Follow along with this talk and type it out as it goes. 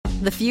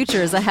The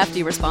future is a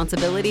hefty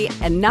responsibility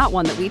and not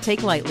one that we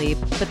take lightly.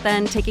 But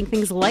then taking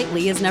things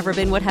lightly has never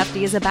been what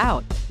Hefty is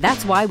about.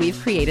 That's why we've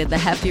created the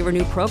Hefty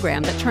Renew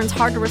program that turns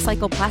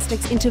hard-to-recycle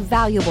plastics into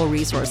valuable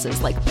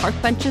resources like park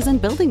benches and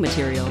building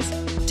materials.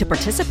 To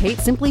participate,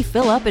 simply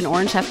fill up an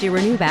orange Hefty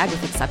Renew bag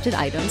with accepted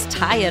items,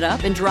 tie it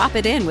up, and drop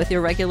it in with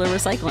your regular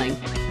recycling.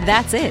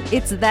 That's it.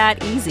 It's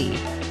that easy.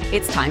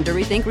 It's time to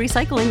rethink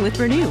recycling with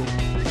Renew.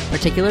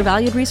 Particular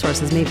valued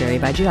resources may vary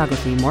by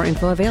geography. More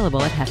info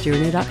available at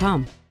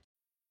heftyrenew.com.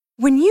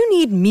 When you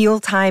need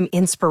mealtime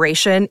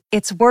inspiration,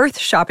 it's worth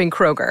shopping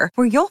Kroger,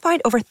 where you'll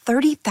find over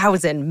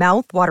 30,000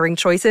 mouth-watering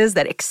choices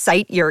that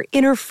excite your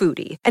inner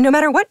foodie. And no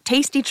matter what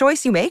tasty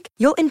choice you make,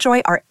 you'll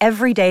enjoy our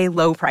everyday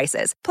low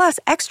prices, plus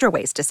extra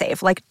ways to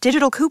save, like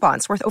digital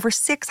coupons worth over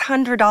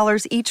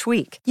 $600 each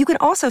week. You can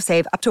also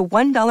save up to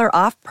 $1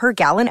 off per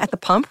gallon at the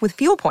pump with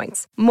fuel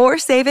points. More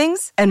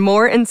savings and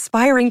more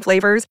inspiring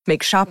flavors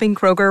make shopping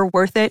Kroger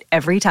worth it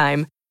every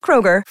time.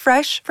 Kroger,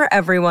 fresh for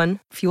everyone.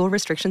 Fuel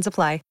restrictions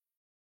apply.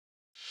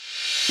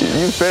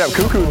 You straight up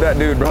cuckooed that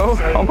dude, bro.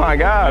 Oh my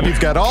God.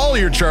 You've got all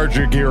your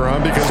Charger gear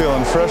on because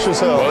Feeling fresh as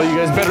hell. Well, you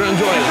guys better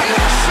enjoy it.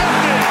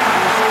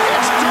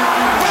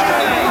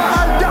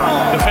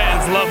 The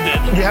fans loved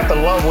it. You have to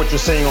love what you're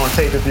seeing on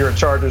tape if you're a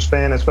Chargers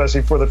fan,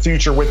 especially for the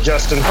future with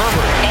Justin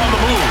Herbert. On the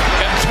move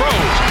and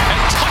throws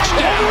and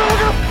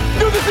touchdown.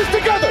 Do this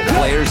together.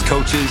 Players,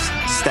 coaches,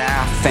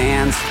 staff,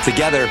 fans,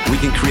 together we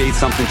can create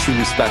something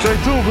truly special.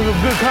 Stay tuned for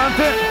some good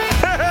content.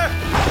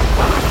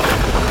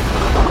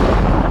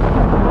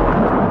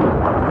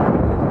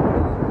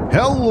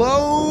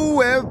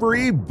 hello,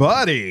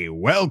 everybody.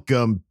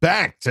 Welcome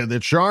back to the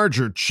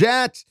Charger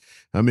Chat.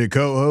 I'm your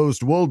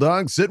co-host, Wool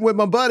Dog, sitting with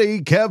my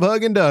buddy, Kev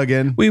Huggin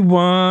Duggan. We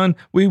won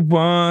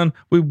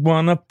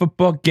a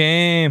football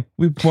game.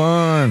 We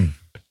won.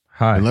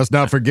 Hi. And let's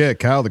not forget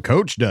Kyle, the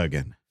coach,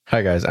 Duggan.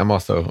 Hi, guys. I'm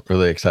also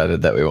really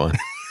excited that we won.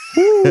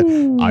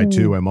 I,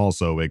 too, am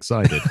also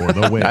excited for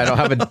the win. I don't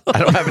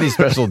have any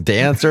special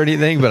dance or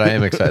anything, but I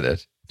am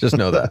excited. Just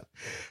know that.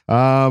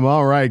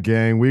 All right,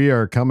 gang. We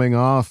are coming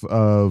off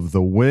of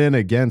the win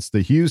against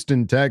the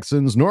Houston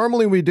Texans.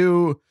 Normally we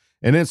do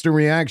an instant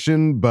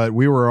reaction, but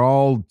we were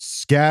all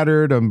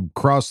scattered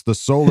across the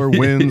solar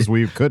winds.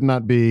 We could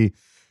not be.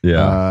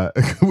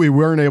 We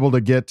weren't able to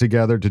get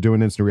together to do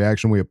an instant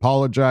reaction. We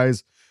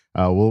apologize.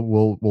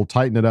 We'll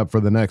tighten it up for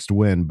the next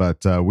win,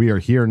 but we are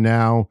here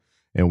now,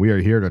 and we are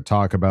here to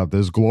talk about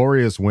this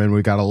glorious win.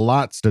 We got a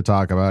lots to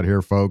talk about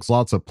here, folks.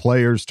 Lots of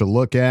players to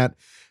look at.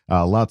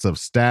 Lots of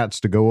stats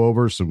to go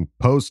over, some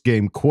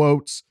post-game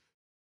quotes.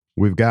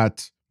 We've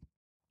got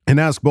an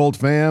Ask Bold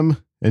Fam.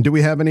 And do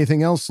we have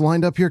anything else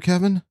lined up here,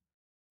 Kevin?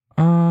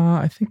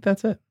 I think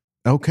that's it.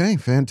 Okay,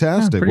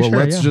 fantastic. Yeah,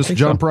 let's just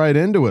jump right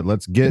into it.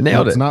 Let's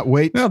not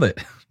wait. Nailed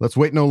it. Let's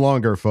wait no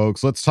longer,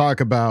 folks. Let's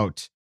talk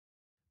about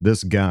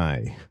this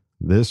guy,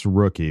 this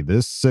rookie,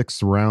 this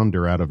sixth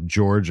rounder out of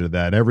Georgia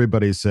that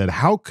everybody said,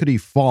 how could he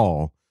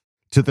fall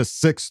to the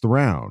sixth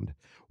round?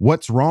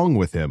 What's wrong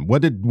with him?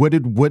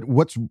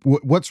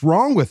 What's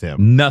wrong with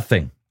him?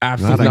 Nothing.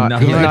 Absolutely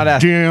nothing. He's not a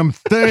damn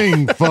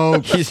thing,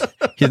 folks. He's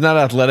not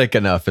athletic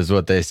enough, is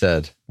what they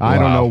said. I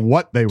don't know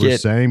what they were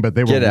saying, but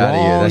they were wrong. Get out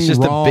of here. That's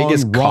just the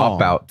biggest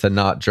cop out to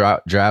not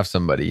draft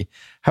somebody.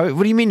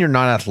 What do you mean you're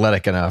not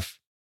athletic enough?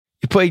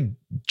 You played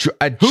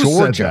at Who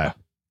Georgia. Said that?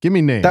 Give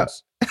me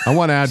names. I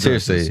want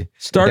addresses. Seriously.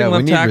 Starting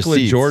left tackle at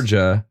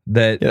Georgia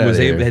that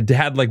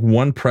had like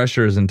one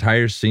pressure his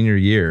entire senior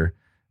year,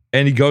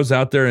 and he goes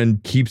out there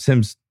and keeps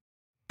him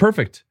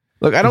perfect.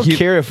 Look, I don't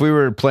care if we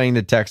were playing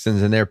the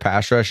Texans and their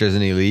pass rush as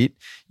an elite.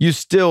 You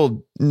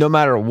still, no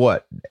matter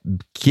what,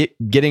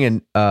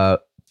 getting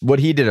what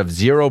he did of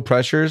zero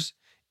pressures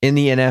in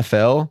the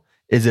NFL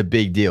is a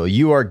big deal.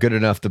 You are good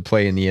enough to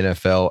play in the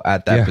NFL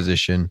at that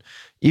position,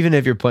 even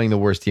if you're playing the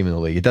worst team in the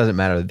league. It doesn't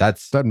matter.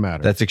 Doesn't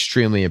matter. That's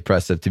extremely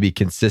impressive to be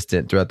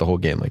consistent throughout the whole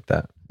game like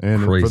that.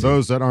 And for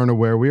those that aren't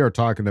aware, we are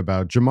talking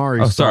about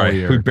Jamari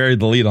Salyer. We buried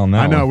the lead on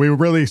that. I know. We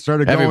really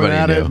started going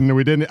at it, and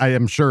we didn't. I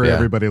am sure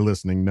everybody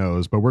listening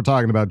knows, but we're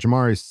talking about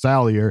Jamari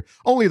Salyer,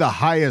 only the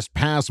highest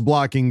pass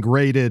blocking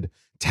graded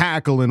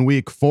tackle in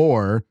week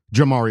 4.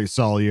 Jamari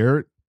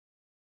Salyer,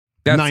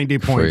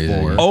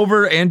 90.4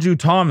 over Andrew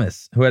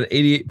Thomas, who had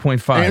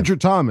 88.5. Andrew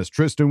Thomas,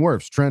 Tristan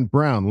Wirfs, Trent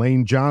Brown,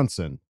 Lane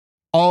Johnson,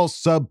 all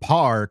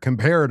subpar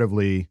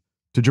comparatively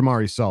to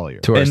Jamari Salyer,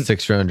 to our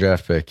 6th round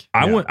draft pick.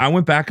 I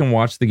went back and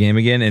watched the game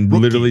again and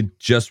literally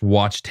just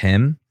watched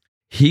him.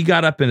 He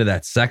got up into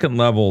that second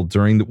level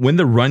when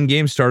the run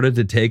game started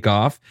to take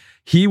off.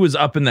 He was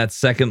up in that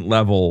second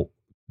level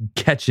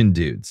catching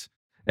dudes,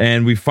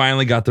 and we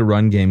finally got the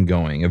run game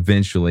going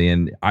eventually.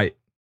 And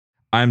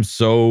I'm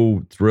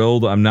so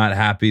thrilled. I'm not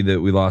happy that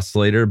we lost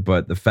Slater,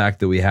 but the fact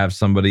that we have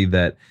somebody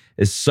that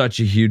is such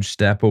a huge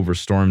step over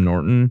Storm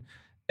Norton.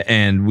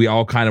 And we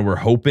all kind of were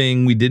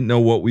hoping, we didn't know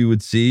what we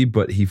would see,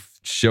 but he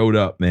showed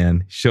up,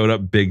 man. Showed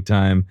up big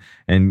time,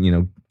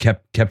 and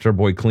kept our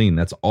boy clean.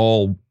 That's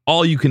all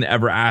you can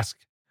ever ask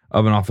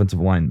of an offensive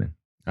lineman.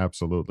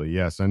 Absolutely,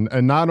 yes. And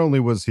not only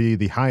was he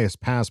the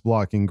highest pass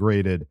blocking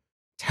graded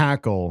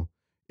tackle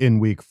in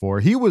week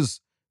 4. He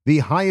was the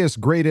highest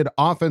graded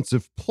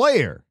offensive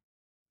player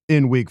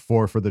in week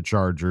 4 for the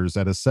Chargers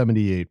at a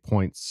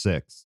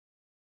 78.6.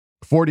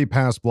 40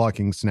 pass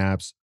blocking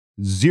snaps,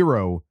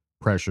 0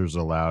 pressures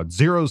allowed,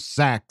 0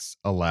 sacks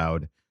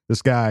allowed.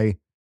 This guy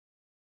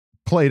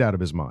played out of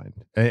his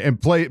mind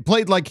and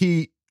played like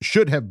he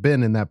should have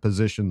been in that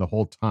position the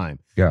whole time.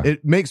 Yeah.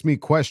 It makes me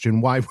question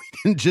why we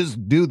didn't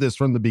just do this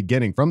from the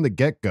beginning, from the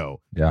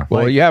get-go. Yeah.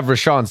 Well, you have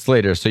Rashawn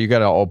Slater, so you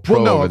got an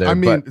all-pro over there. I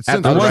mean, but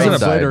since Rashawn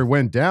Slater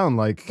went down,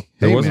 like,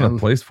 There hey, wasn't man, a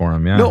place for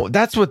him. Yeah. No,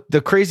 that's what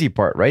the crazy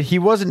part, right? He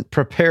wasn't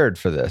prepared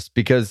for this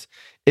because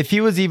if he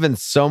was even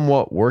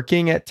somewhat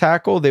working at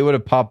tackle, they would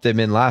have popped him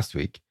in last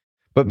week.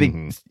 But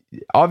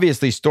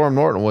obviously, Storm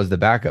Norton was the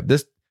backup.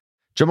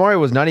 Jamari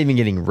was not even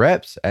getting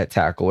reps at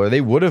tackle, or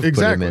they would have put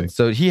him in.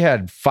 So he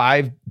had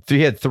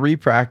 3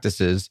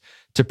 practices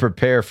to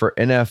prepare for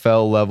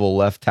NFL level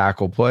left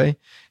tackle play,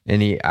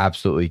 and he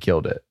absolutely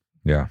killed it.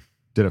 Yeah.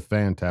 did a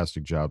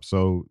fantastic job.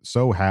 So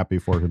happy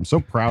for him. So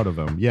proud of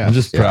him. Yeah. I'm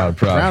just proud.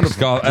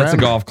 That's a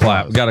golf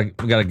clap. applause.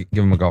 We gotta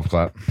give him a golf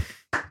clap.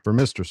 For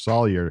Mr.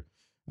 Salyer.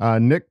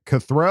 Nick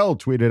Cathrell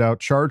tweeted out,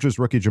 Chargers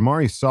rookie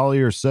Jamari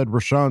Salyer said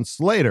Rashawn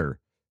Slater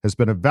has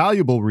been a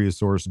valuable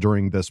resource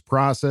during this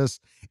process.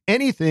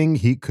 Anything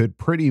he could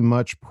pretty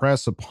much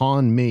press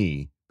upon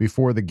me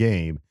before the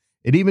game,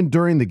 and even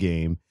during the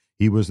game,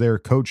 he was there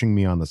coaching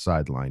me on the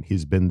sideline.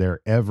 He's been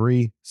there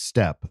every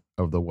step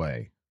of the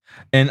way.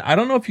 And I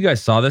don't know if you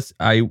guys saw this.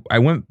 I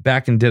went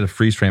back and did a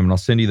freeze frame, and I'll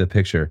send you the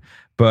picture.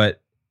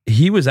 But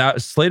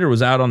Slater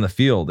was out on the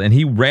field, and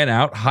he ran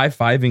out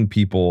high-fiving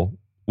people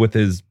with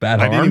his bad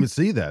arm. I didn't even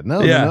see that.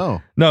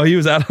 No, he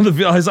was out on the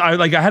field.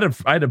 I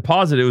had to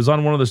pause it. It was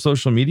on one of the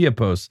social media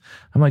posts.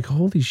 I'm like,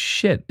 holy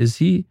shit,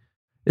 he's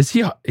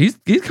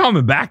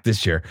coming back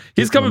this year.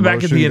 He's coming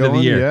back at the end of the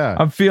year. Yeah.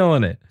 I'm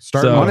feeling it.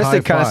 Honestly,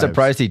 kind of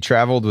surprised he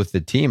traveled with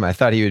the team. I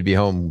thought he would be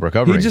home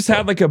recovering. He just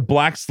had like a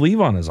black sleeve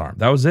on his arm.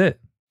 That was it.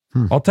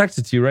 I'll text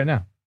it to you right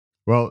now.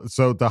 Well,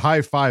 so the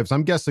high fives,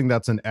 I'm guessing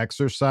that's an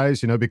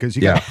exercise, because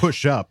you got to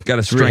push up. Got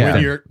to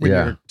strengthen. When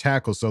you're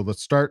tackle. So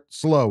let's start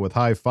slow with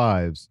high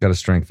fives. Got to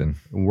strengthen.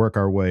 And work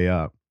our way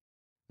up.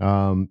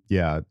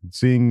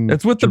 Seeing...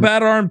 It's with the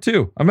bad arm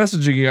too. I'm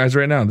messaging you guys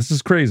right now. This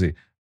is crazy.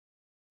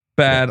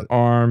 Bad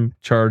arm,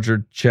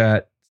 Charger,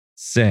 chat,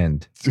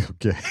 send.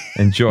 Okay.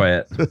 Enjoy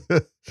it.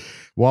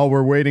 While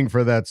we're waiting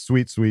for that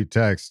sweet, sweet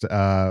text,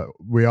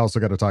 we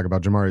also got to talk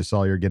about Jamari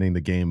Salyer getting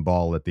the game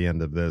ball at the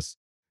end of this.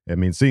 I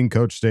mean, seeing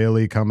Coach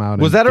Staley come out.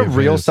 Was that a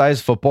real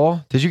size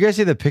football? Did you guys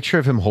see the picture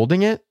of him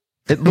holding it?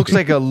 It looks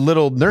like a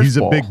little Nerf He's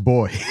ball. a big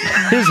boy.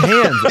 His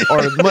hands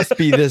must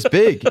be this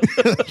big.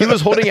 He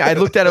was holding it. I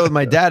looked at it with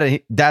my dad, and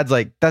Dad's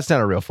like, "That's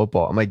not a real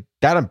football." I'm like,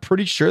 "Dad, I'm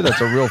pretty sure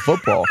that's a real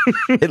football."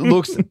 It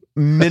looks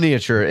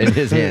miniature in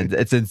his hands.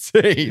 It's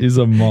insane. He's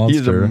a monster.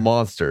 He's a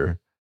monster.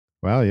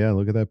 Wow, yeah,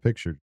 look at that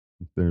picture.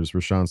 There's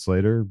Rashawn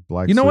Slater,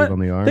 black you know sleeve what? on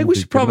the arm. I think we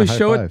should probably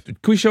show five.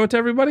 it. Can we show it to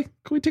everybody?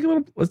 Can we take a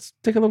little? Let's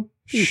take a little.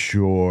 Peek.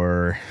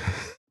 Sure.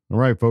 All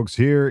right, folks.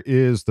 Here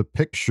is the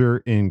picture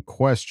in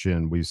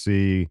question. We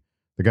see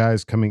the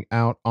guys coming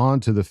out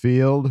onto the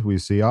field. We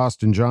see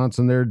Austin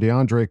Johnson there,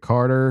 DeAndre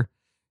Carter,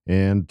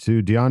 and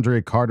to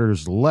DeAndre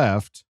Carter's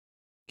left,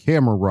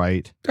 camera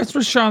right. That's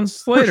Rashawn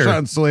Slater.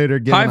 Rashawn Slater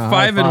getting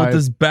high-fiving with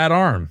his bad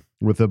arm.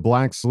 With a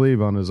black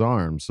sleeve on his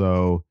arm.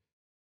 So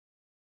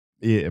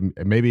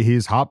maybe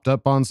he's hopped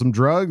up on some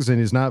drugs and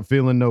he's not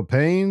feeling no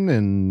pain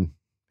and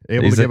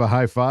able to give a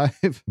high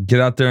five. Get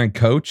out there and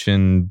coach,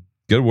 and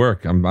good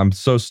work. I'm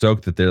so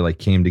stoked that they're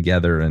came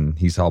together and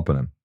he's helping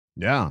him.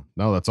 Yeah,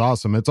 no, that's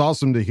awesome. It's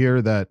awesome to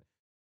hear that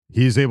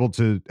he's able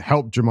to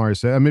help Jamari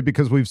Slater. I mean,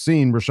 because we've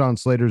seen Rashawn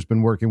Slater's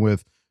been working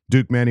with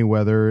Duke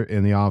Manyweather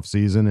in the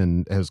offseason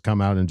and has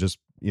come out and just,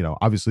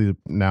 obviously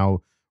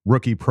now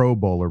rookie Pro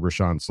Bowler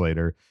Rashawn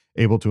Slater,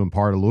 able to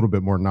impart a little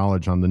bit more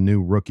knowledge on the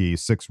new rookie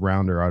 6th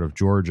rounder out of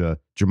Georgia,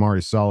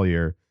 Jamari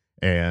Salyer,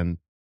 and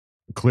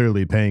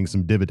clearly paying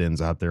some dividends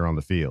out there on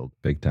the field.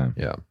 Big time.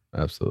 Yeah,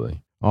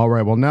 absolutely. All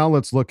right, well, now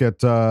let's look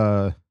at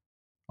our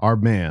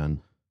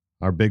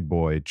big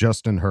boy,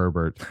 Justin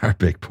Herbert. Our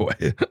big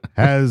boy.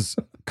 Has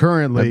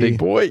currently, big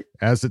boy,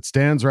 as it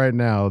stands right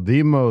now,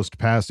 the most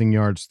passing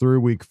yards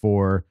through week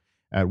 4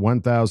 at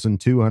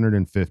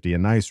 1,250, a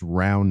nice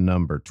round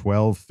number,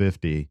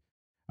 1,250.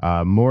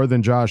 More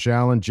than Josh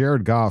Allen,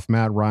 Jared Goff,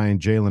 Matt Ryan,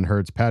 Jalen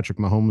Hurts, Patrick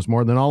Mahomes,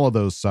 more than all of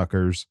those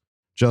suckers.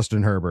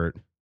 Justin Herbert,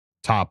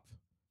 top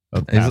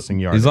of passing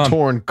yards. He's on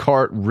torn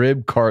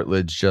rib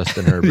cartilage,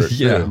 Justin Herbert.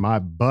 Yeah, my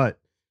butt.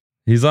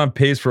 He's on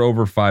pace for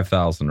over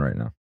 5,000 right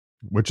now.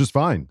 Which is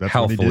fine. That's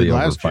healthily what he did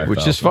last year.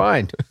 Which is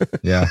fine.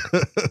 Yeah.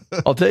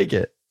 I'll take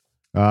it.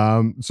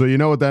 So you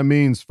know what that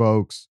means,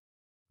 folks.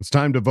 It's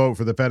time to vote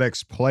for the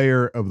FedEx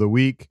Player of the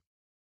Week.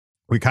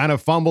 We kind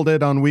of fumbled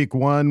it on week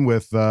 1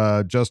 with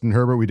Justin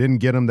Herbert. We didn't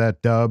get him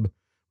that dub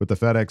with the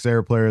FedEx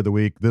Air Player of the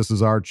Week. This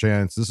is our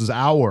chance. This is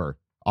our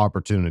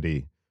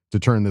opportunity to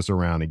turn this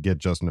around and get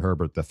Justin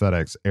Herbert the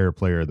FedEx Air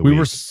Player of the Week. We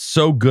were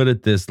so good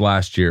at this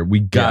last year. We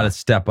got to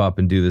step up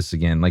and do this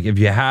again. If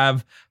you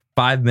have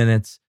 5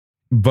 minutes,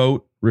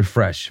 vote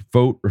refresh.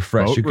 Vote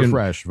refresh. Vote You can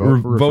refresh.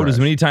 Vote for vote as refresh.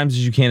 many times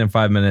as you can in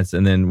 5 minutes,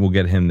 and then we'll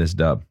get him this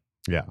dub.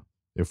 Yeah.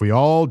 If we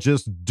all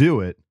just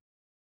do it,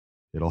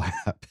 it'll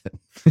happen.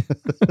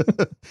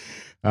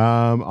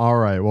 All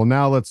right. Well,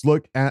 now let's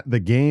look at the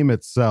game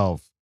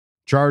itself.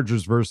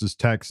 Chargers versus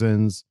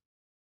Texans.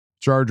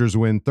 Chargers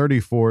win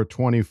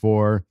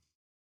 34-24.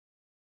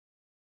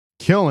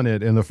 Killing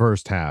it in the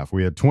first half.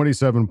 We had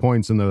 27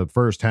 points in the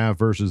first half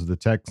versus the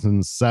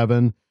Texans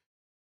 7.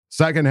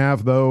 Second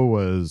half, though,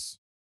 was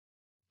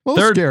a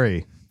little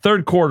scary.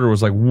 Third quarter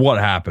was like, what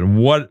happened?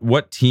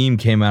 What team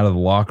came out of the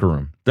locker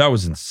room? That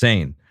was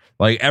insane.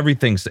 Like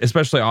everything,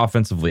 especially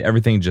offensively,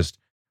 everything just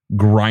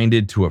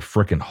grinded to a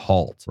freaking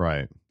halt.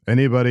 Right.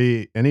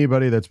 Anybody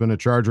that's been a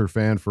Charger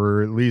fan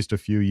for at least a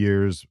few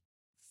years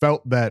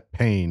felt that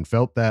pain,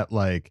 felt that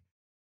like,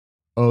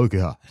 oh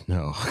God,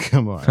 no,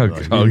 come on.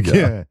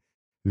 Yeah.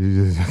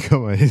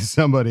 Come on,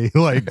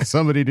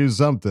 somebody do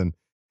something.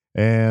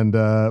 And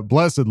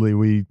blessedly,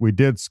 we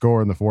did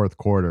score in the fourth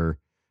quarter.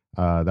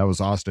 That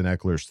was Austin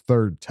Eckler's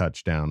third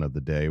touchdown of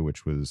the day,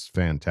 which was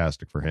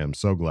fantastic for him.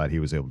 So glad he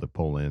was able to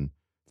pull in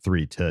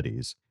 3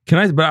 tutties.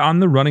 But on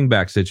the running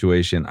back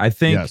situation, I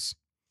think yes.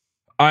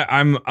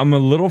 I'm a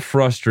little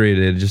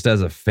frustrated just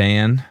as a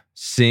fan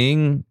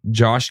seeing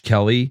Josh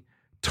Kelly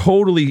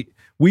totally.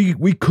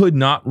 We could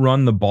not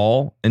run the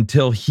ball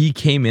until he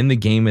came in the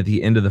game at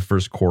the end of the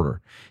first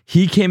quarter.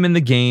 He came in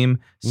the game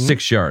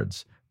 6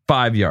 yards,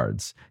 5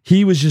 yards.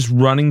 He was just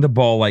running the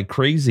ball like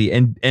crazy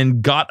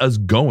and got us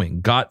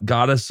going, got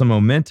us some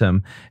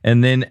momentum.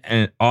 And then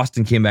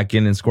Austin came back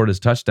in and scored his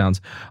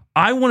touchdowns.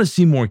 I want to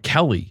see more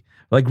Kelly.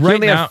 Like right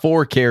only now, have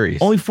 4 carries.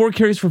 Only 4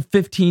 carries for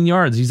 15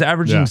 yards. He's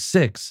averaging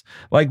 6.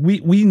 Like we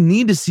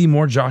need to see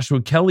more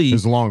Joshua Kelly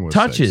His long was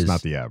touches. 6,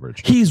 not the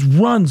average. He's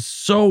run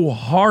so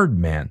hard,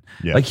 man.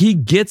 Yeah. Like he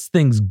gets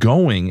things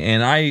going,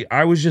 and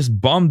I was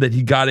just bummed that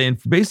he got in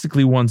for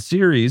basically one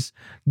series,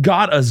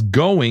 got us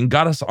going,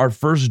 got us our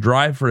first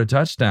drive for a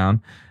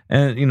touchdown,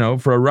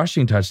 and for a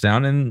rushing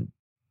touchdown, and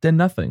then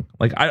nothing.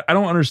 Like I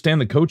don't understand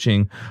the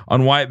coaching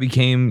on why it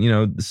became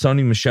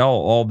Sony Michel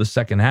all the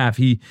second half.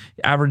 He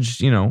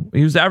averaged he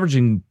was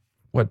averaging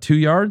what 2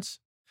 yards.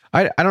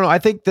 I don't know. I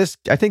think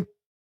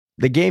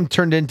the game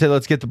turned into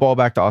let's get the ball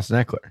back to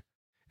Austin Eckler.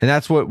 And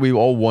that's what we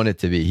all want it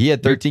to be. He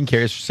had 13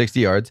 carries for 60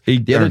 yards.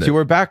 The other 2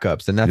 were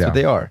backups, and that's what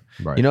they are.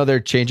 Right. They're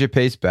change of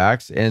pace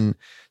backs. And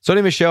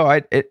Sony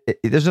Michel,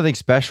 there's nothing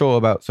special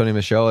about Sony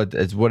Michel.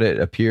 It's what it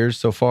appears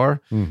so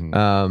far.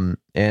 Mm-hmm.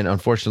 And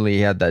unfortunately, he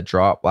had that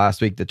drop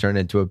last week that turned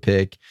into a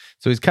pick.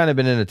 So he's kind of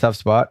been in a tough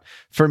spot.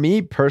 For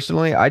me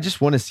personally, I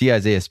just want to see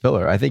Isaiah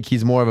Spiller. I think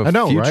he's more of a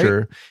future.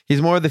 Right?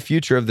 He's more of the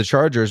future of the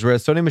Chargers,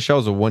 whereas Sony Michel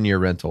is a 1-year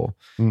rental.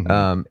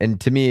 Mm-hmm.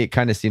 And to me, it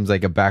kind of seems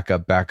like a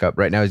backup.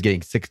 Right now, he's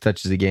getting 6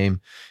 touches a game.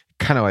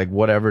 Kind of like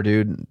whatever,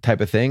 dude,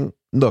 type of thing.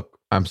 Look,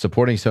 I'm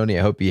supporting Sony.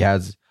 I hope he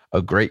has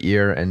a great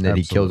year and that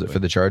he kills it for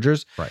the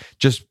Chargers. Right.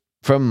 Just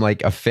from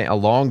like a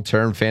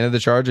long-term fan of the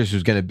Chargers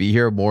who's going to be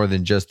here more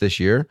than just this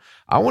year,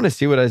 I want to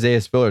see what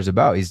Isaiah Spiller is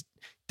about. He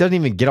doesn't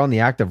even get on the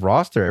active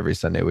roster every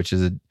Sunday, which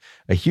is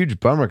a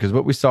huge bummer because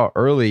what we saw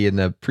early in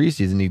the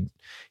preseason, he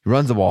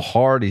runs the ball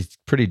hard. He's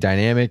pretty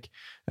dynamic.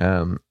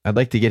 I'd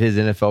like to get his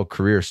NFL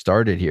career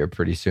started here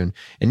pretty soon.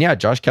 And yeah,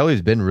 Josh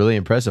Kelly's been really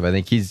impressive. I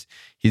think he's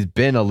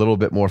been a little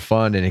bit more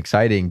fun and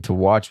exciting to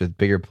watch with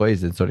bigger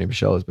plays than Sony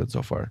Michel has been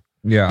so far.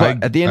 Yeah,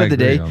 but at the end of the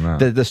day,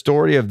 the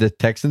story of the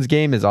Texans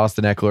game is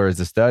Austin Eckler is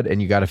a stud,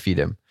 and you got to feed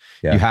him.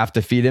 Yeah. You have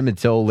to feed him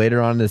until later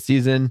on in the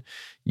season.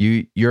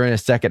 You're in a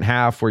second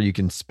half where you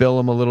can spill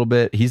him a little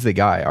bit. He's the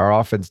guy. Our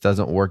offense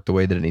doesn't work the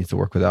way that it needs to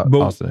work without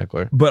Austin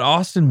Eckler. But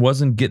Austin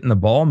wasn't getting the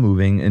ball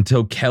moving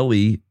until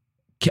Kelly.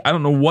 I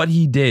don't know what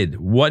he did,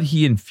 what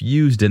he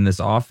infused in this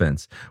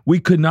offense. We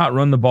could not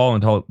run the ball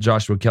until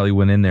Joshua Kelly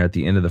went in there at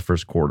the end of the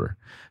first quarter.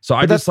 So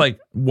I just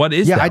what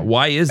is that?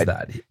 Why is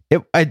that?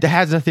 It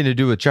has nothing to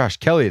do with Josh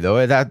Kelly,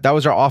 though. That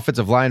was our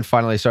offensive line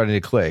finally starting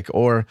to click,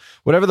 or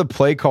whatever the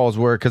play calls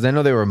were, because I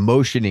know they were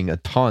motioning a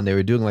ton. They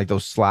were doing like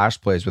those slash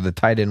plays where the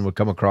tight end would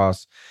come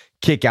across,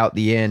 kick out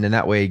the end, and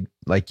that way,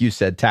 like you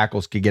said,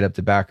 tackles could get up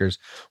to backers.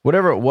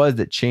 Whatever it was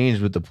that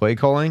changed with the play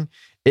calling,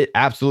 it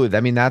absolutely,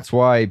 I mean, that's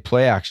why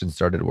play action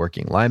started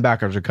working.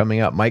 Linebackers are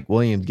coming up. Mike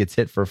Williams gets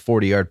hit for a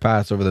 40-yard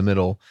pass over the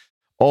middle.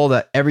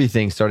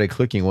 Everything started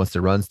clicking once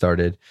the run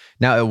started.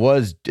 Now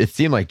it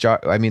seemed like,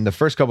 the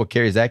first couple of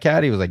carries Zach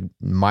had, he was like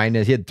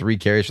he had 3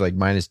 carries for like -2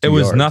 yards. It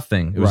was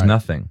nothing. It was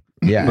nothing.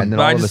 Yeah. And then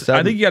all of a sudden,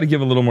 I think you got to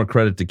give a little more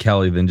credit to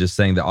Kelly than just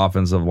saying the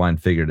offensive line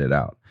figured it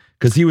out.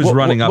 Because he was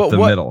running up the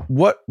middle.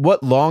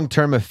 What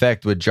long-term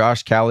effect would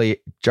Josh Kelly's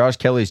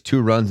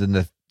 2 runs in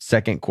the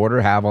second quarter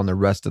have on the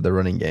rest of the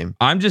running game?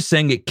 I'm just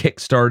saying it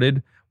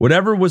kick-started.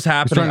 Whatever was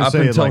happening up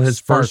until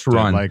his first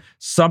run,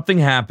 something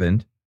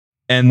happened,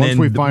 and then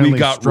we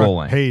got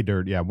rolling. Pay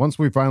dirt. Yeah, once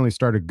we finally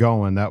started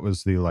going, that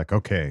was the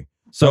okay.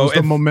 So it's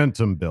the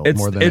momentum build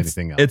more than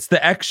anything else. It's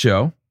the Eck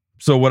show.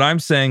 So what I'm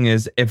saying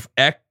is if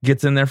Eck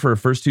gets in there for the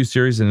first 2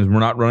 series and we're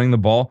not running the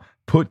ball,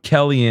 put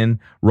Kelly in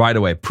right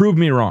away. Prove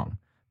me wrong.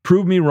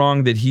 prove me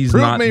wrong that he's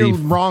Prove not me the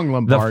wrong,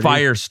 Lombardi. the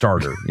fire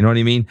starter. You know what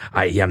I mean?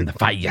 I am the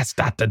fire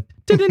starter.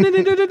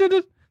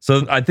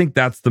 So I think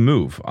that's the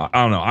move. I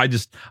don't know.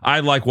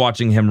 I like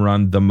watching him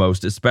run the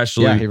most,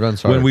 especially he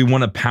runs hard. when we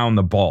want to pound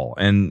the ball.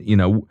 And,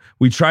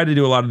 we try to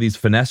do a lot of these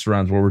finesse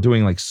runs where we're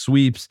doing like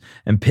sweeps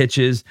and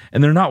pitches,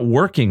 and they're not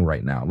working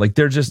right now. Like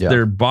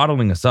they're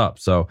bottling us up.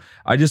 So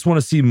I just want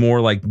to see more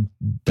like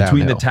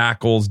between the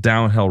tackles,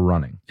 downhill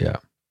running. Yeah.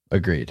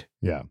 Agreed.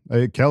 Yeah.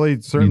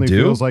 Kelly certainly You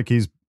do? feels like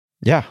he's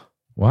Yeah.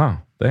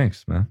 Wow.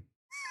 Thanks, man.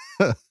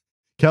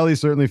 Kelly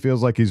certainly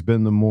feels like he's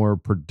been the more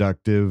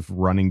productive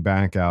running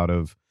back out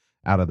of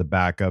the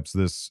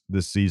backups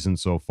this season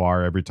so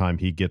far. Every time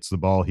he gets the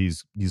ball,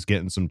 he's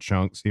getting some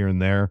chunks here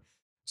and there.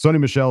 Sony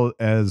Michel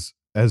has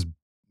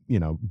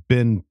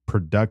been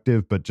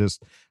productive, but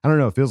just I don't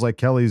know. It feels like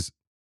Kelly's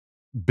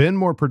been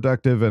more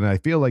productive, and I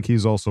feel like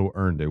he's also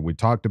earned it. We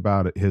talked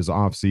about his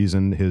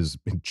offseason, his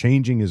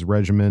changing his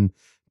regimen,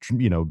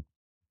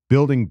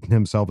 building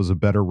himself as a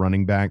better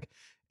running back.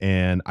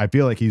 And I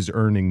feel like he's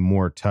earning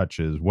more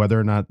touches. Whether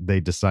or not they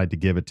decide to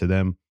give it to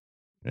them,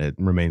 it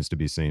remains to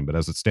be seen. But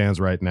as it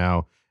stands right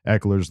now,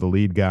 Eckler's the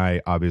lead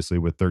guy, obviously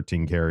with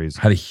 13 carries.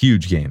 Had a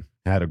huge game.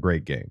 Had a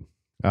great game.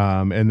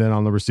 And then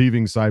on the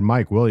receiving side,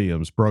 Mike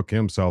Williams broke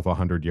himself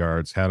 100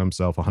 yards, had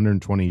himself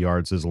 120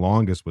 yards. His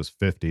longest was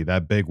 50.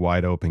 That big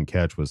wide open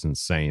catch was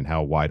insane,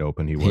 how wide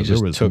open he was. He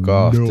just there was took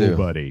off,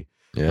 nobody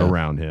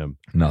around him.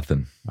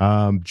 Nothing.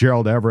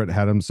 Gerald Everett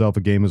had himself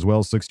a game as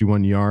well,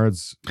 61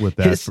 yards with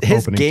that His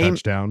opening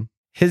touchdown.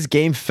 His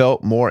game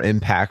felt more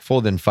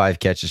impactful than 5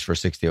 catches for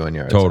 61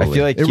 yards. Totally. I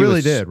feel like It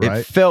really did, right?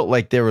 It felt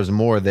like there was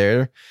more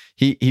there.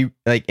 He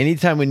like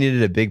anytime we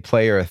needed a big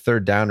play or a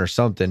third down or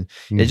something,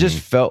 it just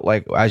felt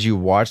like as you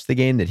watched the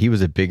game that he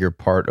was a bigger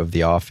part of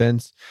the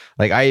offense.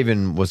 Like I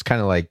even was kind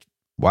of like,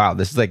 wow,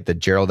 this is like the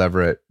Gerald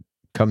Everett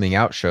coming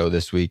out show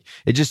this week.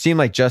 It just seemed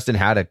like Justin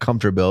had a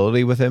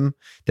comfortability with him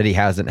that he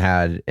hasn't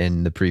had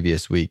in the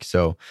previous week.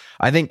 So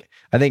I think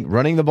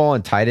running the ball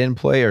and tight end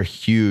play are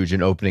huge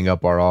in opening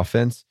up our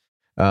offense.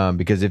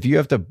 Because if you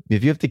have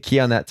to key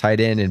on that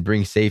tight end and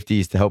bring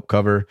safeties to help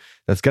cover,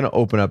 that's going to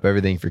open up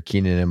everything for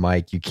Keenan and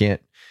Mike. You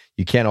can't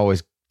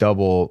always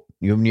double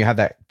when you have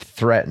that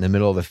threat in the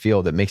middle of the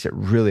field. That makes it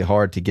really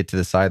hard to get to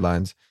the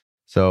sidelines.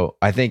 So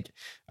I think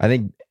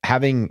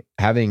having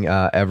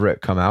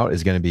Everett come out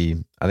is going to be.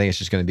 I think it's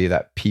just going to be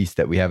that piece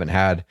that we haven't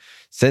had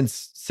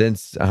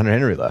since Hunter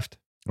Henry left.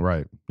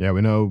 Right. Yeah, we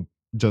know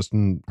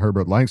Justin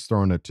Herbert likes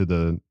throwing it to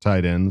the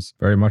tight ends.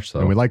 Very much so.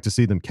 And we like to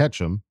see them catch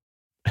them.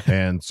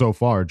 And so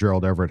far,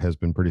 Gerald Everett has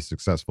been pretty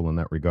successful in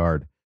that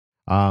regard.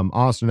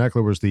 Austin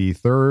Eckler was the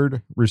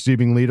third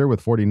receiving leader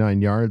with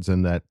 49 yards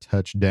and that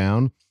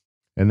touchdown.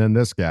 And then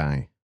this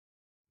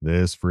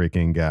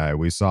freaking guy,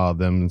 we saw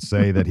them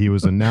say that he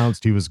was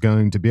announced he was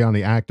going to be on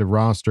the active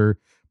roster.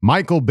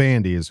 Michael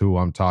Bandy is who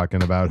I'm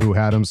talking about, who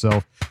had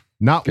himself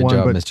not Good one,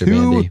 job, but Mr.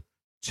 Bandy.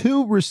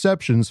 two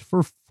receptions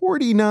for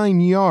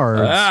 49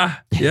 yards.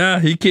 Yeah,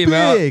 he came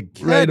out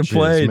ready to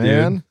play,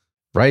 man. dude.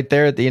 Right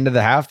there at the end of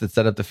the half that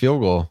set up the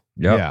field goal.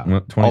 Yep. Yeah.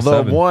 27.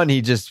 Although one,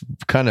 he just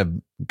kind of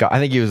got, I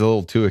think he was a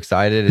little too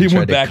excited and He tried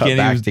went to back cut in,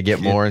 back to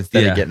get more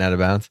instead of getting out of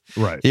bounds.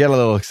 Right. He got a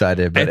little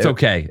excited, but It's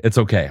okay. It's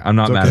okay. I'm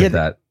not mad at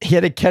that. He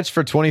had a catch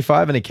for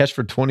 25 and a catch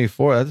for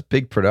 24. That's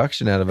big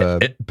production out of a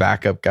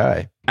backup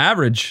guy.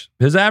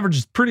 His average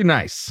is pretty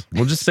nice.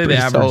 We'll just say the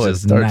Pretty average solid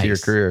is start nice. to your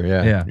career.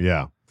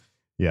 Yeah.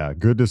 Yeah.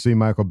 Good to see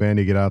Michael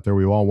Bandy get out there.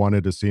 We all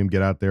wanted to see him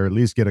get out there, at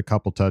least get a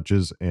couple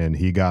touches, and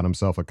he got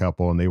himself a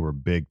couple, and they were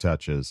big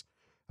touches.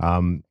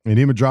 And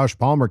even Josh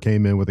Palmer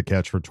came in with a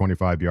catch for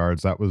 25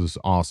 yards. That was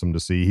awesome to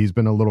see. He's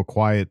been a little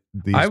quiet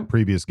these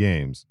previous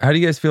games. How do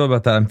you guys feel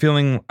about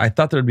that? I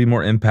thought there'd be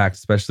more impact,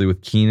 especially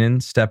with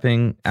Keenan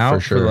stepping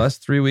out for the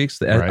last 3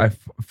 weeks. Right. I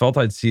felt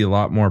I'd see a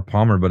lot more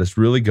Palmer, but it's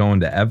really going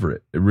to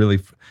Everett. It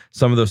really,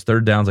 some of those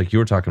third downs, like you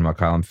were talking about,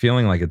 Kyle, I'm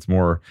feeling like it's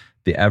more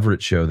the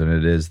Everett show than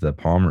it is the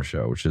Palmer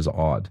show, which is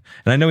odd.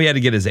 And I know he had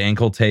to get his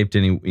ankle taped,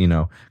 and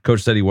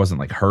coach said he wasn't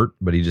like hurt,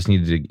 but he just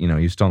needed to,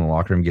 he was still in the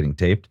locker room getting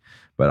taped.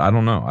 But I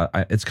don't know.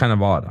 It's kind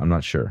of odd. I'm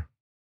not sure.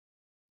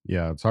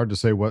 Yeah, it's hard to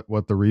say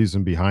what the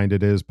reason behind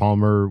it is.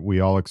 Palmer,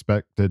 we all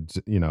expected,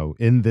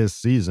 in this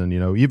season,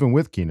 even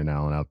with Keenan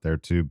Allen out there,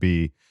 to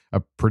be a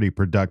pretty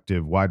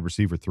productive wide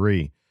receiver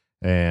 3,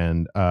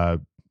 and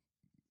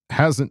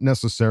hasn't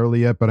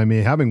necessarily yet. But I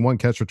mean, having one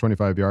catch for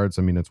 25 yards,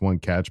 it's one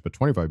catch, but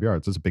 25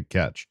 yards is a big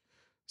catch.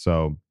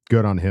 So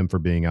good on him for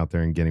being out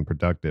there and getting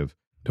productive.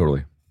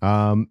 Totally.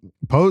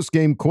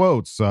 Post-game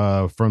quotes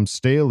from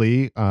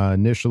Staley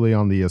initially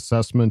on the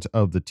assessment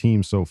of the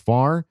team so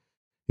far.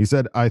 He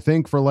said, I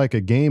think for like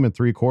a game and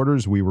 3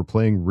 quarters, we were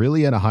playing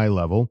really at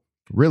a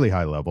really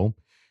high level.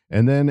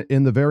 And then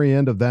in the very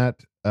end of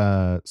that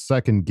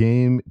second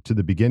game to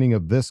the beginning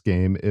of this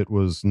game, it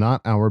was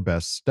not our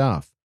best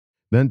stuff.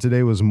 Then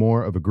today was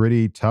more of a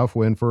gritty, tough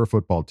win for a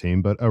football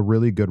team, but a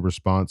really good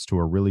response to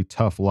a really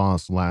tough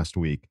loss last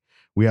week.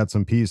 We had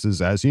some pieces,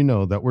 as you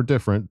know, that were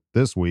different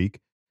this week.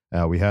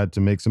 We had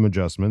to make some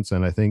adjustments,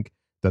 and I think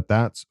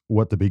that's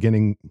what the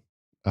beginning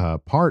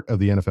part of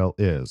the NFL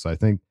is. I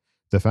think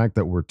The fact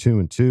that we're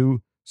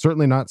 2-2,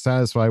 certainly not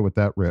satisfied with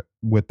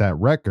that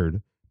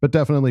record, but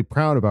definitely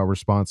proud of our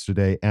response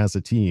today as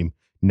a team.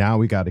 Now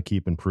we got to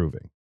keep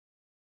improving.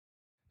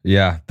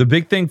 Yeah, the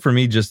big thing for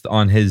me just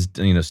on his,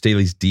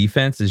 Staley's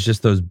defense is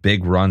just those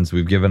big runs.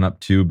 We've given up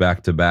 2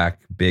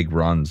 back-to-back big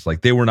runs.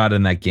 Like they were not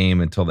in that game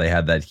until they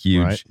had that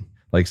huge,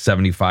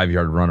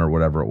 75-yard run or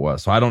whatever it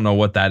was. So I don't know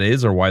what that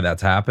is or why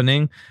that's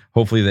happening.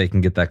 Hopefully they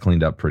can get that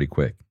cleaned up pretty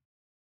quick.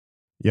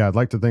 Yeah, I'd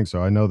like to think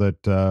so. I know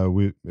that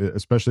we,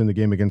 especially in the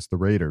game against the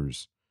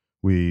Raiders,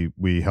 we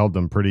held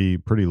them pretty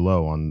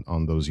low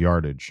on those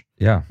yardage.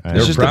 Yeah,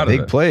 it's just the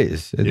big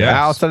plays. Yes.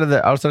 Outside of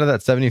that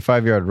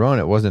 75-yard run,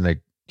 it wasn't a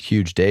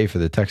huge day for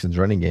the Texans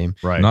running game.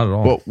 Right. Not at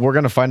all. Well, we're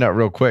going to find out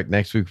real quick.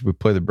 Next week, we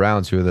play the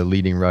Browns, who are the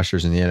leading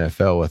rushers in the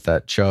NFL with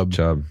that Chubb.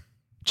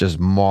 Just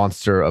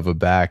monster of a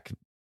back.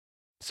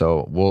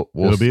 So we're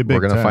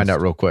going to find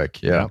out real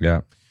quick.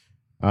 Yeah.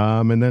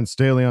 And then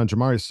Staley on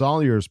Jamari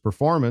Salyer's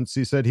performance,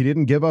 he said he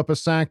didn't give up a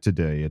sack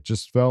today. It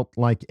just felt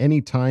like any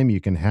time you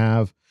can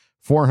have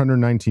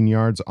 419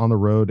 yards on the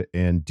road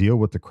and deal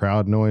with the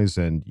crowd noise.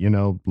 And,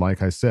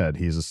 like I said,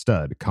 he's a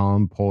stud,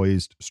 calm,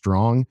 poised,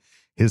 strong.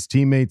 His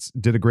teammates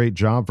did a great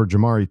job for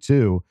Jamari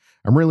too.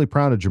 I'm really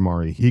proud of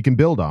Jamari. He can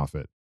build off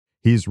it.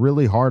 He's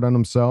really hard on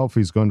himself.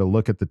 He's going to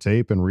look at the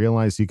tape and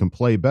realize he can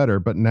play better.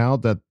 But now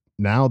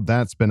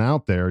that's been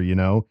out there,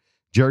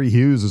 Jerry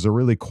Hughes is a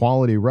really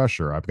quality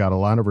rusher. I've got a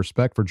lot of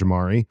respect for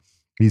Jamari.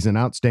 He's an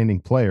outstanding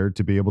player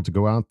to be able to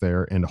go out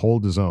there and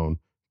hold his own.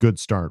 Good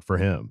start for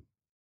him.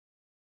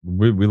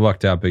 We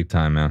lucked out big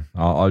time, man.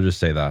 I'll just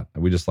say that.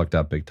 We just lucked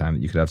out big time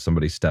that you could have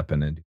somebody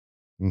stepping in.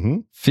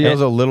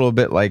 Feels a little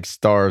bit like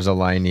stars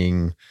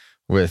aligning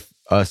with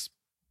us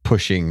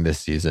pushing this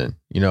season,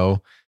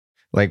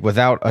 like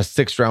without a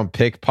 6th-round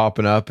pick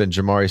popping up and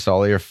Jamari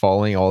Salyer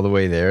falling all the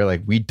way there,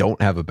 like we don't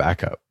have a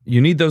backup.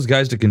 You need those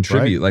guys to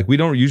contribute. Right. Like we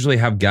don't usually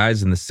have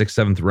guys in the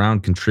 6th, 7th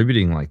round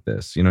contributing like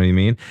this. You know what I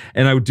mean?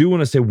 And I do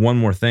want to say one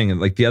more thing. And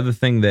like the other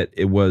thing that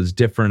it was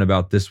different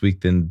about this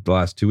week than the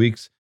last 2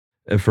 weeks,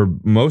 for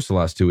most of the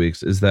last 2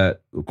 weeks, is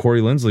that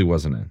Corey Linsley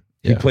wasn't in.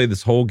 He played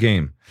this whole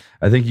game.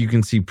 I think you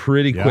can see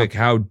pretty quick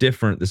how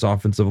different this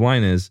offensive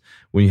line is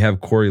when you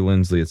have Corey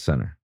Linsley at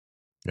center.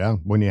 Yeah,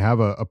 when you have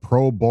a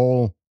Pro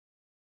Bowl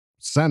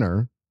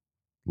center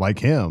like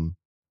him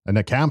and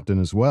a captain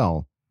as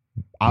well,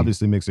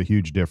 obviously makes a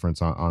huge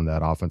difference on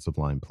that offensive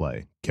line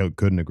play.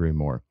 Couldn't agree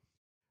more.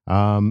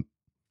 And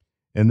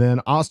then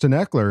Austin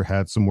Eckler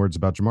had some words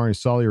about Jamari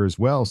Salyer as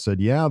well. Said,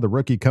 the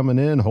rookie coming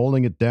in,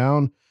 holding it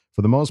down.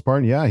 For the most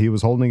part, he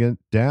was holding it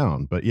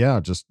down. But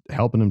just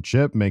helping him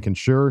chip, making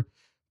sure.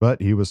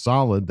 But he was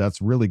solid.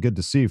 That's really good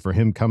to see for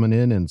him coming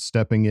in and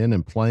stepping in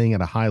and playing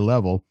at a high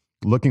level.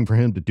 Looking for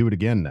him to do it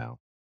again now.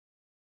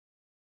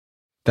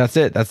 That's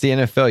it. That's the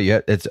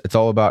NFL. It's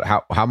all about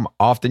how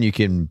often you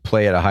can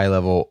play at a high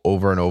level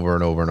over and over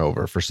and over and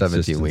over for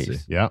 17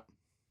 weeks.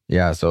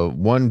 Yeah. So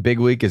one big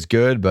week is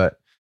good, but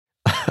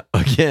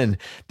again,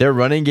 their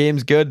running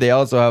game's good. They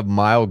also have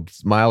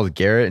Myles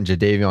Garrett and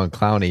Jadeveon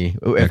Clowney,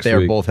 if they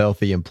are both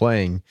healthy and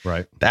playing.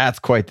 Right. That's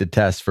quite the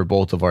test for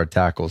both of our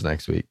tackles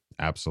next week.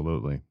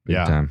 Absolutely. Big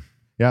time.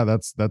 Yeah,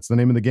 that's the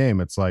name of the game.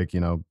 It's like,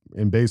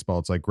 in baseball,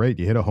 it's like, great,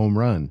 you hit a home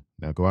run.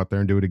 Now go out there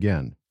and do it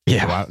again.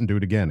 Yeah. Go out and do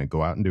it again and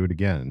go out and do it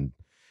again.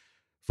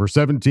 For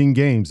 17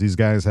 games, these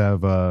guys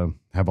have a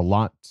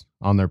lot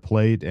on their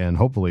plate, and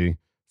hopefully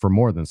for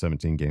more than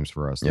 17 games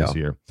for us this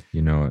year.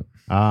 You know it.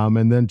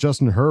 And then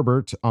Justin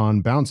Herbert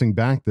on bouncing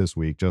back this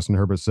week. Justin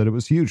Herbert said it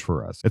was huge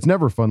for us. It's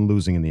never fun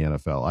losing in the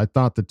NFL. I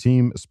thought the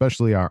team,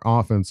 especially our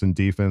offense and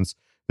defense,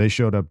 they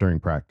showed up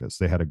during practice.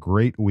 They had a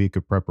great week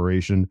of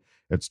preparation.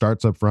 It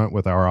starts up front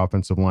with our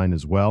offensive line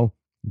as well.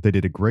 They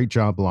did a great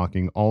job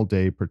blocking all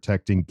day,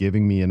 protecting,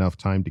 giving me enough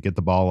time to get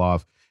the ball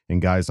off,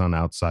 and guys on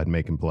outside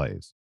making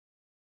plays.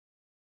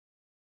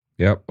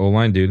 Yep,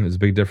 O-line, dude, is a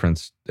big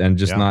difference. And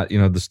just not,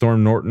 the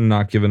Storm Norton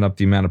not giving up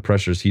the amount of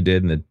pressures he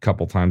did, and the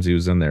couple times he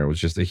was in there was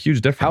just a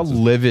huge difference. How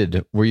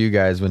livid were you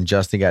guys when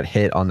Justin got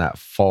hit on that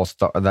false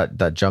start,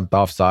 that jumped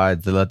off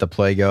sides to let the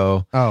play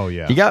go? Oh,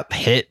 yeah. He got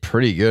hit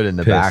pretty good in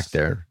the back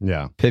there.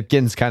 Yeah.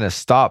 Pipkins kind of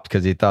stopped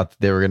because he thought that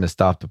they were going to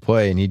stop the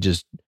play, and he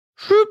just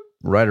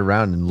right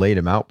around and laid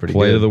him out pretty good.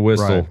 Play to the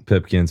whistle, right.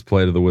 Pipkins.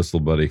 Play to the whistle,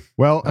 buddy.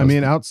 Well,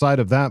 outside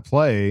of that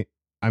play,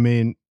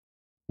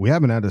 we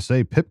haven't had to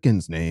say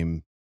Pipkins'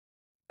 name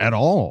at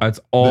all. That's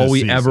all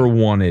we ever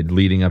wanted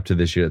leading up to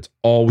this year. That's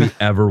all we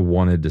ever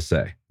wanted to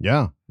say.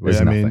 Yeah.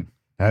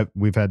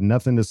 We've had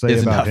nothing to say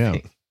about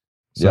him.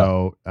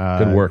 So,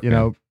 good work.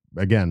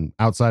 Again,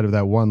 outside of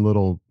that one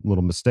little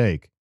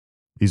mistake,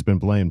 he's been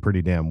playing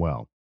pretty damn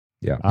well.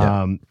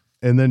 Yeah.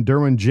 And then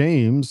Derwin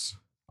James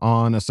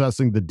on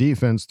assessing the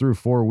defense through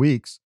 4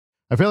 weeks.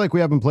 I feel like we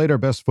haven't played our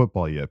best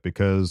football yet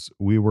because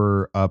we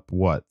were up,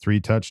 3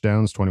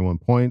 touchdowns, 21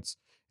 points.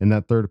 In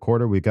that third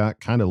quarter, we got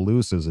kind of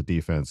loose as a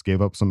defense,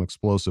 gave up some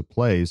explosive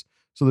plays.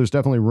 So there's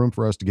definitely room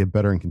for us to get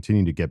better and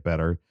continue to get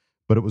better.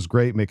 But it was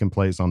great making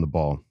plays on the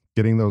ball,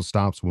 getting those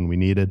stops when we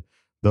needed,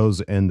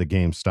 those end the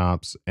game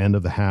stops, end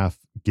of the half,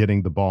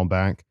 getting the ball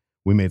back.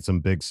 We made some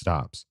big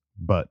stops,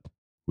 but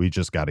We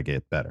just got to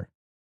get better.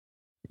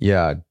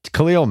 Yeah,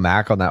 Khalil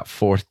Mack on that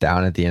 4th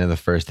down at the end of the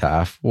first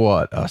half.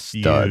 What a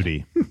stud!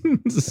 Beauty.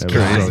 This is It was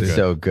crazy.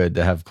 So good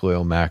to have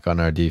Khalil Mack on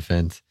our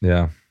defense.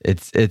 Yeah.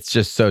 It's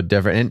just so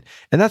different,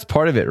 and that's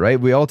part of it, right?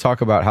 We all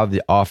talk about how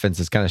the offense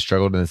has kind of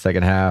struggled in the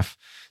second half.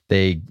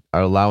 They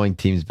are allowing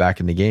teams back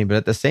in the game, but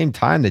at the same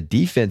time, the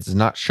defense is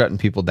not shutting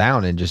people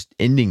down and just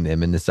ending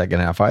them in the second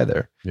half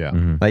either. Yeah.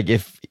 Mhm. Like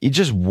if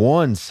just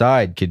one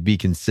side could be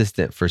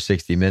consistent for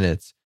 60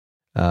 minutes,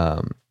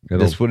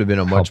 this would have been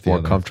a much help the more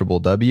other. comfortable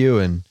W.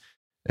 And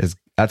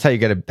that's how you're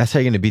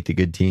going to beat the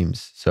good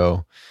teams.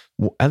 So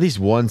at least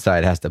one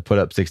side has to put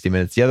up 60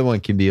 minutes. The other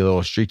one can be a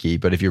little streaky,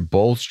 but if you're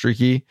both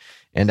streaky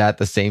and at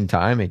the same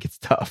time, it gets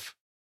tough.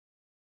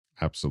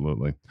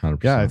 Absolutely.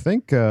 100%. Yeah, I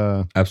think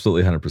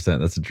Absolutely 100%.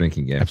 That's a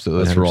drinking game.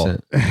 Absolutely. Let's roll.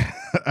 100%.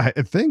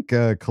 I think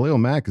Khalil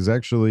Mack is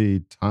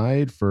actually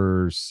tied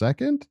for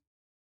second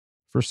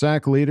for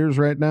sack leaders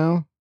right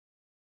now.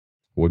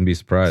 Wouldn't be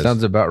surprised.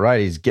 Sounds about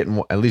right. He's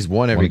getting at least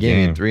one every One game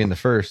game. and 3 in the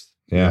first.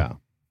 yeah.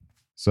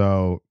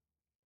 So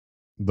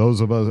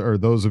those of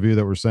you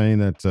that were saying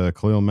that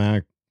Khalil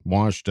Mack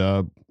washed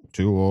up,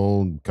 too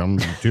old,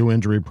 too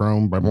injury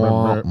prone, blah,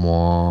 blah,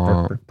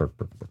 blah,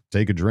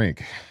 take a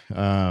drink.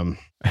 The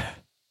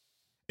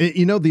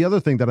other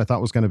thing that I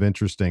thought was kind of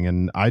interesting,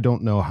 and I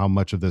don't know how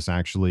much of this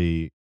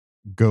actually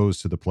goes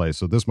to the play,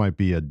 so this might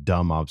be a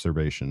dumb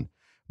observation,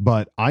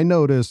 but I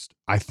noticed,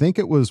 I think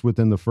it was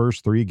within the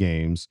first 3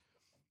 games,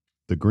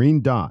 the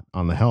green dot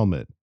on the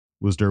helmet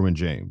was Derwin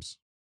James.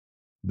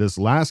 This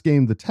last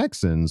game, the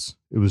Texans,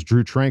 it was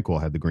Drew Tranquil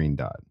had the green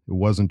dot. It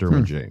wasn't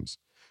Derwin James.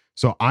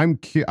 So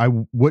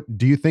what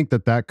do you think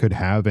that could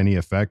have any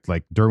effect?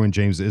 Like Derwin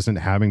James isn't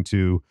having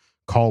to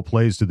call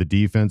plays to the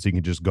defense. He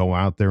can just go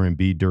out there and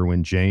be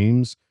Derwin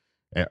James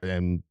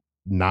and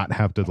not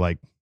have to like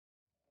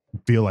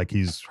feel like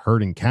he's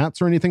herding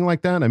cats or anything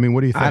like that. I mean,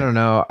 what do you think? I don't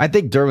know. I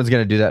think Derwin's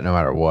going to do that no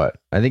matter what.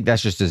 I think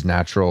that's just his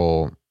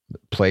natural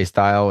play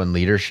style and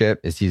leadership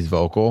is he's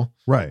vocal.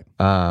 Right.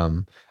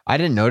 I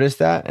didn't notice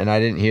that and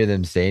I didn't hear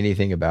them say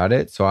anything about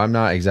it. So I'm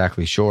not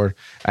exactly sure.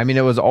 I mean,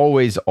 it was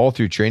always all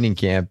through training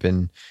camp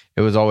and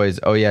it was always,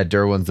 oh yeah,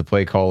 Derwin's the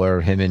play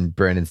caller, him and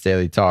Brandon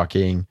Staley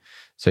talking.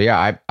 So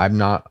yeah, I'm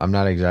not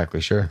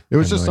exactly sure. It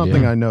was just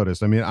something I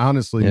noticed. I mean,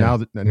 honestly, Yeah.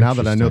 now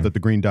that I know that the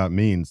green dot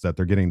means that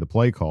they're getting the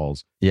play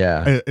calls,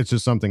 Yeah. it's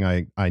just something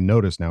I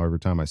notice now every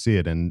time I see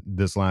it. And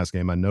this last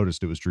game, I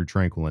noticed it was Drew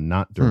Tranquil and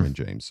not Derwin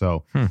James.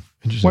 So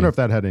wonder if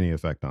that had any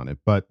effect on it.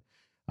 But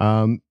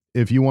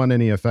if you want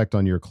any effect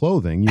on your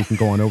clothing, you can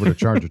go on over to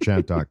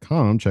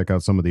chargerchat.com. Check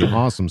out some of the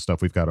awesome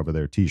stuff we've got over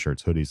there,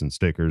 t-shirts, hoodies, and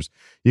stickers.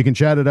 You can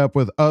chat it up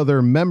with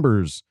other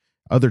members,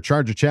 other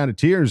Charger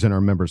Chatteteers in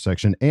our member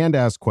section, and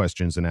ask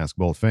questions and Ask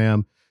Bolt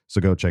Fam. So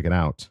go check it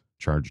out,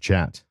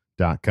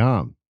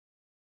 chargerchat.com.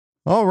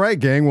 All right,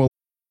 gang. Well,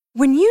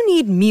 When you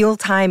need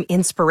mealtime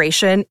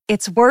inspiration,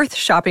 it's worth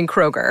shopping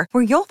Kroger,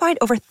 where you'll find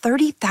over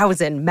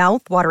 30,000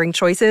 mouth-watering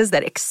choices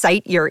that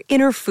excite your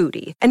inner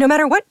foodie. And no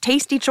matter what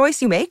tasty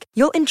choice you make,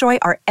 you'll enjoy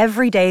our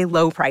everyday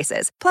low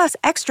prices, plus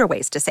extra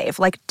ways to save,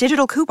 like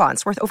digital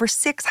coupons worth over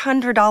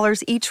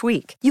 $600 each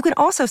week. You can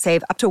also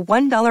save up to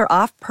 $1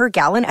 off per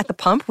gallon at the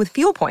pump with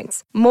fuel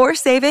points. More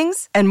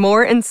savings and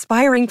more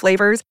inspiring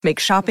flavors make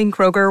shopping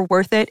Kroger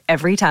worth it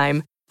every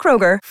time.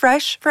 Kroger,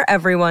 fresh for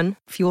everyone.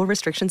 Fuel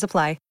restrictions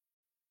apply.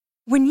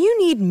 When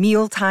you need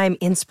mealtime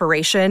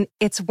inspiration,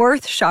 it's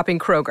worth shopping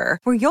Kroger,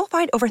 where you'll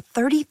find over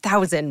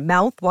 30,000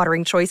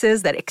 mouth-watering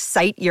choices that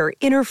excite your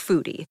inner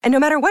foodie. And no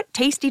matter what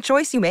tasty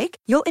choice you make,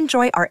 you'll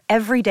enjoy our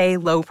everyday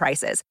low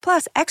prices,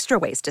 plus extra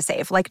ways to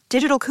save, like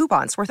digital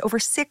coupons worth over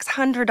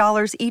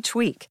 $600 each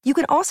week. You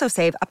can also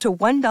save up to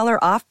 $1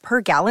 off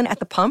per gallon at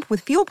the pump with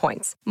fuel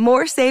points.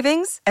 More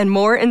savings and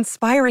more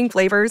inspiring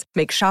flavors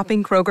make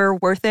shopping Kroger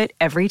worth it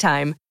every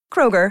time.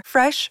 Kroger,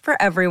 fresh for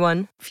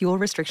everyone. Fuel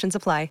restrictions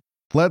apply.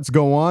 let's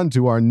go on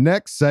to our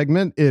next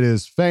segment. It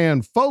is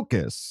Fan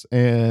Focus.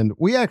 And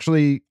we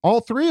actually, all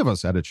 3 of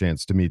us had a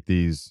chance to meet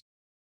these.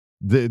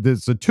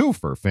 It's a 2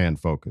 for Fan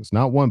Focus,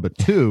 not 1, but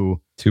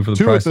 2. 2 for the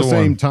 2 price at the of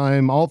same 1.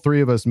 time. All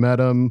 3 of us met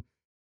them.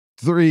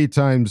 3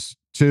 times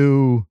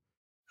 2.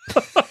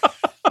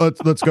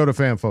 Let's go to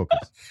Fan Focus.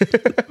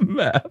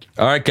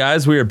 All right,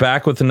 guys, we are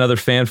back with another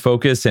Fan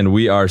Focus, and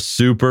we are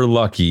super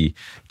lucky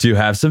to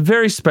have some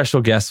very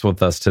special guests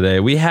with us today.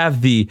 We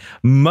have the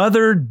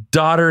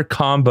mother-daughter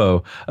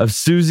combo of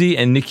Susie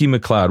and Nikki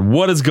McLeod.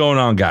 What is going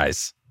on,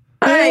 guys?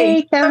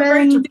 Hey, Kevin. So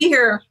great to be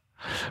here.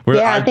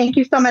 Thank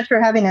you so much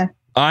for having us.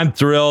 I'm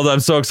thrilled. I'm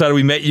so excited.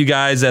 We met you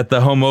guys at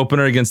the home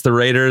opener against the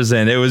Raiders,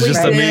 and it was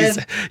just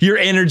amazing. Your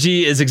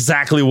energy is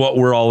exactly what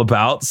we're all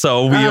about.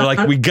 So we are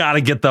like, we got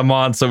to get them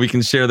on so we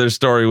can share their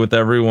story with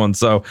everyone.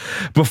 So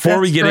before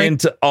we get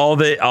into all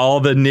the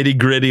nitty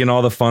gritty and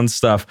all the fun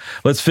stuff,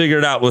 let's figure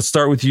it out. Let's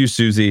start with you,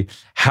 Susie.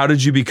 How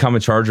did you become a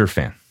Charger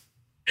fan?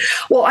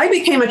 Well, I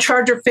became a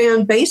Charger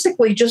fan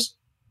basically just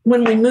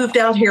when we moved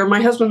out here,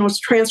 my husband was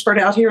transferred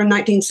out here in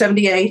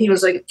 1978. He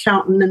was an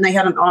accountant, and they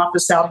had an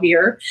office out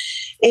here.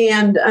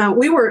 And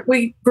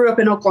we grew up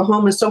in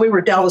Oklahoma, so we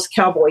were Dallas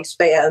Cowboys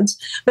fans.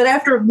 But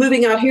after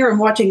moving out here and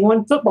watching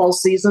one football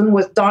season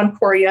with Don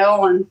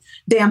Coryell and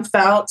Dan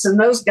Fouts and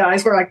those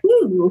guys, we're like,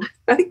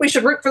 I think we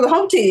should root for the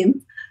home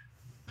team.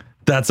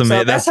 That's amazing.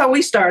 So that's how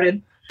we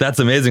started. That's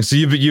amazing. So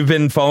you've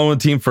been following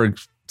the team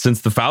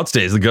since the Fouts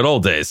days, the good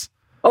old days.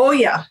 Oh,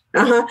 yeah.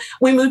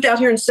 We moved out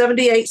here in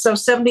 78, so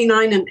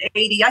 79 and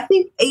 80. I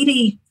think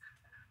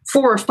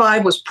 84 or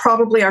 5 was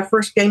probably our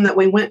first game that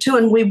we went to,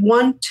 and we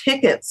won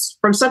tickets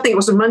from something. It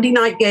was a Monday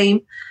night game,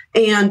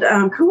 and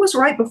who was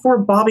right before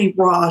Bobby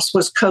Ross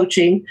was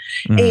coaching.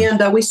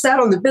 And we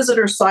sat on the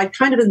visitor side,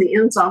 kind of in the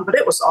end zone, but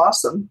it was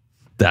awesome.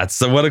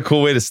 What a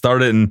cool way to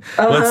start it. And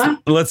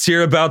let's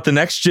hear about the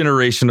next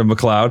generation of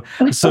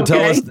McLeod. So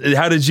tell us,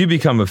 how did you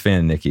become a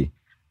fan, Nikki?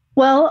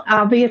 Well,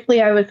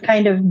 obviously, I was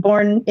kind of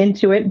brought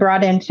into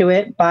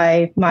it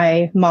by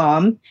my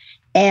mom.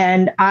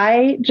 And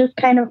I just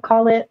kind of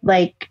call it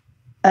like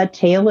a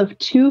tale of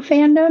two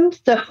fandoms.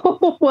 So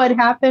what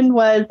happened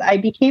was I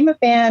became a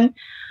fan.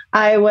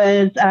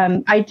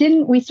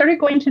 We started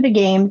going to the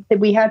games.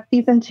 We had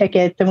season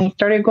tickets and we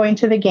started going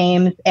to the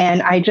games,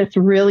 and I just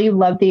really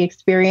loved the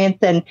experience.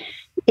 And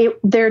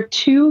they're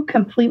two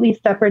completely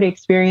separate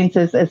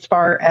experiences as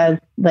far as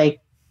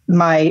like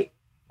my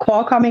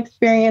Qualcomm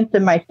experience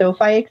and my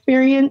SoFi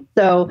experience.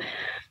 So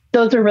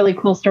those are really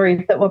cool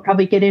stories that we'll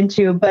probably get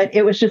into, but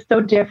it was just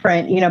so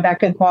different,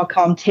 back in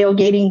Qualcomm,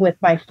 tailgating with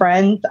my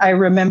friends. I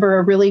remember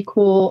a really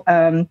cool,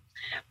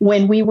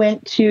 when we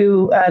went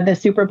to the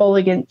Super Bowl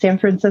against San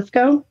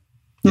Francisco,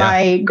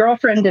 my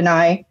girlfriend and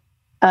I,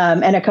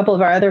 and a couple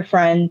of our other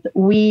friends,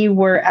 we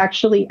were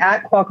actually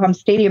at Qualcomm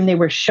Stadium. They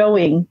were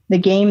showing the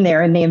game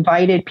there, and they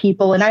invited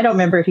people. And I don't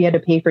remember if you had to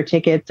pay for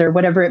tickets or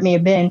whatever it may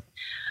have been.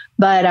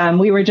 But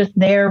we were just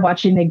there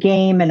watching the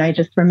game, and I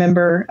just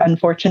remember,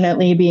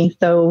 unfortunately, being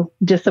so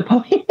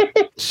disappointed.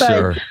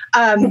 Sure.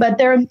 But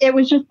it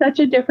was just such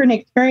a different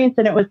experience,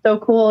 and it was so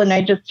cool. And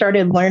I just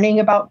started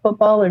learning about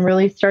football and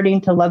really starting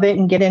to love it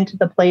and get into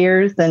the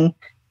players. And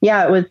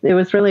yeah, it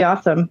was really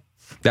awesome.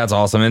 That's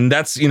awesome. And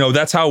that's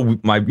how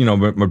my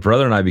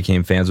brother and I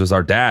became fans. Was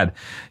our dad.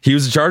 He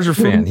was a Charger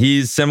fan.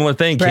 He's similar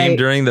thing, came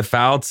during the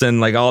Fouts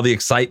and like all the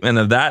excitement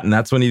of that. And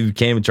that's when he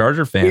became a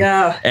Charger fan.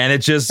 Yeah. And it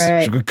just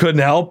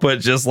couldn't help but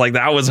just like,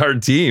 that was our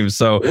team.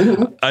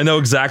 So I know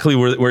exactly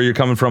where you're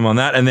coming from on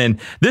that. And then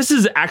this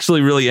is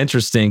actually really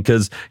interesting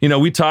because,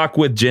 we talk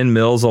with Jen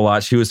Mills a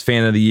lot. She was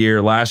fan of the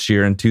year last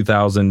year in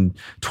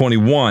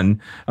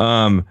 2021.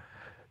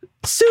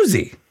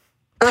 Susie,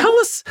 tell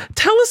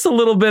us a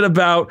little bit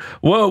about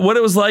what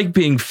it was like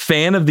being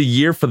fan of the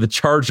year for the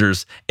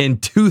Chargers in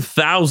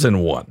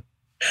 2001.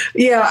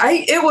 Yeah,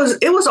 it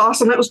was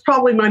awesome. It was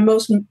probably my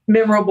most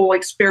memorable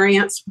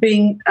experience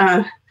being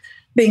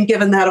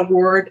given that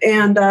award.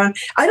 And I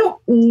don't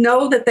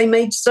know that they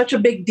made such a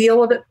big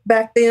deal of it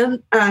back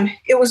then.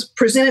 It was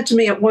presented to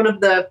me at one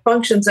of the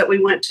functions that we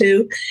went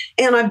to,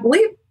 and I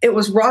believe it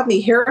was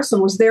Rodney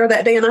Harrison was there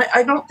that day. And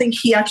I don't think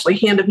he actually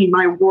handed me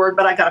my award,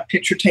 but I got a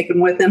picture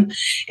taken with him.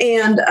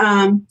 And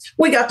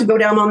we got to go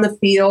down on the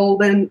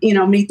field and,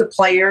 meet the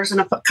players and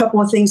a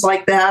couple of things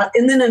like that.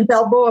 And then in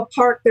Balboa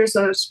Park, there's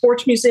a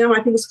sports museum.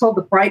 I think it's called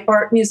the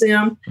Breitbart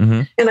Museum.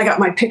 And I got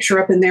my picture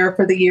up in there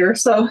for the year.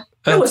 So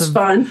it was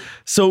fun.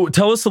 So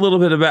tell us a little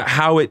bit about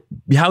how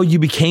you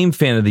became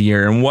fan of the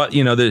year and what,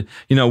 we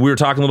were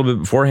talking a little bit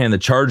beforehand, the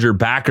Charger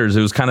backers,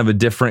 it was kind of a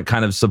different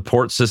kind of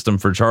support system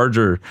for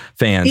Charger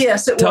fans.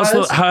 Yes, it was.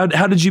 Tell us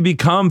how did you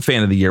become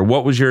fan of the year?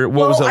 What was it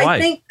like? I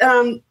think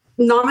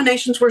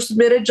nominations were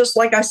submitted just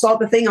like I saw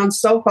the thing on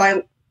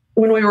SoFi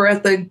when we were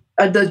at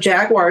the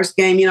Jaguars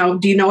game.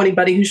 Do you know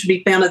anybody who should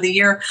be fan of the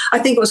year? I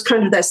think it was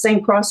kind of that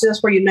same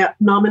process where you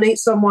nominate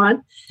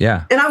someone.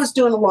 Yeah. And I was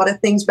doing a lot of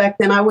things back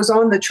then. I was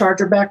on the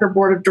Charger backer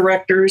board of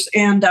directors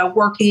and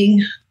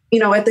working,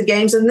 at the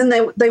games. And then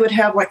they would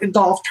have like a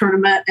golf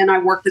tournament, and I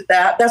worked at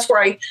that. That's where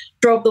I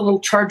drove the little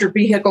Charger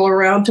vehicle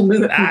around to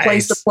move it from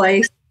place to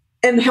place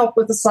and help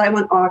with the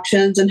silent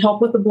auctions and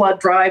help with the blood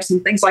drives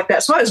and things like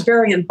that. So I was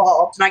very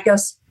involved, and I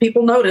guess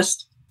people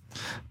noticed.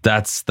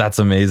 That's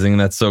amazing.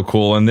 That's so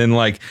cool. And then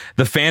like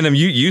the fandom,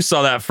 you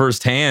saw that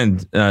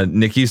firsthand,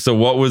 Nikki. So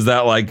what was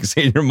that like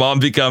seeing your mom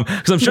become,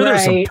 because I'm sure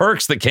there's some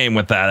perks that came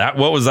with that.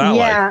 What was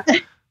that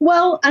like?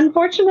 Well,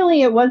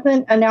 unfortunately, it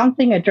wasn't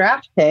announcing a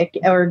draft pick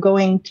or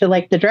going to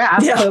like the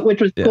draft,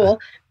 which was cool.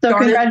 So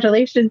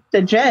congratulations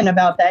to Jen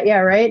about that. Yeah,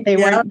 right. They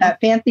weren't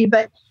that fancy,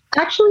 but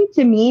actually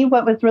to me,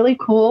 what was really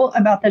cool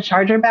about the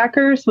Charger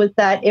backers was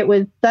that it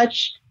was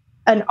such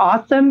an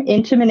awesome,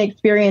 intimate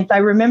experience. I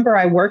remember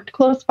I worked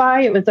close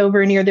by. It was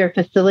over near their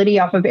facility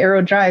off of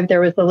Arrow Drive.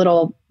 There was a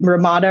little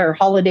Ramada or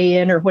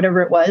Holiday Inn or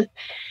whatever it was.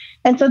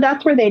 And so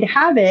that's where they'd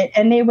have it.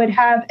 And they would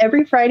have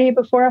every Friday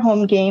before a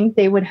home game,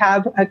 they would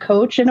have a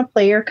coach and a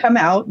player come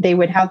out. They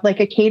would have like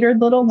a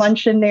catered little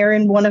luncheon there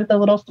in one of the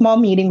little small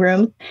meeting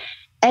rooms.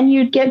 and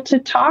you'd get to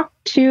talk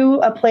to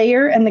a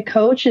player and the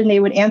coach, and they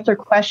would answer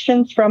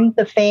questions from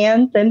the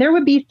fans. And there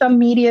would be some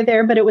media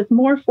there, but it was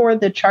more for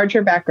the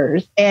Charger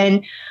backers.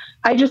 And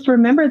I just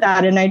remember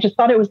that, and I just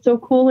thought it was so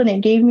cool, and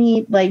it gave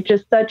me like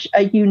just such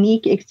a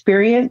unique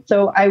experience.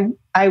 So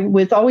I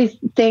was always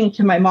saying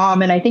to my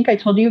mom, and I think I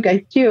told you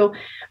guys too,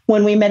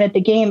 when we met at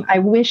the game, I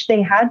wish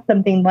they had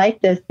something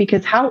like this,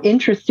 because how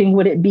interesting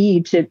would it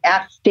be to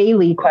ask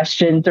Staley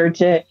questions, or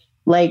to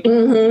like,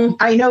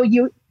 I know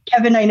you,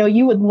 Kevin, I know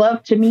you would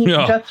love to meet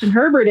Justin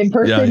Herbert in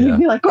person. You'd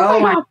be like, oh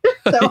my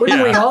God. So we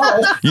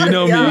all, you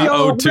know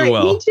me too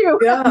well. Me too.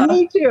 Yeah.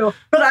 Me too.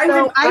 But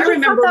I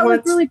remember that was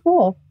really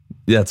cool.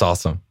 Yeah, that's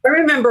awesome. I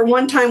remember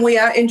one time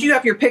and you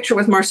have your picture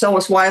with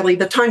Marcellus Wiley,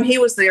 the time he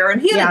was there, and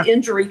he had an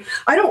injury.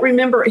 I don't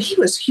remember.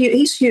 He's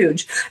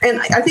huge. And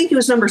I think he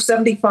was number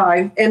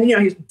 75. And,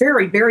 he's a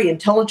very, very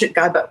intelligent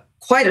guy, but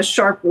quite a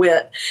sharp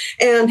wit.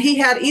 And he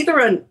had either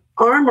an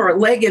arm or a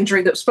leg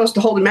injury that was supposed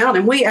to hold him out.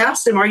 And we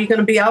asked him, are you going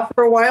to be out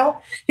for a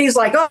while? He's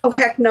like, oh,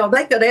 heck no.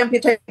 They could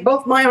amputate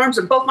both my arms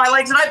and both my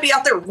legs, and I'd be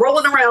out there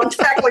rolling around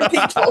tackling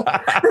people.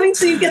 I mean,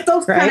 so you get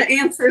those kind of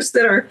answers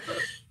that are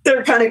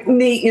kind of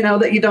neat,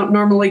 that you don't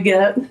normally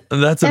get.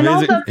 That's amazing. And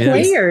all the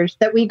players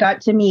that we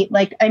got to meet.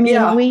 Like, I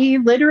mean, we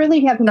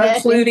literally have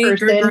met in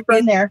person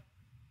from there.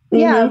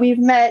 Yeah, we've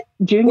met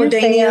Junior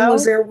LaDainian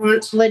was there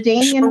once.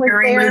 LaDainian was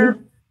there.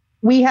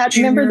 We had,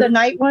 remember the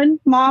night one,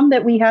 Mom,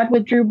 that we had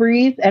with Drew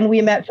Brees, and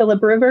we met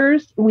Phillip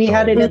Rivers. We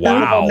had it at the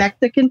little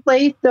Mexican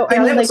place. So I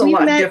mean, was a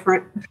lot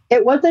different.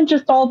 It wasn't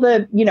just all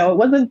the, it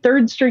wasn't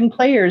third string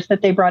players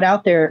that they brought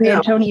out there. No.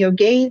 Antonio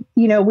Gates,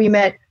 we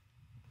met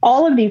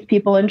all of these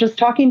people, and just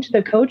talking to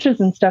the coaches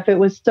and stuff. It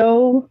was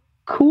so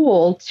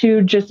cool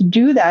to just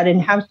do that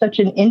and have such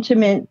an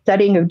intimate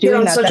setting of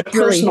doing that. Such a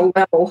personal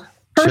level.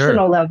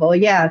 Personal level.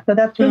 Yeah. So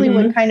that's really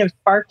what kind of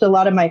sparked a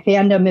lot of my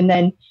fandom. And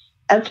then,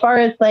 as far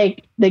as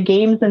like the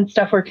games and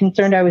stuff were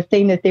concerned, I was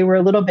saying that they were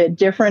a little bit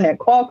different at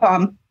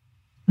Qualcomm.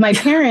 My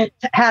parents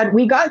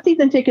we got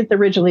season tickets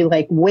originally,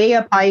 like way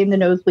up high in the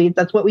nosebleeds.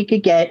 That's what we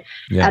could get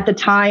at the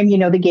time.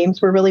 The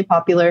games were really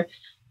popular.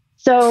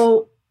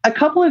 So a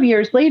couple of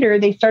years later,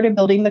 they started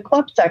building the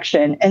club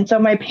section. And so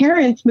my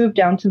parents moved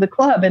down to the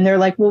club, and they're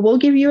like, well, we'll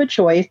give you a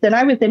choice. And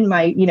I was in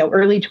my,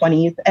 early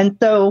 20s. And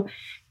so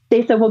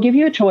they said, we'll give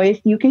you a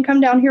choice. You can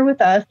come down here with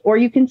us, or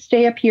you can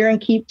stay up here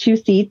and keep 2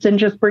 seats and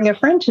just bring a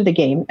friend to the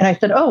game. And I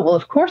said, oh, well,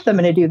 of course I'm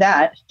going to do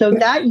that. So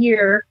that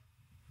year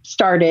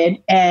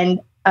started, and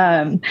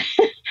I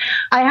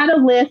had a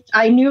list.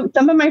 I knew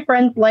some of my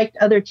friends liked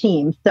other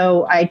teams,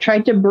 so I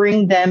tried to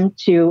bring them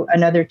to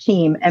another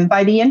team. And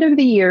by the end of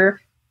the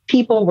year,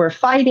 people were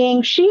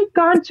fighting. She's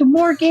gone to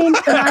more games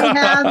than I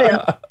have.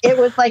 And it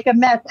was like a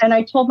mess. And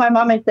I told my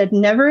mom, I said,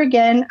 never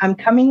again. I'm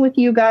coming with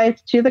you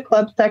guys to the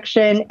club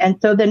section.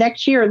 And so the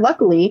next year,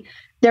 luckily,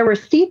 there were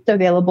seats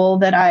available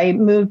that I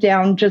moved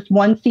down just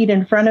 1 seat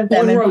in front of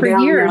them. And for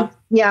years,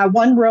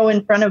 1 row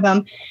in front of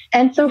them.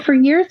 And so for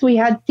years, we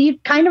had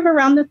seats kind of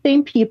around the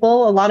same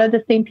people. A lot of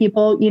the same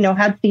people,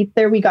 had seats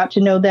there. We got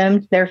to know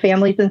them, their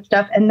families and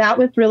stuff. And that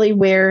was really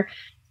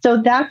so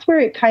that's where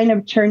it kind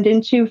of turned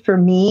into for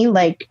me,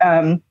 like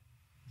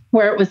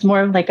where it was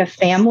more of like a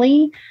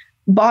family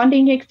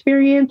bonding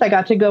experience. I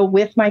got to go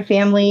with my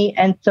family.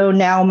 And so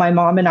now my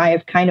mom and I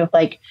have kind of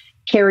like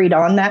carried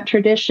on that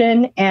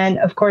tradition. And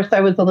of course,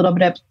 I was a little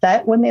bit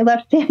upset when they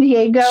left San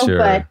Diego,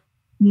 but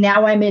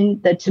now I'm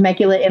in the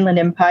Temecula Inland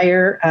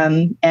Empire.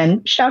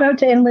 And shout out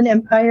to Inland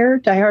Empire,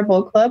 Diehard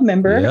Bowl Club,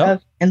 member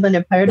of Inland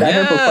Empire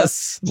Diehard Bowl Club.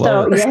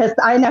 So yes,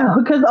 I know,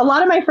 because a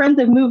lot of my friends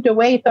have moved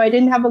away. So I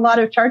didn't have a lot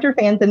of Charger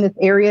fans in this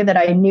area that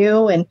I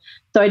knew. And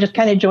so I just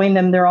kind of joined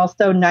them. They're all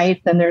so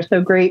nice and they're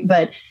so great.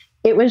 But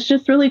it was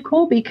just really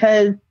cool,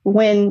 because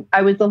when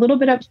I was a little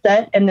bit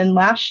upset, and then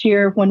last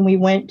year when we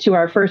went to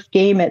our first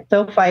game at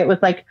SoFi, it was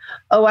like,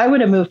 oh, I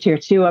would have moved here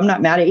too. I'm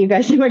not mad at you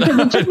guys, because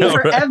it took me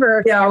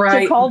forever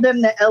to call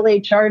them the LA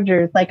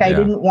Chargers. Like I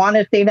didn't want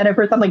to say that at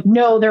first. I'm like,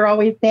 no, they're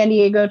always San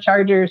Diego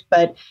Chargers,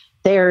 but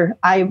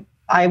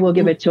I will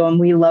give it to them.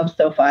 We love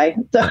SoFi.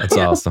 So. That's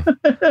awesome.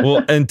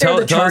 Well, and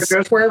tell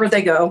us wherever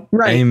they go.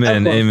 Right.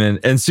 Amen.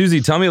 And Susie,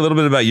 tell me a little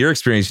bit about your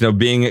experience,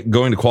 going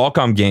to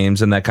Qualcomm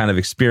games and that kind of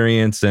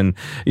experience, and,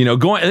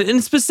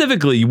 and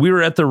specifically, we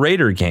were at the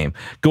Raider game,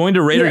 going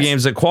to Raider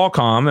games at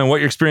Qualcomm, and what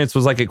your experience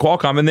was like at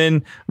Qualcomm, and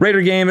then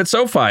Raider game at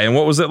SoFi, and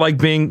what was it like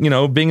being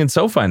in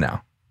SoFi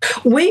now?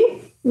 We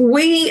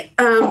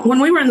when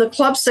we were in the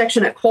club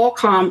section at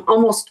Qualcomm,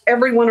 almost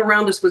everyone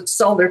around us would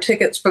sell their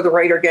tickets for the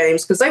Raider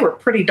games, because they were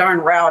pretty darn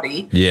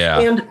rowdy.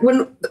 Yeah. And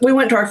when we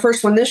went to our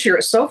first one this year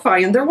at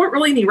SoFi, and there weren't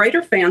really any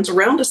Raider fans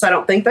around us, I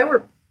don't think. They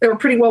were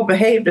pretty well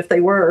behaved if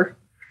they were.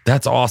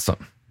 That's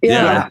awesome.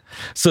 Yeah.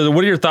 So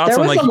what are your thoughts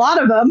on a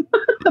lot of them.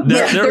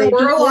 There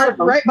were a lot of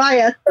them right by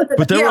us.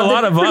 But there were a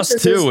lot of us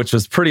too, which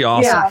was pretty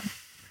awesome. Yeah.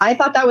 I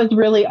thought that was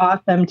really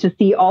awesome to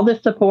see all the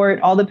support,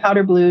 all the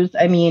Powder Blues.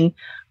 I mean,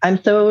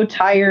 I'm so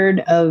tired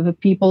of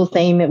people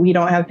saying that we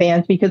don't have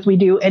fans, because we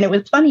do. And it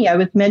was funny. I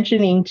was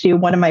mentioning to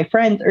one of my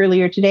friends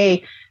earlier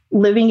today,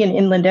 living in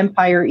Inland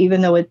Empire,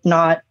 even though it's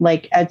not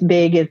like as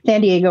big as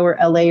San Diego or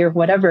LA or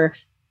whatever,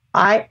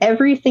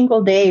 every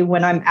single day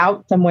when I'm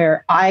out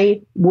somewhere,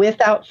 I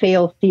without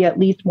fail see at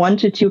least 1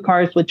 to 2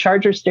 cars with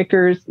Charger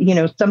stickers,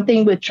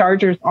 something with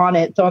Chargers on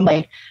it. So I'm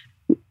like,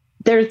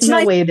 there's It's no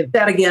nice way to see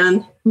that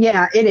again.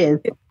 Yeah, it is.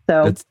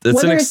 So It's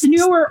whether it's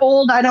new or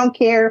old, I don't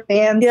care.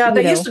 Fans. Yeah,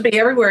 they used to be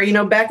everywhere.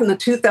 Back in the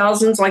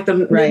 2000s, like the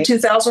mid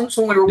 2000s,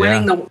 when we were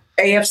winning the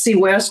AFC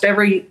West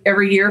every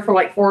year for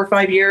like 4 or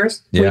 5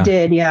 years. We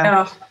did,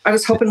 yeah. I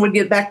was hoping we'd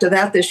get back to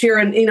that this year.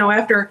 And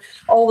after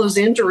all those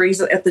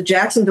injuries at the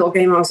Jacksonville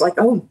game, I was like,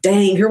 oh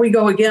dang, here we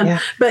go again. Yeah.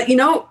 But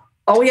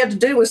all we had to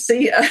do was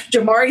see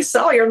Jamari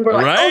Salyer, and we're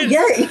like, oh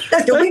yay,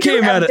 we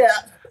came out of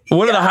depth.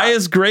 One of the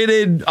highest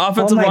graded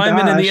offensive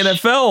linemen in the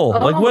NFL.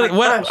 How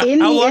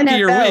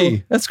lucky are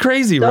we? That's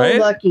crazy, right? So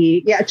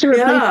lucky. Yeah, to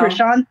replace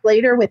Rashawn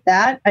Slater with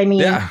that. I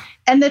mean,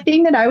 and the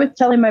thing that I was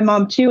telling my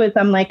mom too is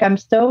I'm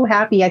so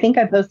happy. I think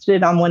I posted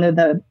it on one of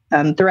the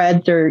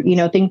threads or,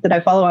 things that I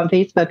follow on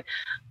Facebook.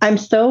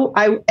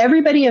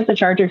 Everybody is a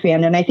Charger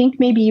fan. And I think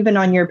maybe even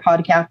on your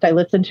podcast, I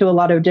listened to a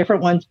lot of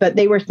different ones, but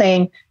they were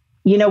saying,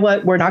 you know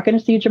what, we're not going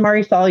to see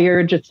Jamari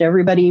Salyer, just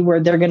everybody where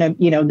they're going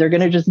to, they're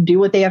going to just do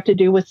what they have to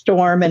do with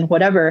Storm and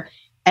whatever.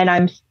 And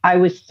I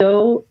was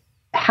so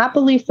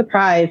happily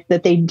surprised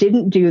that they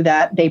didn't do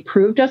that. They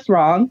proved us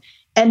wrong.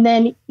 And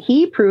then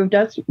he proved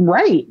us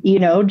right.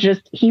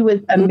 He was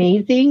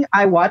amazing.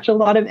 I watch a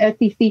lot of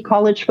SEC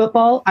college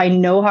football. I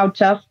know how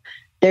tough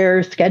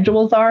their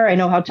schedules are. I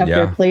know how tough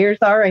their players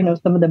are. I know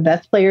some of the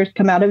best players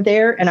come out of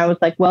there. And I was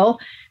like, well,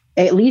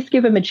 at least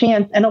give him a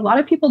chance. And a lot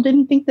of people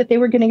didn't think that they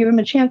were going to give him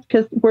a chance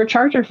because we're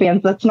Charger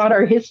fans. That's not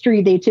our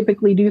history. They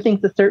typically do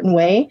things a certain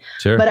way.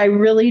 Sure. But I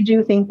really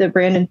do think that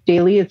Brandon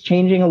Staley is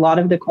changing a lot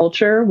of the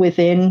culture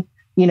within,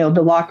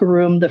 the locker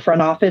room, the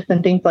front office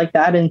and things like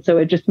that. And so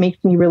it just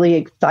makes me really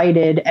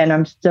excited. And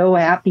I'm so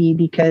happy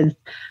because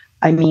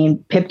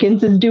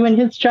Pipkins is doing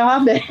his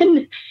job.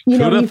 And, who'd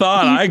have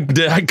thought? I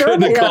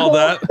couldn't have called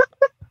that.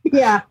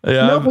 Yeah.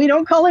 No, we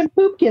don't call him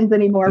Poopkins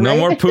anymore. No right?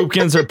 more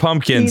Poopkins or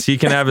Pumpkins. He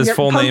can have his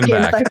full name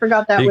back. I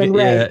forgot that one.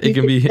 Right. Yeah, it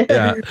can be.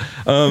 Yeah.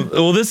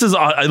 Well,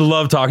 I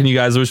love talking to you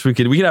guys. I wish we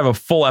could have a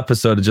full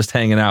episode of just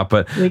hanging out,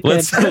 but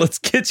let's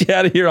get you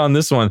out of here on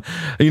this one.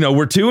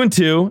 We're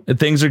 2-2 and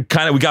things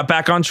are we got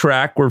back on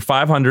track. We're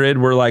 500.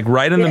 We're like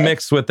right in the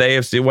mix with the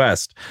AFC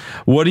West.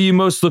 What are you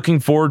most looking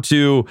forward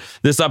to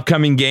this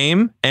upcoming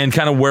game and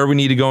kind of where we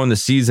need to go in the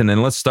season?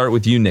 And let's start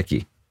with you,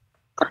 Nikki.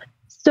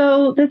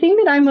 So the thing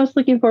that I'm most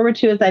looking forward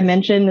to, as I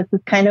mentioned, this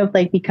has kind of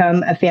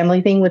become a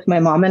family thing with my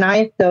mom and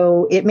I.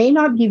 So it may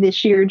not be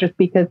this year just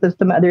because of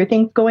some other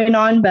things going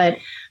on, but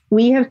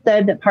we have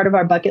said that part of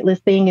our bucket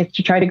list thing is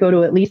to try to go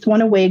to at least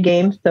one away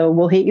game. So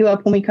we'll hit you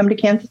up when we come to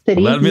Kansas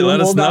City. Let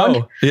us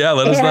know. Yeah,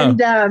 let us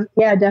know.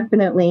 Yeah,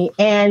 definitely.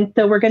 And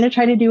so we're going to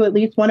try to do at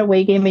least one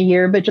away game a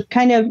year, but just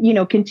kind of,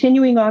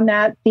 continuing on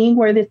that, seeing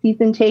where the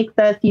season takes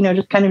us,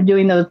 just kind of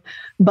doing those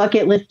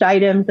bucket list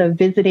items of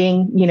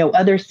visiting,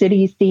 other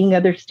cities, seeing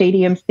other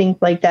stadiums, things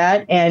like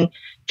that. And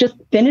just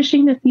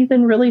finishing the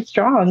season really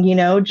strong,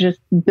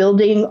 just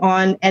building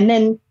on. And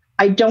then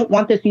I don't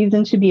want the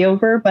season to be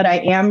over, but I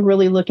am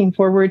really looking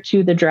forward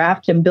to the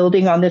draft and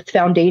building on this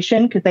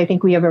foundation because I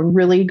think we have a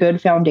really good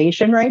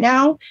foundation right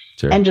now.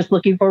 Sure. And just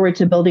looking forward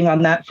to building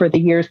on that for the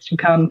years to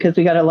come because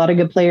we got a lot of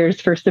good players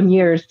for some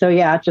years. So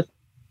yeah, just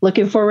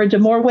looking forward to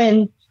more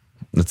wins.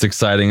 That's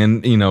exciting.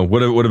 And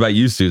what about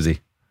you, Susie?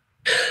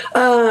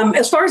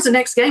 As far as the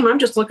next game, I'm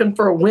just looking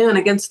for a win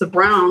against the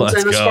Browns.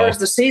 As far as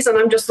the season,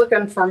 I'm just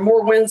looking for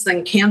more wins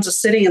than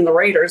Kansas City and the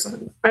Raiders.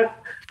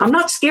 I'm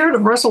not scared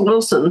of Russell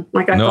Wilson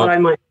like I thought I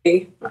might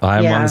be.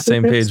 I'm on the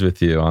same page with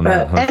you on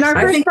that. And our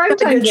first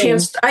primetime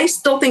chance. I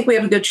still think we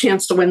have a good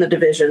chance to win the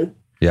division.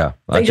 Yeah.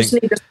 They just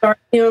need to start,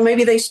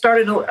 maybe they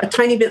started a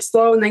tiny bit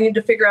slow and they need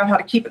to figure out how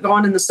to keep it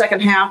going in the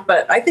second half,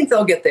 but I think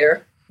they'll get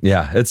there.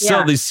 Yeah, it's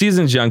still these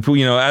seasons young.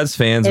 As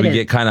fans, we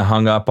get kind of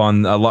hung up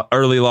on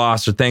early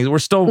loss or things. They're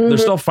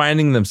still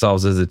finding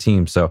themselves as a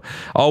team. So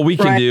all we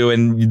can do,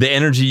 and the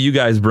energy you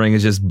guys bring,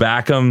 is just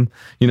back them,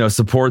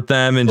 support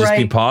them, and just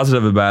be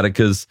positive about it.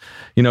 Because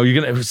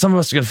some of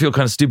us are gonna feel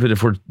kind of stupid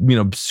if we're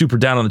super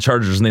down on the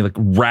Chargers and they look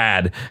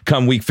rad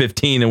come week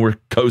 15 and we're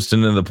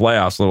coasting into the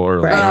playoffs a little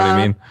early. You know what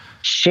I mean?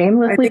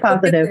 Shamelessly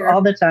positive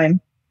all the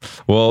time.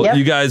 Well,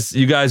 you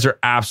guys are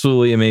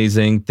absolutely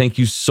amazing. Thank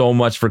you so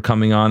much for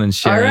coming on and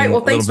sharing. All right.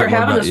 Well, thanks for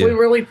having us. We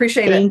really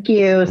appreciate it. Thank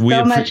you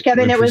so much,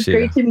 Kevin. It was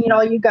great to meet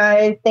all you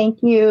guys.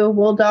 Thank you,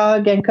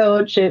 Bulldog and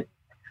Coach. It's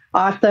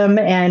awesome.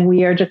 And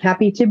we are just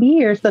happy to be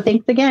here. So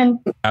thanks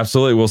again.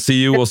 Absolutely. We'll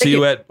see you. We'll see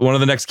you at one of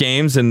the next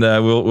games and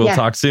we'll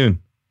talk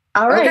soon.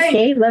 All right.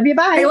 Okay. Love you.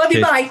 Bye. Hey, love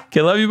you. Bye.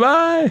 Okay. Love you.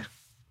 Bye.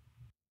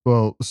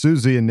 Well,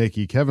 Susie and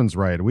Nikki, Kevin's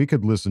right. We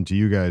could listen to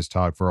you guys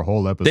talk for a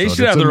whole episode. They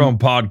should have their own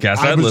podcast.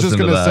 I was just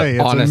going to say,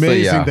 it's honestly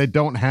amazing they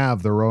don't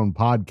have their own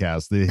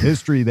podcast. The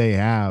history they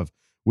have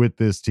with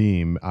this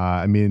team.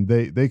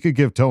 They could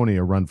give Tony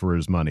a run for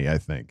his money, I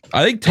think.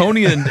 I think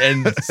Tony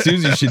and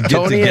Susie should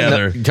get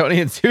together. Tony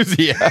and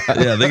Susie. Yeah,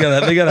 they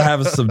gotta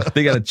have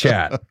they gotta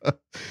chat.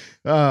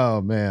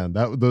 Oh man,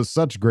 those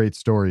such great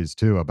stories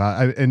too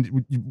about.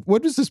 And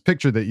what is this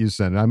picture that you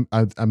sent?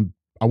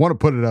 I want to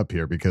put it up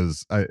here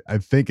because I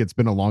think it's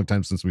been a long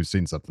time since we've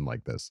seen something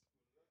like this.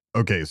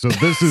 Okay, so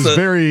this is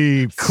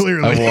very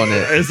clearly. I want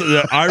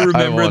it. I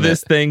remember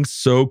this thing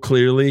so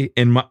clearly,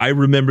 and I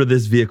remember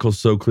this vehicle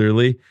so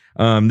clearly.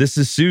 This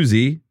is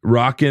Susie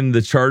rocking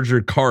the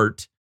Charger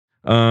cart.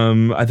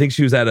 I think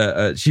she was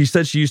at she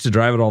said she used to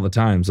drive it all the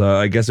time. So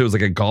I guess it was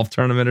like a golf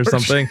tournament or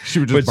something. She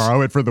would just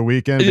borrow it for the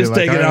weekend. Just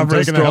take it out for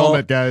a taking a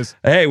helmet, guys.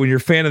 Hey, when you're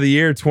fan of the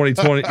year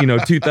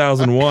 2020,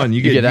 2001,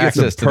 you get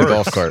access to the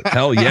golf cart.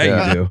 Hell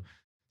yeah, you do.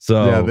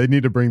 So yeah, they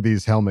need to bring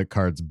these helmet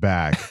cards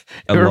back.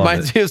 It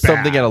reminds me of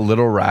something at a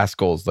Little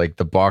Rascals, like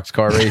the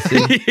boxcar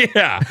racing.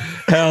 Yeah,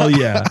 hell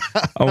yeah!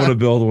 I want to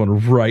build one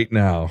right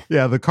now.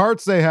 Yeah, the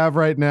carts they have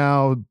right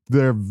now,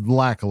 they're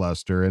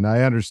lackluster, and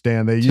I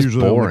understand they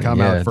usually only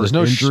come out for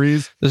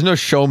injuries. There's no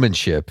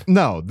showmanship.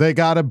 No, they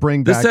got to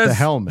bring back the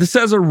helmet. This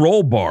has a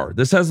roll bar.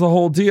 This has the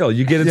whole deal.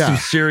 You get into some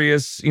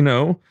serious, and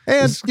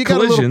you got a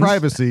little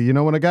privacy.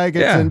 When a guy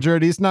gets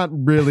injured, he's not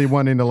really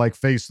wanting to like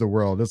face the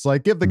world. It's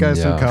like give the guy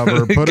some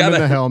cover. Put him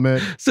in the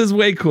helmet. This is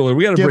way cooler.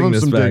 We got to bring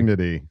this some back.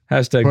 Dignity.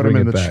 Hashtag put bring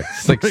him it back.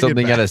 It's like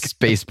something out of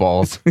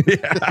Spaceballs.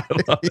 Yeah, I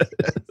love it.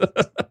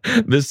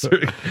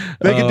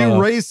 They could do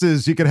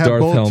races. You could have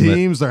Darth both helmet.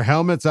 teams, their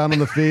helmets out on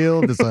the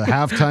field. It's a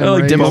halftime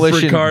race.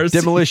 Demolition cars.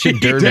 Demolition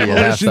Derby.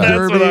 Demolition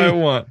Derby. That's what I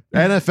want.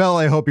 NFL,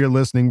 I hope you're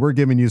listening. We're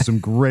giving you some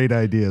great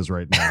ideas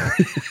right now.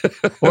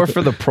 Or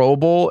for the Pro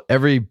Bowl,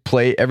 every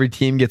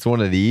team gets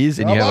one of these,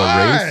 and you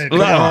have a race.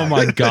 Oh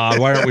my God!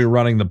 Why aren't we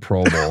running the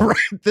Pro Bowl? Write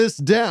this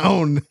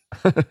down.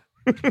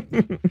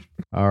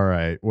 All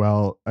right.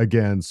 Well,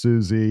 again,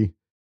 Susie,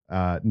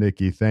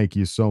 Nikki, thank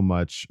you so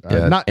much.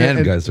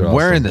 And guys are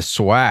wearing the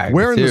swag.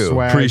 Wearing too. the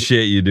swag.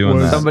 Appreciate you doing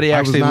that. Somebody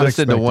actually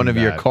listened to one of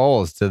your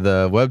calls to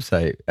the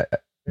website,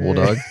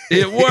 Bulldog.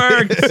 It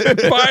worked.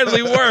 It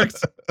finally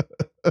worked.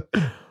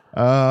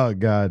 Oh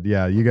God,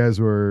 yeah. You guys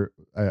were.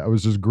 I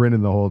was just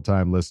grinning the whole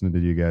time listening to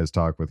you guys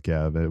talk with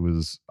Kev. It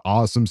was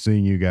awesome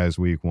seeing you guys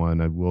week one.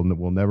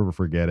 We'll never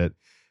forget it.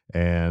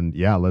 And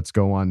yeah, let's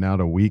go on now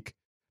to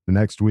the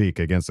next week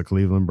against the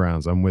Cleveland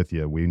Browns. I'm with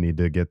you. We need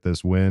to get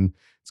this win.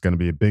 It's going to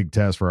be a big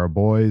test for our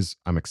boys.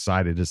 I'm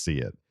excited to see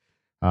it.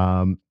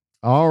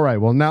 All right.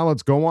 Well, now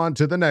let's go on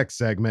to the next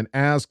segment.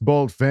 Ask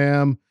Bolt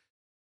Fam.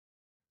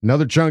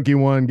 Another chunky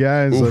one,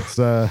 guys. Oof.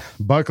 Let's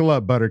buckle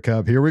up,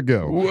 Buttercup. Here we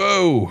go.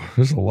 Whoa,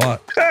 there's a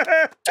lot.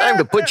 Time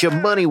to put your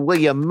money where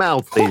your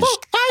mouth is.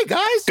 Hi,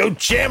 guys. Go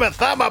jam a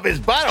thumb up his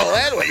butthole.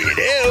 That's what you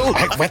do.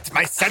 I wet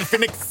myself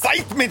in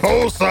excitement.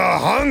 Oh, so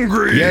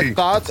hungry. Your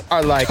thoughts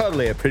are like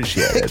totally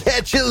appreciated.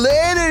 Catch you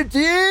later,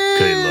 dude.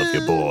 Okay, love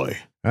you, boy.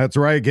 That's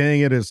right,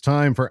 gang. It is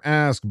time for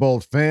Ask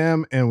Bolt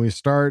Fam, and we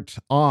start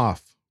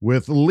off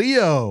with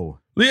Leo.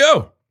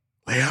 Leo,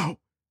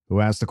 who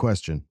asked the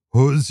question.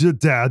 Who's your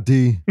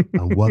daddy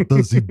and what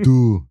does he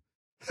do?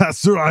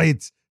 That's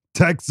right.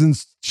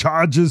 Texans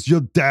charges your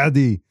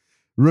daddy.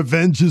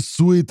 Revenge is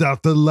sweet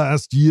after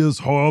last year's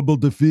horrible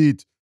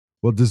defeat.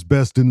 What is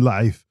best in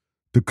life?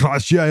 To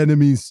crush your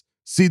enemies,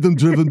 see them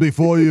driven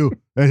before you,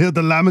 and hear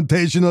the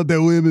lamentation of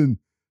their women.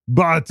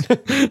 But,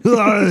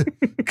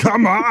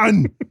 come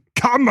on,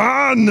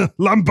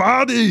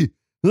 Lombardi.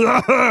 We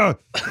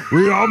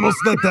almost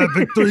let that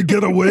victory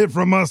get away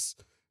from us.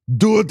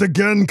 Do it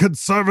again,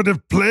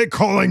 conservative play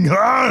calling.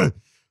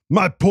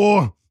 My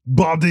poor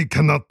body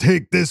cannot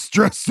take this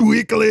stress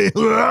weekly.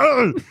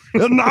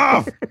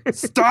 Enough!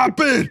 Stop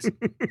it!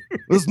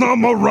 There's no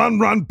more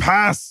run,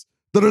 pass.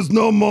 There is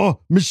no more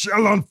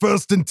Michelle on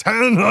 1st and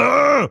 10.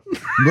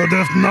 But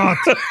if not,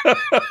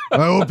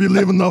 I hope you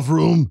leave enough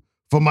room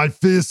for my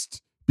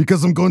fist,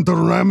 because I'm going to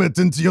ram it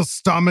into your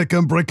stomach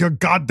and break your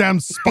goddamn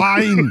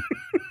spine.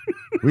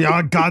 We are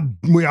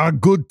a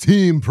good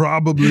team,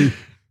 probably.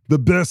 The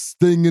best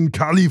thing in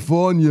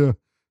California.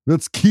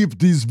 Let's keep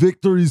these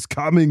victories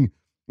coming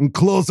and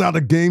close out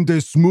a game day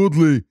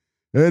smoothly.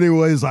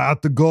 Anyways, I have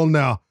to go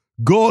now.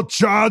 Go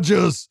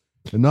Chargers!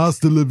 And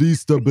hasta la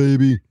vista,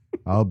 baby.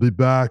 I'll be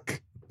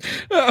back.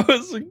 That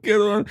was a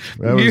good one.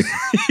 We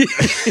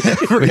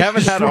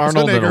haven't had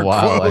Arnold in a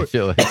while, quote. I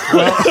feel like.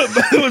 Well,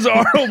 it was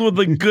Arnold with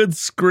a good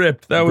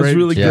script. That was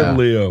really good,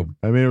 Leo.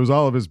 I mean, it was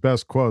all of his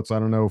best quotes. I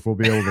don't know if we'll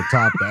be able to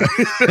top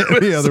that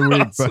any other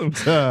week. Awesome.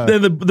 But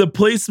then the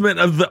placement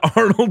of the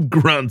Arnold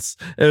grunts,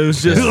 it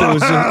was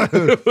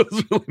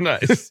really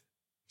nice.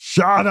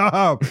 Shut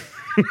up.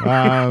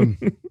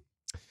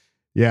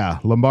 Yeah,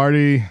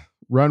 Lombardi,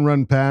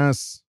 run,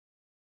 pass.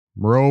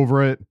 We're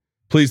over it.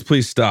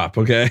 Please stop,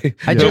 okay?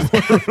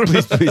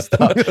 Please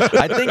stop.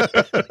 I think,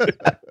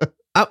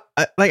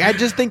 I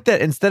just think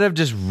that instead of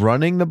just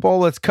running the ball,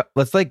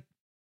 let's like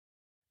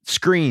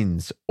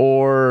screens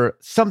or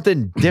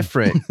something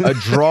different, a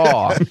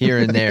draw here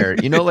and there.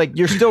 Like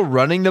you're still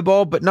running the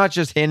ball, but not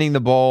just handing the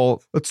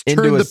ball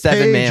into a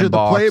 7-man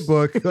box. The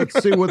playbook.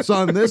 Let's see what's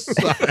on this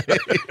side.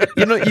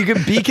 You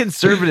can be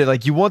conservative.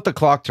 Like you want the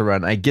clock to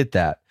run. I get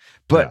that,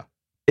 but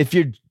if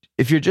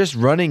you're just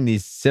running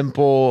these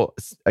simple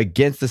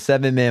against the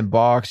 7-man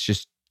box,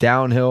 just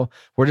downhill,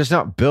 we're just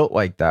not built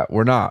like that.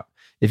 We're not.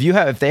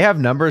 If they have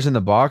numbers in the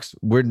box,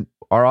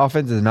 our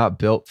offense is not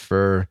built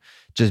for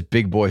just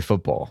big boy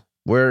football.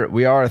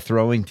 We are a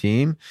throwing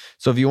team.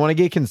 So if you want to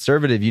get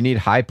conservative, you need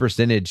high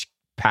percentage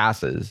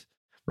passes,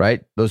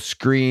 right? Those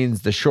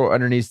screens, the short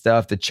underneath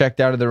stuff, the check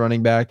down to the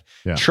running back.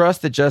 Yeah.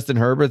 Trust that Justin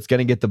Herbert's going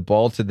to get the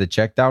ball to the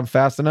check down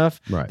fast enough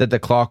that the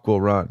clock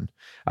will run.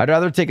 I'd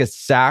rather take a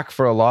sack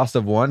for a loss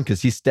of 1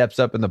 because he steps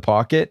up in the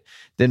pocket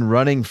than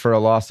running for a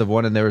loss of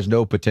 1 and there was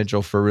no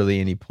potential for really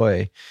any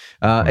play.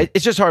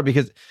 It's just hard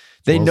because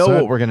they know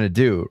what we're going to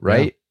do,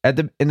 right? Yeah.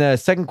 In the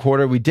second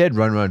quarter, we did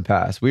run,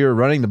 pass. We were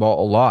running the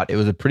ball a lot. It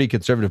was a pretty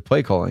conservative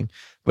play calling,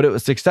 but it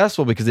was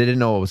successful because they didn't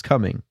know what was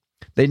coming.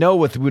 They know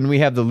when we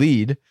have the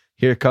lead,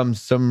 here comes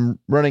some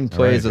running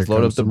plays. Let's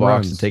load up the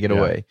box and take it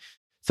away.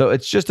 So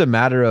it's just a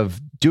matter of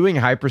doing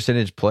high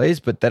percentage plays,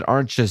 but that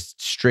aren't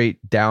just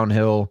straight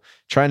downhill,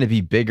 trying to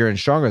be bigger and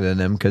stronger than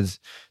them, because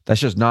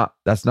that's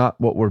not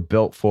what we're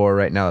built for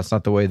right now. That's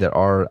not the way that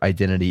our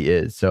identity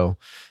is. So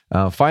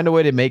find a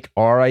way to take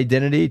our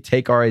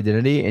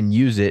identity and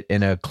use it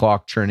in a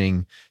clock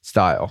churning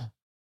style.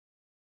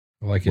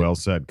 I like it. Well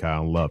said,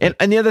 Kyle. Love it.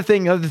 And the other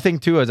thing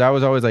too is I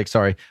was like,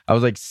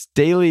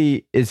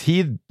 Staley, is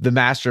he the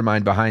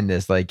mastermind behind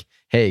this? Like,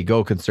 hey,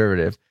 go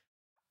conservative.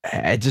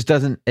 It just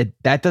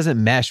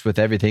doesn't mesh with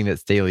everything that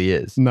Staley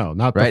is. No,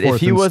 not the right. If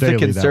he was the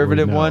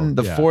conservative one,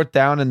 the fourth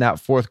down in that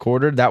fourth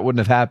quarter, that wouldn't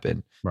have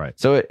happened. Right.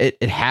 So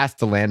it has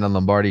to land on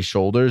Lombardi's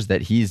shoulders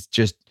that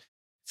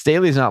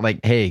Staley's not like,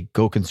 hey,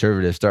 go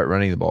conservative, start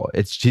running the ball.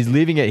 He's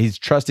leaving it. He's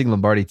trusting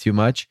Lombardi too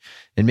much,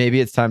 and maybe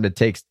it's time to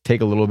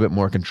take a little bit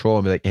more control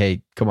and be like,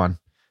 hey, come on,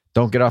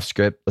 don't get off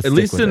script. At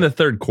least in the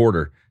third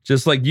quarter,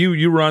 just like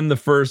you run the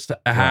first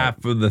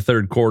half of the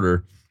third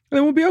quarter, and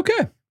then we'll be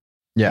okay.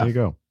 Yeah, there you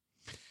go.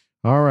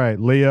 All right,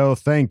 Leo,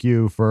 thank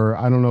you for,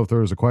 I don't know if there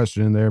was a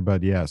question in there,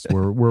 but yes,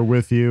 we're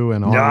with you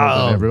and all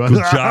of everybody.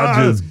 Good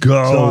Chargers,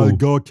 go.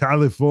 Go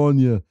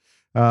California.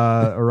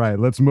 All right,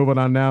 let's move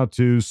on now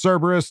to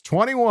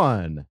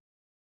Cerberus21,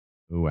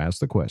 who asked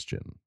the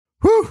question.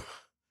 Whew!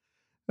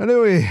 I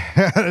knew we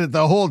had it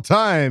the whole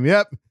time.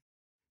 Yep.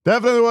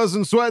 Definitely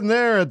wasn't sweating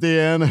there at the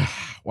end.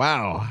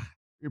 Wow.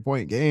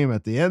 3-point game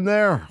at the end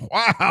there.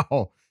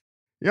 Wow.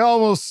 You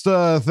almost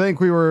think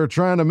we were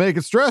trying to make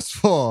it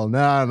stressful. No.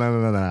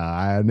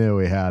 I knew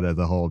we had it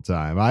the whole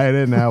time. I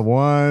didn't have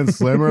one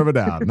slimmer of a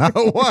doubt. Not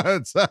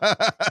once.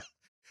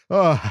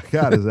 Oh,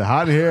 God, is it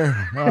hot in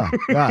here? Oh,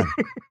 God.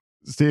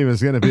 This team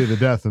is going to be the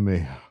death of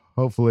me.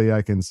 Hopefully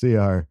I can see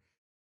our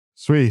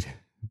sweet,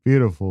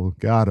 beautiful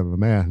God of a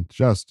man,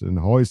 Justin,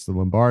 hoist the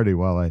Lombardi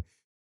while I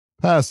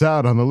pass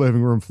out on the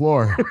living room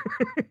floor,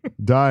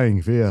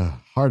 dying via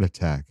heart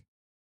attack.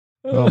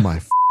 Oh, my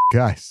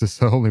guys, this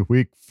is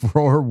only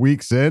 4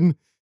 weeks in.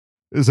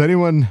 Does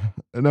anyone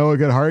know a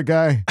good heart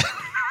guy?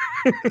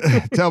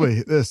 Tell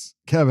me this,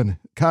 Kevin,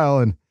 Kyle,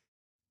 and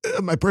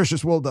my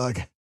precious wool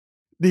dog.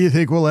 Do you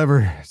think we'll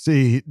ever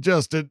see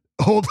Justin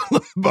hold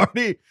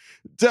Lombardi?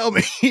 Tell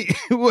me,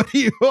 what do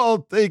you all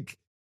think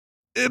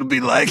it'll be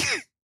like?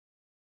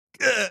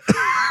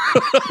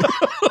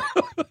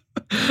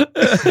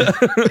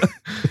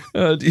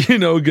 Do you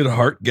know a good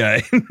heart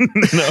guy?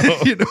 No.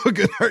 You know a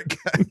good heart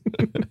guy?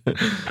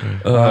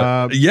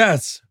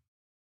 Yes.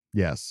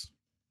 Yes.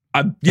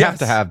 You have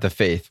to have the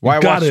faith. Why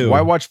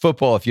watch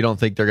football if you don't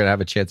think they're going to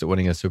have a chance at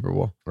winning a Super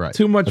Bowl? Right.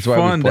 Too much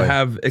fun to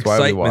have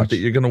excitement that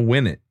you're going to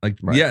win it. Like,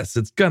 yes,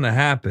 it's going to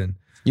happen.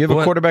 You have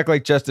a quarterback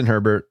like Justin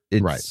Herbert.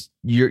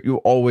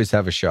 You always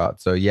have a shot.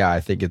 So, yeah,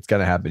 I think it's going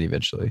to happen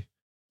eventually.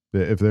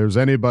 If there's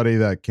anybody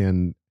that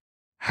can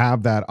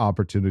have that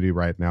opportunity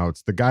right now,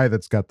 it's the guy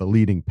that's got the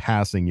leading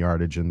passing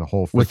yardage in the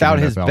whole without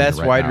his NFL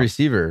best wide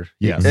receiver.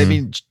 Yes. I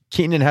mean,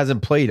 Keenan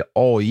hasn't played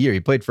all year.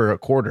 He played for a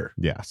quarter.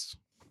 Yes.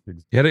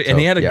 He had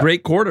a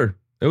great quarter.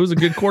 It was a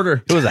good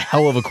quarter. It was a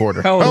hell of a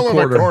quarter. Hell of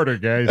a quarter,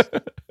 guys.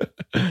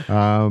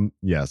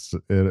 Yes.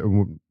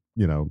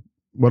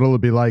 What'll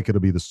it be like? It'll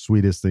be the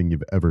sweetest thing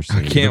you've ever seen.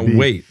 I can't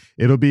wait.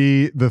 It'll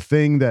be the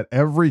thing that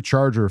every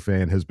Charger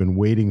fan has been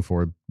waiting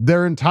for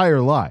their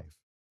entire life.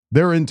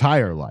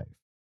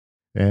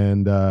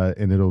 And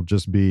it'll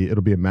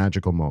be a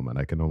magical moment.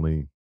 I can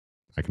only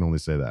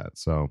say that.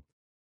 So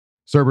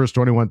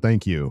Cerberus21,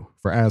 thank you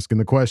for asking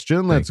the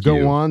question. Let's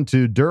go on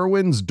to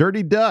Derwin's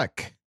Dirty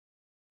Duck,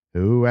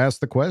 who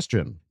asked the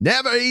question.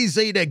 Never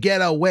easy to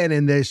get a win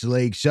in this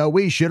league, so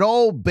we should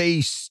all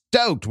be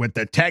stoked with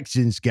the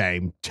Texans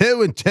game.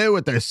 2-2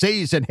 with their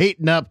season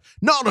heating up.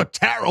 Not a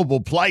terrible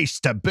place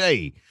to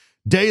be.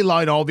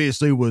 Daylight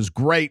obviously was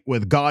great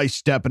with guys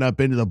stepping up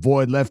into the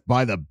void left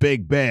by the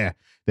Big Bear.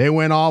 They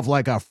went off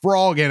like a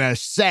frog in a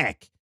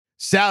sack.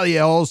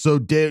 Salyer also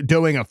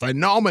doing a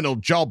phenomenal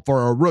job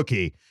for a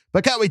rookie.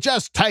 But can we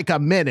just take a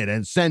minute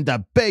and send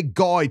the big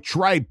guy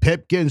Trey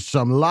Pipkins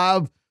some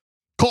love?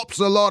 Cops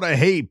a lot of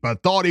heat,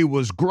 but thought he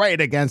was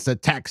great against the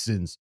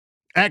Texans.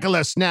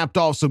 Ekeler snapped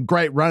off some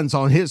great runs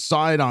on his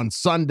side on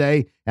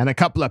Sunday, and a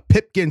couple of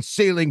Pipkins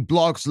ceiling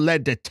blocks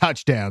led to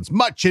touchdowns.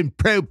 Much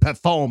improved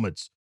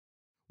performance.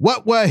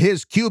 What were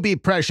his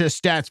QB pressure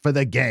stats for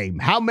the game?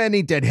 How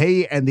many did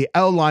he and the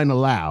O-line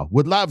allow?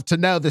 Would love to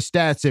know the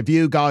stats if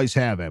you guys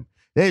have him.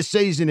 This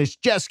season is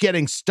just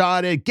getting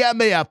started. Give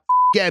me a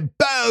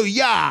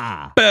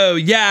booyah.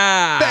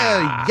 Booyah.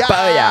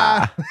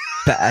 Booyah.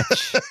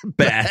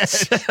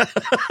 Batch.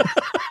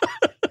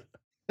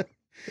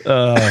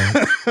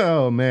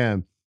 Oh,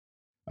 man.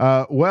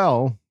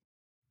 Well,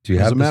 do you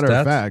as have a matter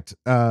the of stats? fact,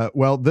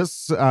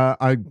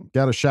 I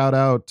got to shout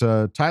out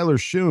Tyler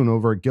Schoon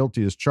over at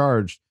Guilty as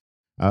Charged.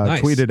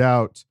 Nice. Tweeted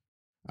out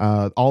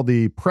all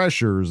the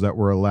pressures that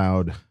were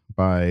allowed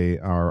by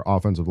our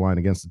offensive line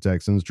against the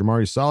Texans.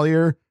 Jamari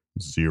Salyer,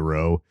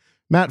 0.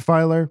 Matt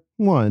Filer,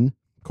 1.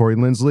 Corey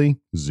Lindsley,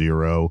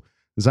 0.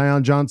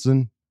 Zion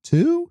Johnson,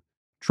 2.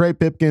 Trey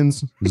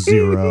Pipkins,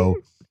 0.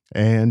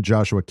 And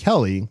Joshua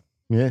Kelly,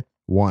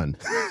 1.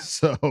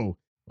 So,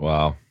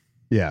 wow.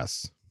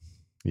 Yes.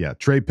 Yeah.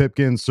 Trey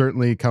Pipkins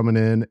certainly coming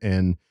in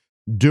and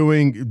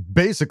doing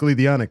basically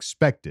the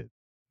unexpected,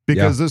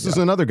 because this is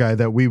another guy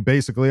that we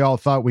basically all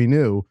thought we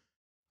knew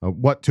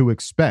what to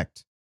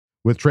expect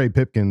with Trey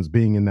Pipkins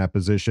being in that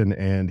position,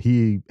 and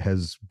he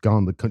has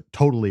gone the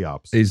totally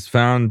opposite. He's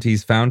found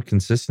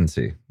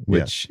consistency,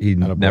 which he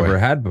never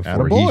had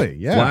before.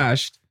 He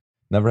flashed,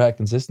 never had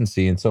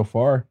consistency, and so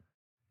far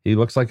he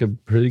looks like a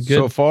pretty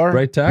good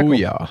right tackle.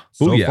 Booyah.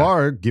 So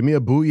far, give me a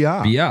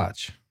booyah.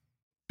 Biatch.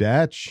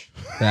 Batch.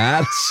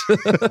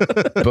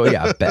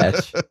 Booyah,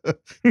 Batch.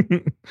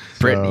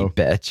 Brittany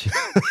Batch.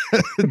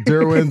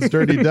 Derwin's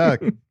Dirty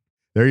Duck.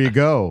 There you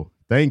go.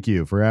 Thank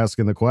you for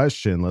asking the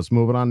question. Let's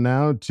move it on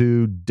now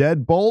to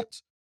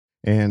Deadbolt.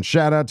 And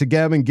shout out to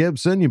Gavin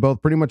Gibson. You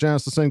both pretty much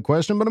asked the same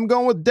question, but I'm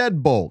going with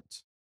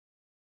Deadbolt.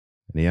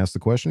 And he asked the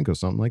question, it goes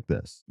something like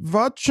this.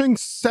 Watching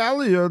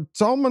Salyer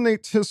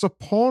dominate his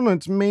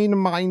opponent made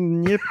my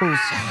nipples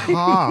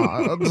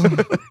hard.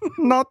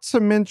 Not to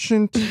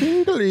mention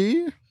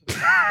tingly.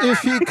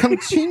 If he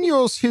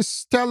continues his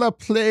stellar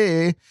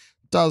play,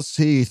 does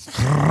he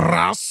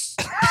thrust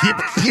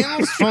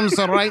Pipkins from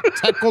the right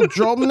tackle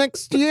job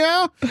next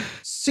year?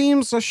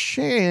 Seems a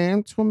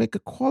shame to make a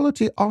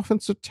quality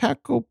offensive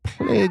tackle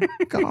play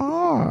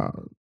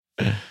guard.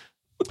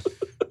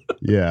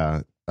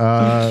 Yeah.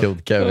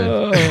 Killed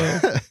Kevin.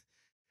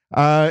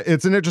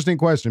 It's an interesting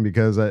question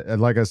because,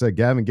 like I said,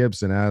 Gavin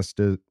Gibson asked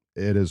it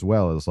as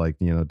well. It's like,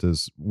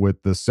 does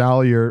with the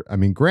Salyer, I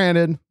mean,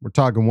 granted, we're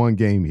talking one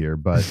game here,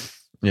 but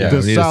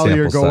does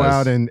Salyer go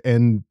out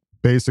and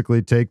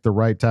basically take the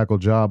right tackle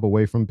job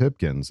away from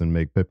Pipkins and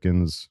make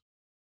Pipkins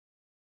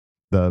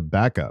the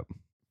backup?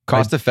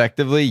 Cost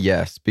effectively,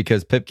 yes,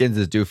 because Pipkins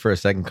is due for a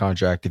second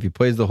contract. If he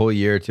plays the whole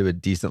year to a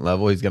decent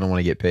level, he's going to want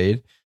to get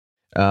paid.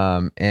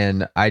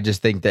 And I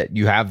just think that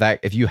you have that.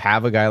 If you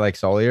have a guy like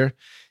Salyer,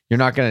 you're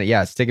not going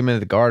to, stick him in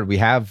the guard. We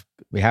have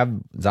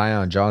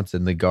Zion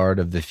Johnson, the guard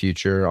of the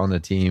future on the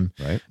team.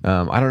 Right.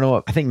 I don't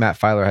know. I think Matt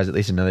Filer has at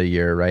least another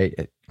year, right?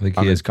 I think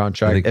on his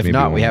contract. If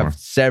not, we have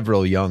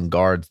several young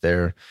guards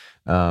there.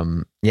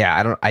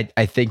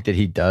 I think that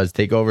he does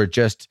take over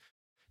just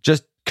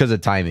because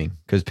of timing,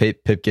 because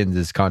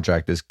Pipkins'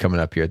 contract is coming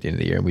up here at the end of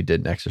the year, and we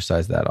didn't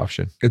exercise that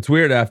option. It's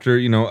weird after,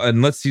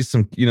 and let's see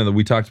some,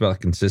 we talked about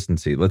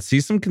consistency. Let's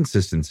see some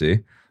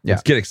consistency.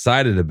 Let's get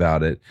excited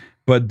about it.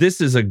 But this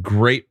is a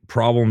great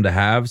problem to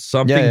have.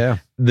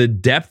 The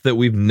depth that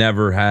we've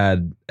never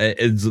had,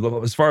 is,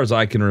 as far as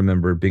I can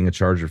remember being a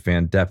Charger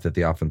fan, depth at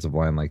the offensive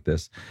line like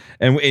this.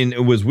 And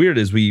it was weird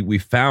as we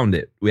found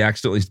it. We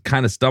accidentally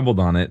kind of stumbled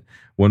on it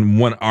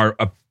when our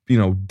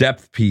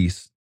depth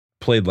piece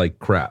played like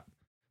crap.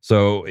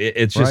 So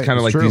it's just kind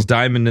of like these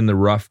diamond in the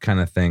rough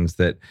kind of things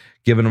that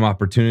giving them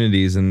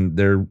opportunities and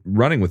they're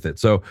running with it.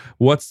 So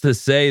what's to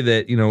say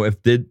that,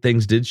 if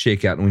things did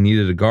shake out and we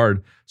needed a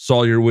guard,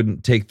 Salyer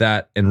wouldn't take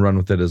that and run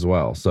with it as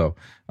well. So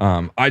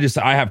I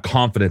have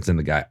confidence in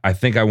the guy. I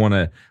think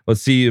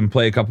let's see him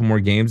play a couple more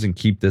games and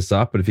keep this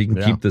up. But if he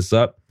can keep this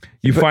up,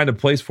 find a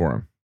place for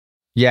him.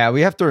 Yeah,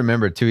 we have to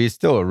remember too, he's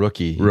still a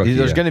rookie.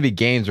 There's going to be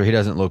games where he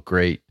doesn't look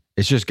great.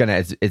 It's just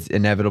it's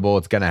inevitable.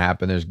 It's going to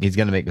happen. He's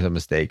going to make some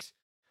mistakes.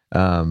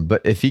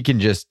 But if he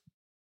can just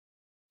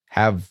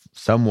have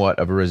somewhat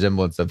of a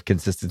resemblance of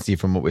consistency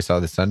from what we saw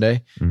this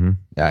Sunday,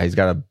 he's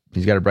got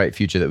a bright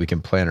future that we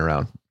can plan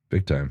around.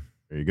 Big time.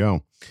 There you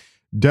go.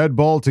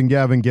 Deadbolt and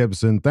Gavin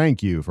Gibson,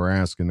 thank you for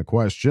asking the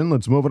question.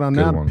 Let's move it on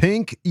now.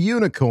 Pink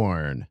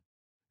Unicorn,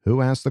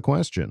 who asked the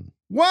question?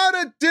 What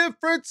a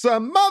difference a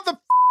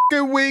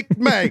motherfucking week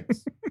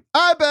makes.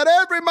 I bet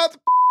every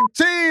motherfucking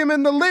team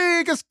in the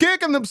league is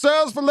kicking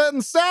themselves for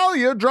letting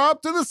Salyer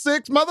drop to the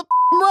 6th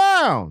motherfucking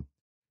round.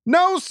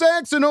 No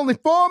sacks and only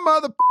 4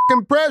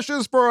 motherfucking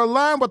pressures for a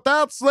line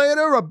without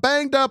Slater, a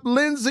banged up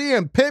Lindsey,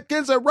 and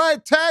Pipkins at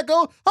right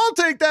tackle. I'll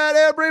take that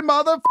every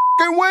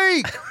motherfucking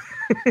week.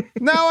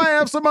 Now I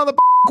have some motherfucking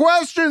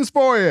questions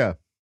for you.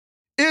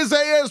 Is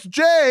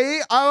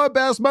ASJ our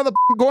best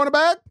motherfucking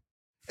cornerback?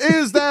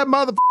 Is that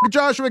motherfucking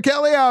Joshua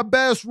Kelly our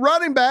best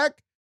running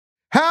back?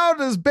 How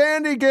does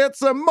Bandy get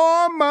some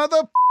more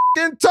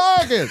motherfucking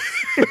targets?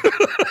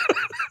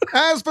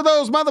 As for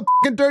those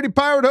motherfucking dirty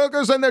pirate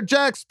hookers and their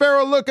Jack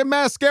Sparrow looking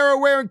mascara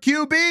wearing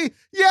QB,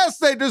 yes,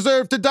 they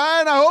deserve to die,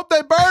 and I hope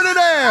they burn it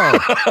down.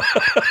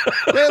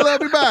 They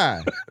love you,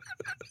 bye.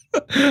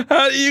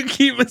 How do you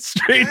keep a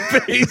straight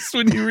face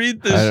when you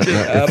read this shit,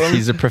 Adam?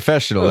 He's a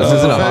professional. This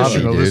isn't a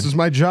hobby, dude. This is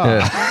my job.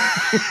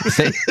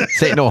 Yeah.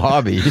 This ain't no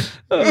hobby.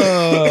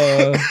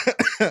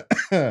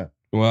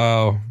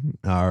 Wow.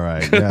 All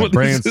right. Yeah,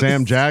 bringing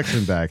Sam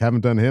Jackson back.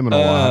 Haven't done him in a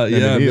while.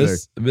 Yeah, either.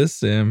 miss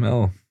Sam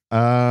L.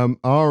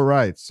 All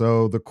right.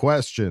 So the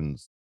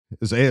questions.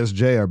 Is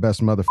ASJ our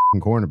best motherfucking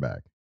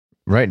cornerback?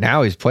 Right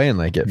now, he's playing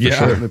like it. For Yeah.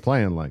 sure. Certainly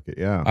playing like it.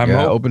 Yeah.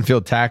 Open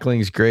field tackling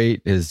is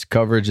great. His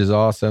coverage is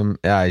awesome.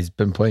 Yeah, he's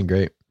been playing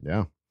great.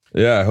 Yeah.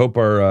 Yeah, I hope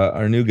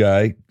our new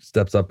guy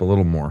steps up a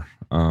little more.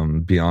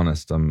 Be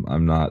honest,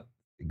 I'm not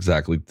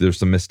exactly. There's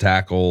some missed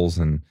tackles,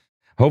 and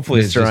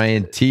hopefully, Mr.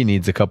 INT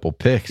needs a couple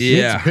picks.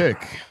 Yeah, pick.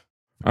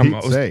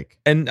 Pete's sake.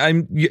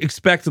 And you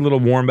expect a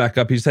little warm back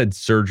up. He's had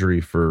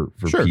surgery for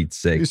Sure. Pete's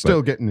sake. He's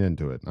still getting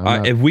into it.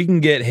 If we can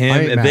get I him,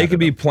 ain't if mad they at could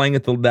be him. playing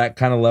at that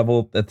kind of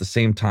level at the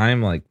same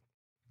time, like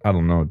I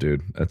don't know,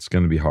 dude, that's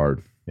going to be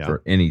hard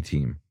for any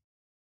team.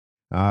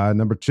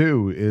 Number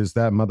 2 is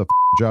that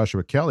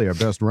Joshua Kelly, our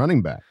best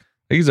running back.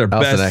 I think he's our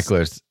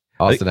best.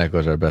 Austin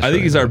Eckler's our best. I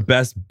think he's our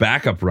best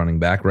backup running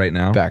back right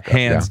now,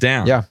 hands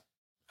down. Yeah,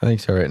 I think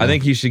so. Right now, I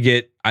think he should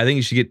get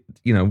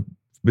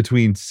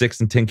between 6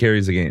 and 10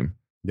 carries a game.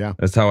 Yeah,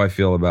 that's how I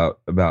feel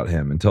about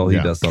him until he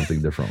does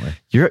something differently.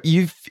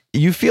 You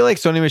feel like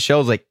Sony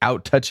Michel's like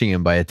out touching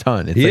him by a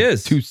ton. It's He like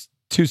is.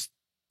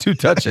 two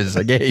touches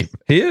a game.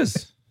 He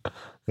is.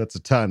 That's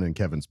a ton in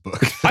Kevin's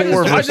book.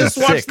 I just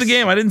watched the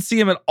game. I didn't see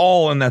him at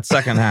all in that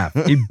second half.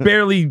 He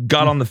barely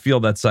got on the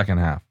field that second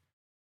half.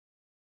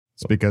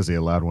 It's because he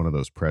allowed one of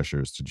those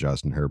pressures to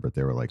Justin Herbert.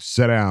 They were like,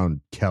 "Sit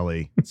down,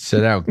 Kelly.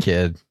 Sit down,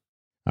 kid.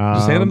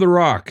 Just hand him the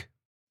rock."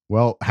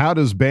 Well, how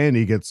does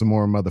Bandy get some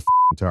more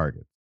motherfucking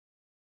targets?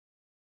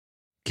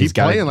 He's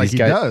Keep playing like he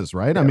does,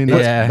 right? I mean,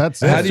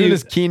 that's as soon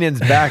as Keenan's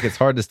back, it's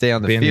hard to stay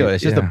on the Bandy, field.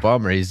 It's just a yeah.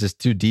 bummer. He's just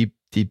too deep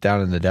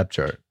down in the depth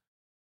chart.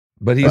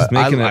 But he's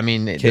making I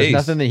mean, there's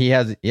nothing that he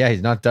has. Yeah,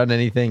 he's not done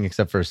anything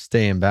except for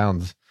stay in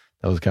bounds.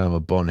 That was kind of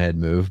a bonehead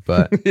move,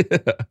 but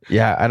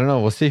yeah, I don't know.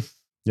 We'll see.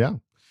 Yeah.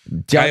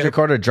 DeAndre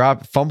Carter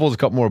fumbles a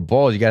couple more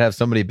balls. You got to have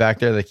somebody back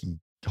there that can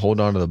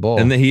hold on to the ball.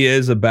 And then he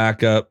is a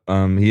backup.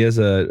 He is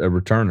a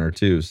returner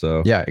too.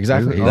 So yeah,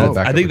 exactly.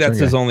 I think that's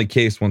his only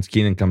case once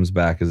Keenan comes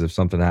back is if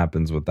something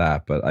happens with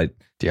that. But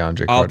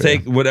DeAndre I'll Carter.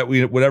 take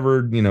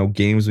whatever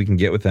games we can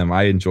get with him.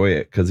 I enjoy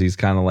it because he's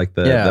kind of like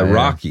the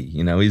Rocky.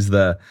 He's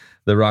the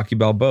Rocky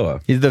Balboa.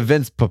 He's the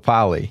Vince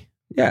Papali.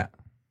 Yeah.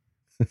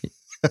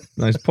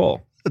 Nice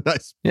pull.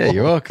 Nice. Yeah,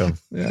 you're welcome.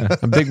 Yeah,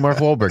 I'm a big Mark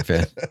Wahlberg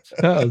fan.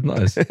 That was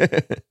nice.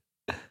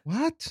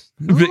 What?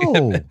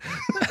 No.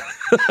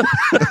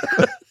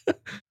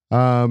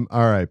 All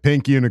right,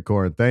 Pink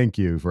Unicorn. Thank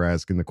you for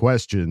asking the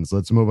questions.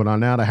 Let's move on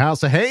now to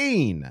House of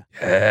Hain.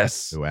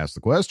 Yes. Who asked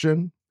the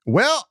question?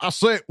 Well,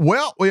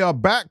 we are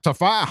back to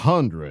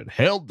 500.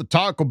 Held the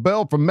Taco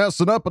Bell from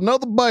messing up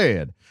another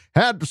bed.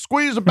 Had to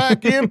squeeze it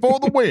back in for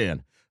the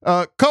win.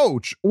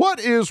 Coach, what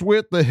is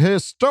with the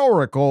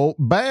historical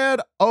bad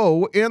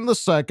O in the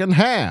second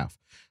half?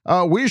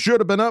 We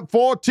should have been up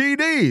 4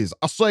 TDs.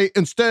 I say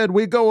instead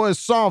we go as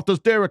soft as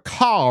Derek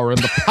Carr in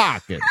the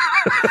pocket.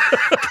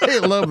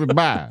 Can't love it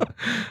bad.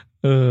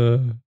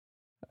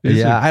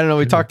 Yeah, I don't know.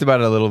 We talked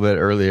about it a little bit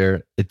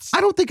earlier.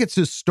 I don't think it's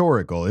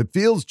historical. It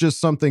feels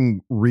just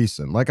something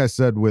recent. Like I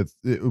said,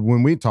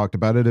 when we talked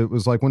about it, it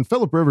was like when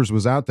Phillip Rivers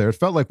was out there, it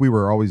felt like we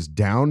were always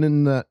down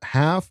in the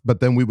half, but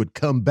then we would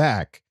come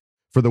back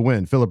for the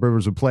win. Phillip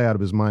Rivers would play out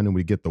of his mind and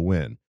we'd get the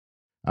win.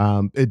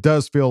 It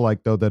does feel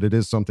like, though, that it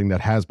is something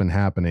that has been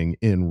happening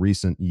in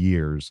recent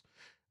years.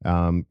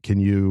 Can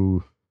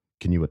you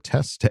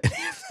attest to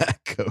any of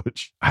that,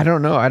 Coach? I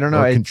don't know.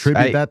 Or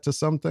contribute that to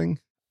something?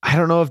 I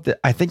don't know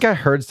I think I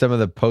heard some of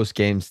the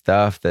post-game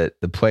stuff that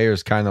the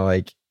players kind of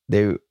like,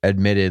 they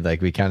admitted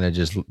like we kind of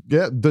just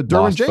the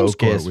Derwin James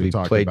focus. Quote we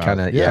played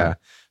kind of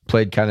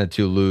played kind of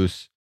too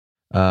loose.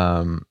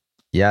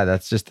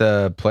 That's just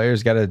the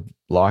players got to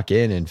lock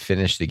in and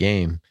finish the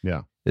game.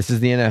 Yeah. This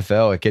is the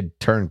NFL. It could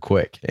turn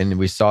quick. And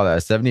we saw that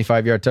a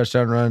 75-yard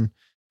touchdown run.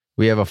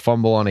 We have a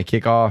fumble on a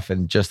kickoff,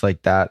 and just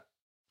like that,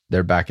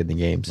 they're back in the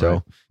game.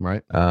 So,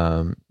 right.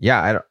 I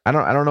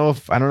don't know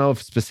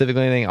if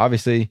specifically anything.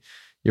 Obviously,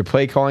 your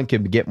play calling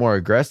can get more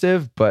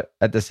aggressive, but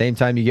at the same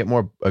time, you get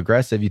more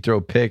aggressive, you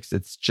throw picks.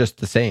 It's just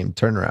the same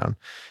turnaround.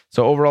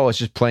 So overall, it's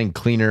just playing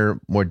cleaner,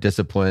 more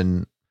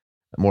disciplined,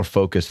 more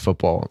focused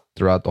football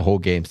throughout the whole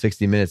game.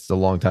 60 minutes is a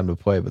long time to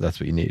play, but that's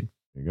what you need.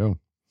 There you go.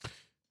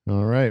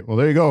 All right. Well,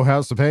 there you go,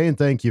 House of Hain.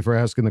 Thank you for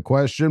asking the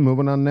question.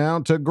 Moving on now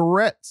to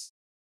Gretz,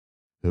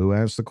 who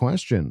asked the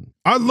question.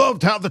 I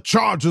loved how the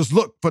Chargers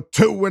looked for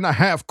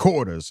 2.5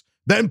 quarters.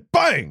 Then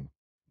bang!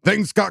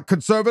 Things got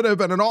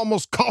conservative and it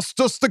almost cost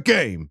us the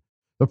game.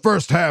 The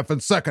first half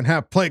and second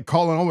half play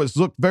calling always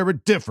looked very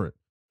different.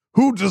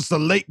 Who does the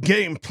late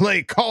game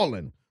play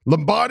calling?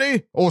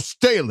 Lombardi or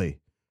Staley?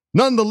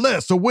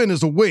 Nonetheless, a win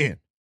is a win.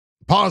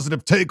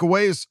 Positive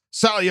takeaways: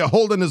 Salyer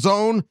holding his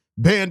own,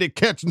 Bandy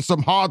catching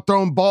some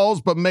hard-thrown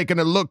balls but making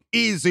it look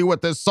easy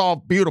with his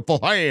soft, beautiful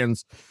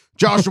hands.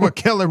 Joshua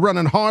Kelly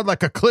running hard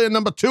like a clear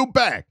number 2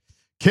 back.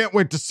 Can't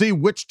wait to see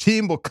which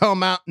team will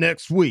come out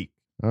next week.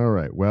 All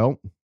right. Well,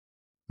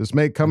 this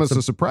may come as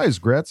a surprise,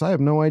 Gretz. I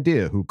have no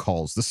idea who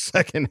calls the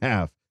second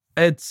half.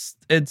 It's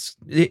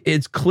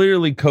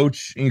clearly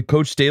Coach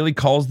Staley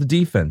calls the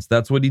defense.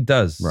 That's what he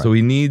does. Right. So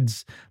he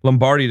needs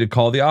Lombardi to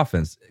call the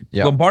offense.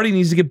 Yep. Lombardi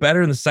needs to get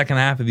better in the second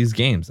half of these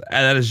games.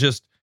 And that is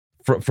just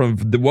from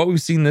what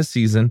we've seen this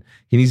season.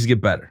 He needs to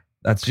get better.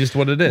 That's just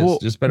what it is. Well,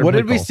 just better. What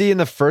play did we calls. see in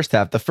the first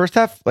half? The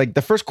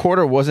first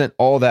quarter wasn't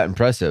all that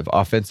impressive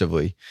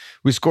offensively.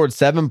 We scored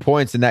 7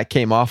 points, and that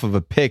came off of a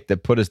pick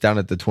that put us down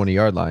at the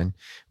 20-yard line.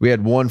 We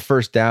had one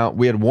first down.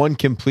 We had one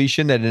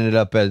completion that ended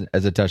up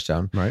as a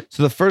touchdown. Right.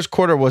 So the first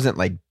quarter wasn't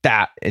like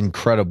that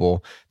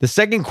incredible. The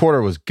second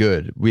quarter was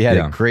good. We had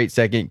a great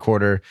second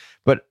quarter,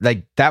 but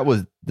like that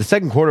was the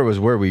second quarter was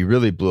where we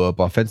really blew up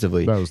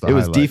offensively. That was the it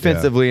was highlight,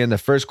 defensively in the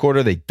first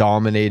quarter. They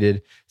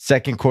dominated.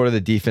 Second quarter,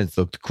 the defense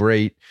looked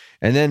great.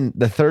 And then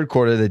the third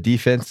quarter, the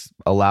defense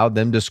allowed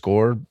them to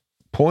score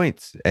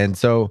points. And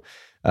so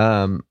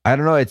I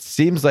don't know. It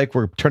seems like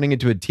we're turning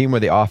into a team where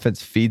the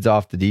offense feeds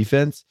off the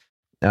defense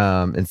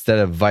instead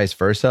of vice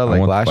versa,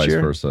 like last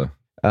year. Vice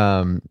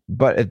versa.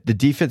 But if the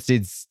defense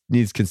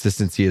needs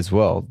consistency as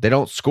well. They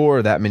don't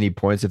score that many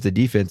points if the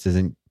defense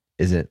isn't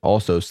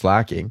also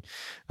slacking.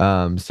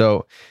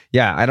 So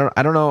yeah, I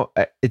don't know.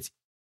 It's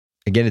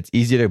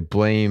easy to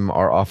blame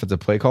our offensive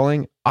play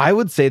calling. I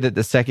would say that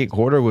the second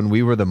quarter, when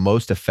we were the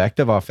most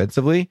effective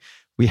offensively,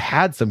 we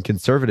had some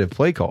conservative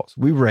play calls.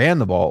 We ran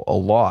the ball a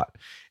lot.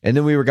 And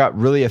then we got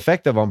really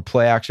effective on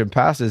play action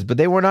passes, but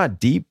they were not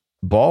deep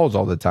balls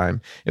all the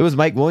time. It was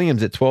Mike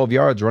Williams at 12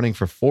 yards running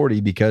for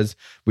 40 because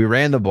we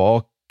ran the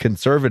ball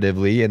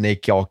conservatively and they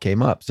all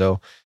came up.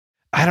 So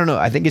I don't know.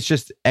 I think it's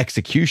just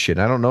execution.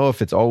 I don't know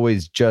if it's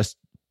always just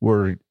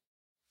we're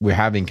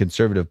having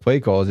conservative play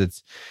calls.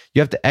 It's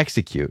you have to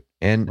execute.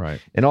 And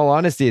in all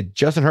honesty,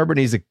 Justin Herbert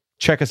needs to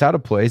check us out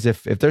of plays.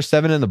 If there's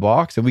 7 in the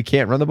box and we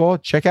can't run the ball,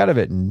 check out of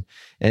it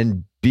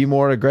and be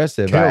more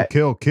aggressive.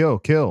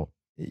 Kill.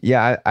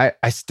 Yeah,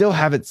 I still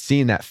haven't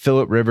seen that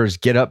Phillip Rivers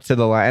get up to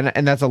the line,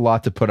 and that's a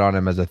lot to put on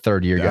him as a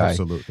third-year guy.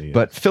 Absolutely. Yeah.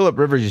 But Phillip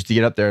Rivers used to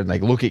get up there and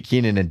like look at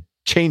Keenan and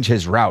change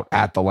his route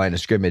at the line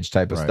of scrimmage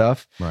type of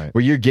stuff, right?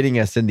 Where you're getting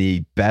us in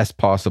the best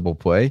possible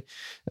play.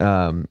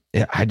 I'm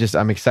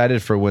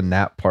excited for when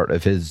that part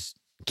of his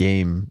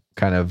game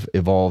kind of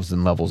evolves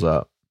and levels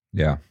up.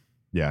 Yeah,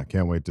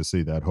 can't wait to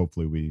see that.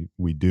 Hopefully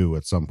we do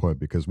at some point,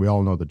 because we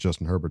all know that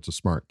Justin Herbert's a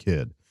smart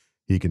kid.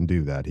 He can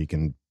do that. He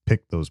can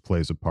pick those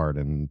plays apart,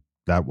 and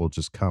that will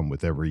just come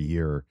with every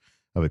year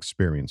of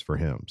experience for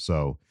him.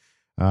 So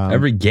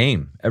every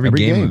game of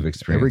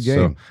experience. Every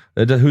game.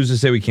 So who's to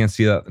say we can't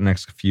see that the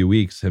next few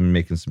weeks, him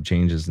making some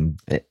changes? And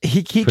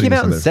he came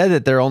out and said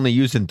that they're only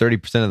using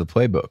 30% of the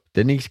playbook.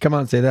 Didn't he come out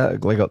and say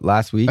that like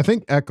last week? I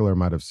think Eckler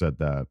might have said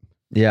that.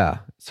 Yeah.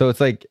 So it's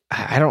like,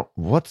 I don't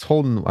know what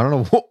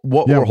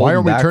we're holding why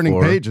are we back turning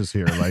for. pages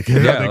here? Like,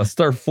 let's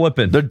start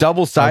flipping. They're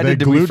double-sided.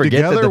 Did we forget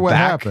together? that the What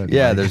back? happened?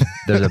 Yeah, Like,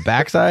 there's a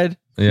backside.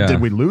 Yeah.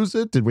 Did we lose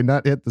it? Did we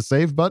not hit the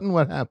save button?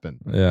 What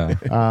happened? Yeah.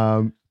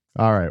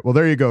 All right. Well,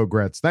 there you go,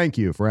 Gretz. Thank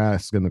you for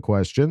asking the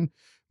question.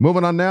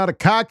 Moving on now to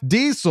Cock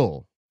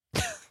Diesel,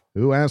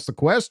 who asked the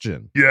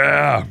question.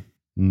 Yeah.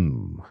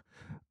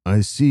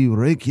 I see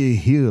Reiki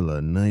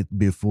Healer night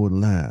before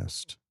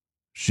last.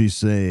 She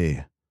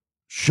say,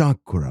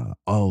 chakra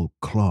all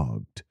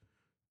clogged.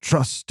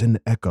 Trust in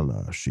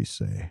Eckler, she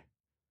say.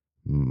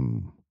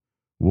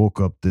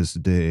 Woke up this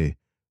day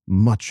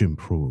much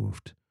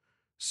improved.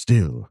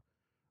 Still,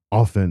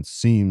 offense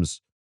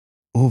seems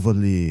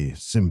overly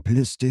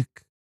simplistic.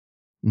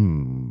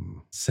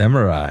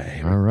 Samurai.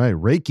 All right.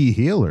 Reiki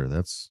Healer.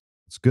 That's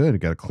good. You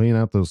got to clean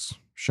out those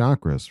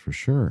chakras for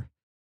sure.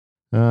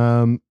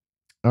 All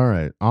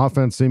right.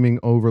 Offense seeming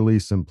overly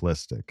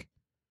simplistic.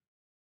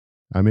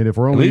 I mean, if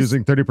we're only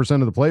using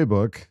 30% of the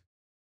playbook,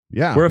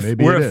 yeah, we're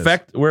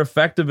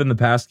effective in the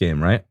pass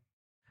game, right?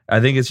 I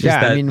think it's just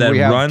that we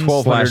have run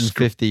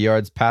 1,250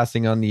 yards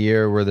passing on the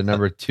year. We're the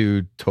number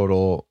 2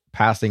 total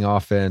passing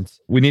offense.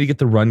 We need to get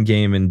the run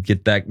game and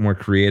get that more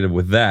creative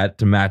with that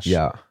to match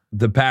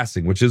the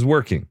passing, which is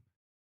working.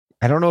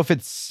 I don't know if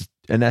it's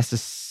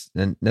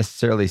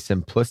necessarily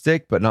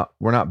simplistic, but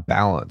we're not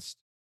balanced.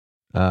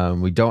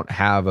 We don't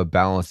have a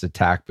balanced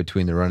attack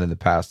between the run and the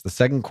pass. The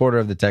second quarter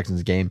of the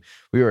Texans game,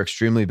 we were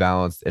extremely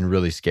balanced and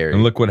really scary.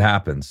 And look what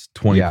happens,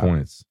 20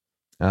 points.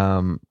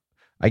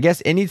 I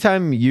guess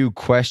anytime you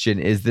question,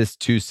 is this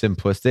too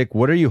simplistic?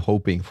 What are you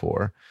hoping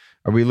for?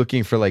 Are we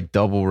looking for like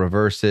double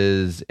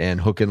reverses and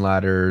hook and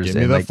ladders? Give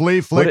me and the like,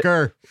 flea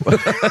flicker.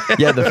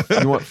 You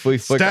want flea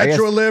flicker?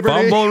 Statue of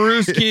Liberty. Fumble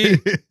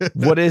Rooski.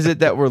 What is it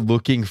that we're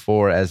looking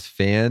for as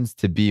fans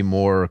to be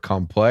more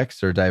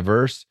complex or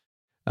diverse?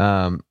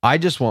 I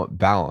just want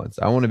balance.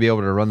 I want to be able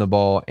to run the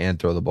ball and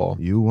throw the ball.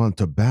 You want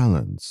to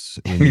balance.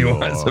 I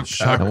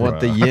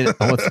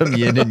want some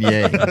yin and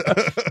yang.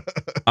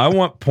 I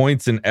want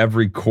points in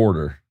every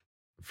quarter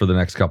for the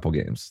next couple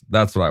games.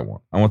 That's what I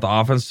want. I want the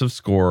offensive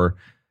score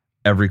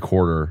every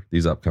quarter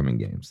these upcoming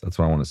games. That's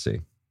what I want to see.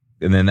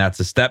 And then that's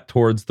a step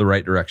towards the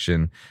right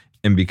direction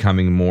and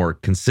becoming more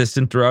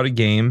consistent throughout a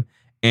game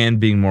and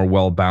being more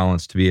well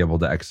balanced to be able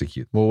to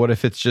execute. Well, what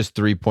if it's just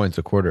 3 points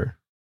a quarter?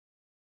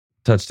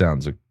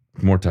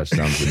 More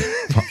touchdowns than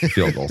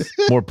field goals.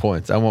 More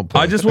points. I want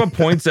points. I just want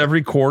points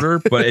every quarter,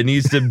 but it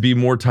needs to be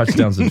more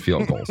touchdowns than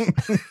field goals.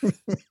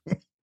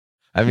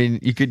 I mean,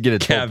 you could get a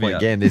 12-point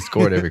game. They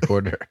scored every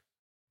quarter.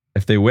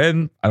 If they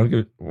win, I don't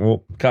give.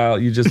 Well, Kyle,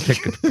 you just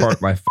picked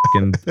apart my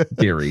fucking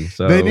theory.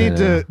 So they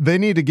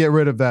need to get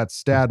rid of that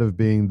stat of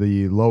being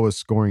the lowest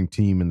scoring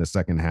team in the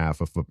second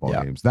half of football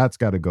games. That's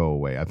got to go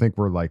away. I think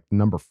we're like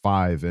number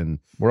 5 in.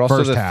 We're also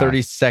first the half.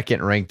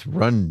 32nd ranked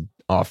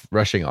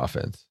rushing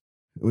offense.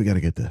 We got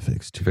to get that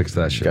fixed. Fix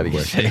that shit. Got to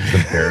get fixed.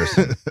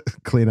 Comparison.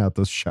 Clean out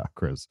those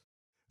chakras.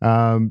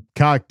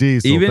 Cock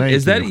Diesel.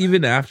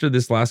 Even after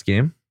this last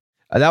game?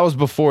 That was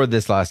before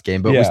this last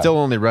game, but we still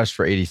only rushed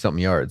for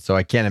 80-something yards. So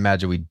I can't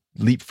imagine we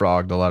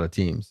leapfrogged a lot of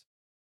teams.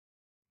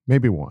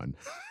 Maybe one.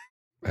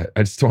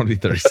 I just don't want to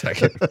be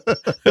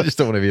 32nd. I just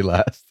don't want to be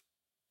last.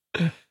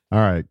 All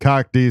right.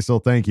 Cock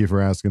Diesel, thank you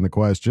for asking the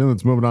question.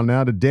 Let's move it on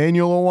now to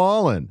Daniel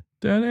O'Wallen.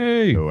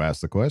 Danny. Who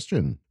asked the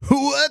question?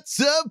 What's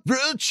up, bro?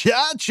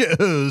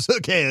 Chachos.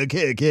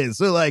 Okay.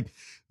 So,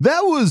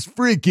 that was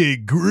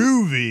freaking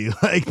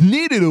groovy.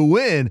 Needed a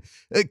win.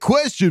 A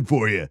question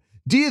for you.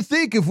 Do you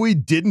think if we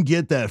didn't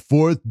get that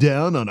 4th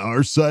down on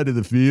our side of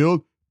the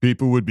field,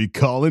 people would be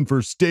calling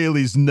for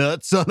Staley's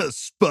nuts on a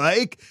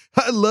spike?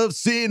 I love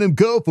seeing him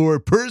go for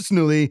it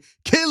personally.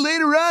 Okay,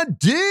 later on,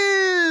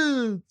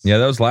 dudes. Yeah,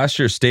 that was last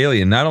year,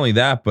 Staley. And not only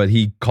that, but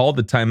he called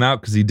the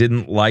timeout because he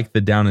didn't like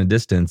the down and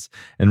distance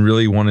and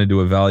really wanted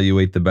to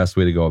evaluate the best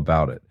way to go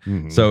about it.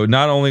 Mm-hmm. So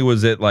not only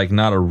was it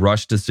not a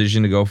rush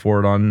decision to go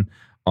for it on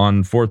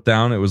 4th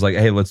down, it was like,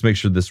 hey, let's make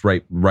sure this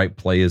right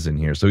play is in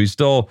here. So he's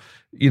still,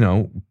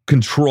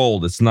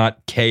 controlled. It's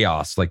not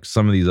chaos like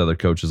some of these other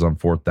coaches on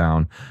 4th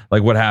down.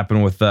 Like what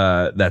happened with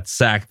that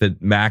sack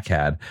that Mac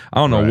had. I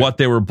don't know what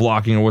they were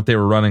blocking or what they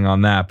were running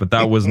on that, but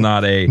that was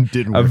not a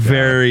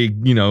very,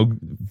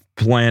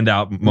 planned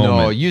out moment.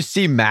 No, you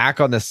see Mac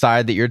on the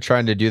side that you're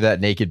trying to do that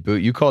naked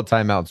boot. You call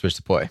timeout and switch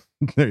the play.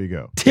 There you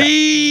go.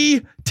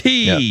 T.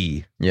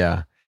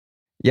 Yeah.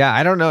 Yeah,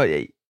 I don't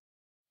know.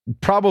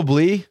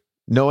 Probably.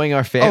 Knowing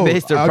our fan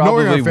base, there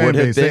probably would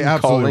have been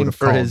calling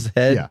for his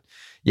head.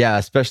 Yeah,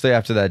 especially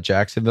after that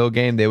Jacksonville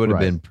game, they would have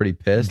been pretty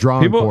pissed.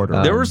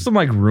 There were some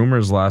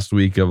rumors last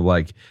week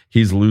of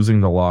he's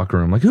losing the locker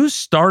room. Who's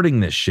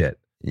starting this shit?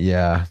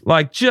 Yeah.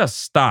 Just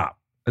stop.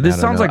 This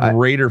sounds like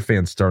Raider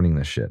fans starting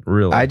this shit.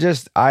 Really.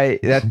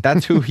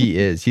 That's who he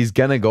is. He's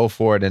gonna go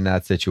for it in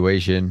that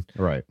situation.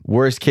 Right.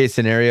 Worst case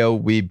scenario,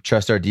 we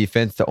trust our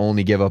defense to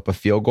only give up a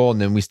field goal, and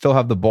then we still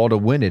have the ball to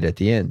win it at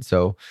the end.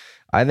 So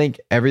I think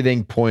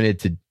everything pointed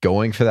to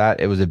going for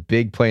that. It was a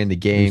big play in the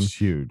game. It's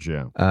huge,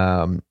 yeah.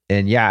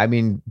 And yeah, I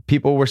mean,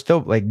 people were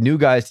still new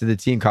guys to the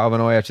team. Kyle Van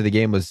Noy after the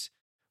game was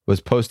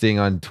posting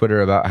on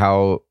Twitter about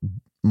how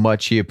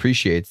much he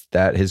appreciates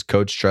that his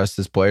coach trusts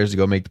his players to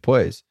go make the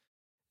plays.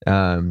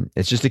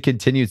 It's just a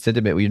continued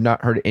sentiment. We've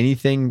not heard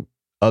anything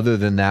other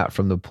than that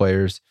from the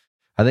players.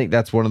 I think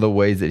that's one of the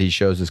ways that he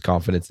shows his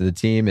confidence in the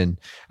team. And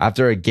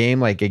after a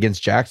game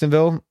against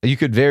Jacksonville, you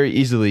could very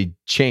easily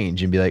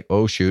change and be like,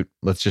 oh, shoot,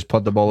 let's just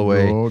punt the ball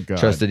away.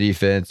 Trust the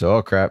defense.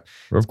 Oh, crap.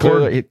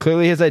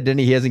 Clearly his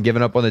identity, he hasn't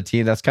given up on the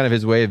team. That's kind of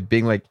his way of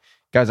being like,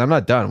 guys, I'm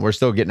not done. We're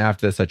still getting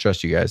after this. I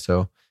trust you guys.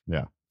 So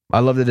yeah, I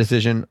love the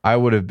decision. I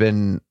would have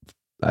been,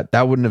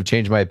 that wouldn't have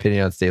changed my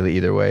opinion on Staley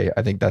either way.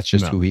 I think that's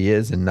just who he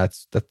is. And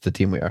that's the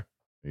team we are.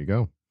 There you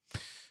go.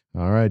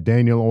 All right,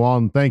 Daniel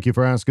Walton, thank you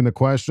for asking the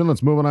question.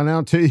 Let's move on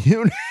now to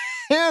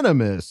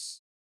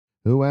Unanimous.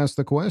 Who asked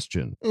the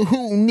question?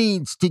 Who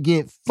needs to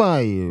get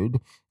fired?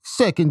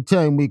 Second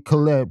time we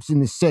collapsed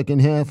in the second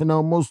half and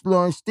almost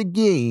lost the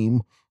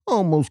game.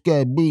 Almost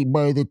got beat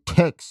by the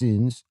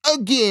Texans.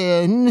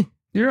 Again.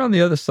 You're on the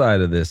other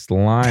side of this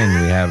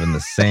line we have in the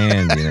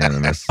sand,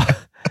 Unanimous.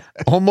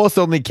 Almost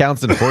only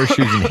counts in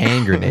horseshoes and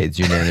hand grenades,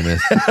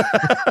 Unanimous.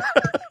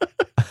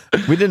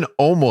 We didn't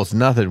almost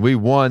nothing. We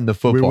won the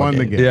football game. We won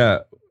the game. Yeah.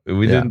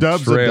 We didn't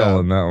trail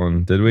in that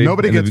one, did we?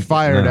 Nobody gets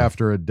fired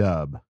after a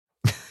dub.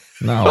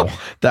 No.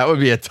 That would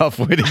be a tough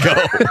way to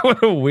go.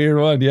 What a weird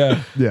one.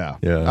 Yeah. Yeah.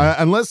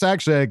 Unless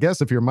actually, I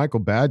guess if you're Michael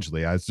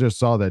Badgley, I just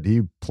saw that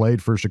he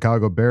played for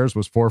Chicago Bears,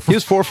 was 4 for 4. He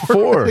was 4 for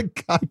 4.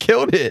 He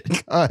killed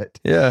it. Cut.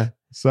 Yeah.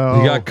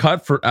 So he got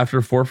cut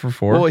after 4 for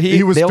 4. Well,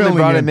 he was filling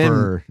in in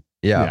for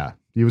yeah.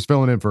 He was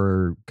filling in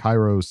for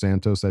Cairo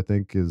Santos, I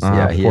think, is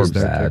he is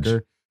bad.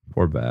 kicker.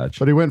 Poor Badge.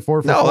 But he went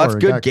 4 for 4. No, that's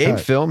good game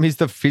film. He's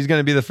going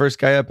to be the first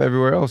guy up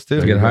everywhere else too.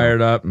 To get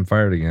hired up and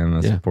fired again.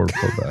 That's poor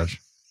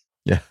Badge.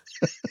 Yeah.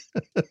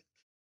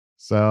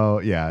 So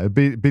yeah,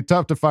 it'd be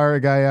tough to fire a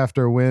guy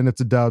after a win. It's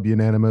a dub,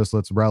 Unanimous.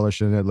 Let's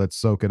relish in it. Let's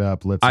soak it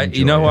up. Let's enjoy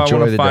you know who I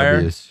want to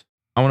fire? W's.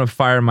 I want to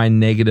fire my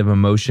negative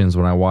emotions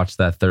when I watch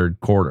that third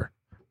quarter.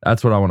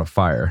 That's what I want to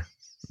fire.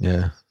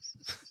 Yeah.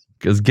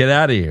 Because get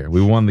out of here.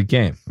 We won the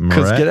game.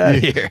 Because get out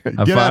of here.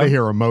 Get out of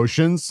here,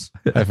 emotions.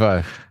 High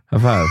five. High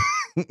five.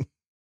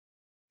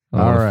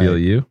 All right. Feel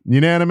you.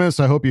 Unanimous.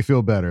 I hope you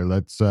feel better.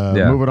 Let's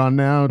move it on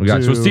now.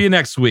 We'll see you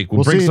next week.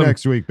 We'll see you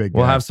next week, big guy.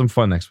 We'll have some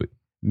fun next week.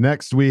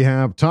 Next, we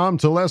have Tom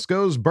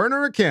Telesco's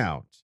burner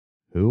account.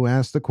 Who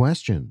asked the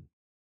question?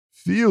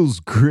 Feels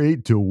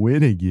great to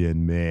win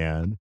again,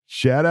 man.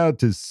 Shout out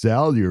to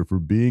Salyer for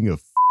being a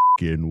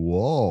fucking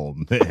wall,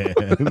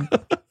 man.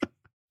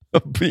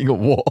 Being a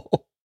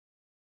wall.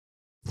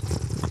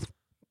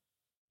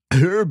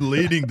 Herb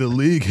leading the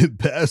league in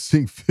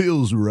passing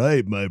feels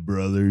right, my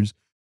brothers.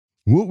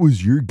 What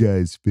was your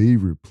guys'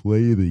 favorite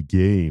play of the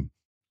game?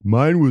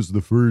 Mine was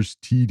the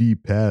first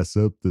TD pass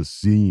up the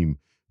seam.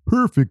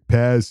 Perfect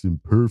pass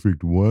and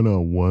perfect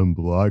one-on-one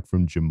block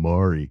from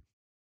Jamari.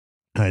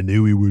 I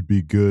knew he would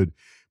be good,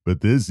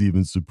 but this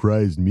even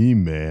surprised me,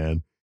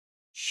 man.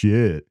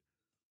 Shit.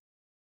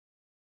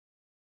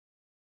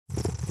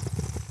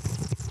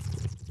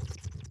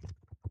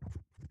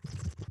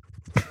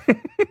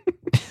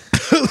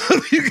 I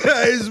love you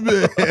guys,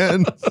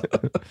 man.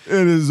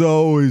 And as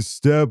always,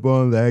 step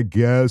on that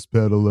gas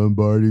pedal,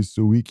 Lombardi,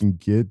 so we can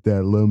get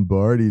that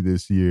Lombardi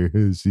this year.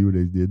 See what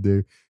I did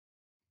there?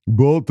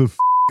 Bolt the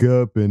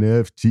up in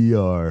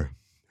FTR.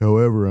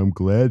 However, I'm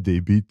glad they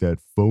beat that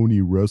phony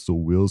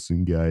Russell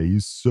Wilson guy.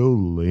 He's so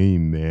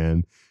lame,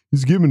 man.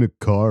 He's giving a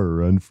car a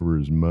run for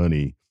his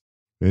money.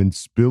 And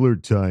Spiller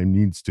time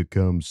needs to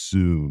come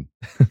soon.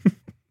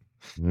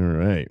 All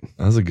right.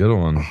 That was a good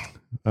one.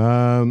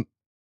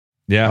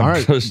 Yeah. All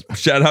right.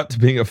 Shout out to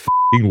being a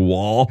fucking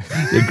wall.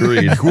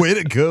 Agreed. Way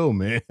to go,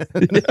 man.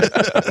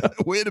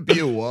 Way to be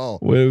a wall.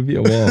 Way to be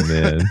a wall,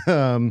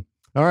 man.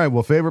 All right.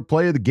 Well, favorite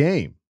play of the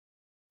game.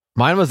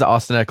 Mine was the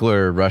Austin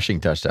Eckler rushing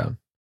touchdown.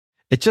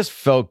 It just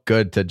felt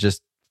good to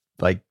just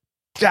like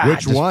Which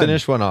just one?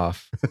 finish one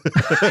off.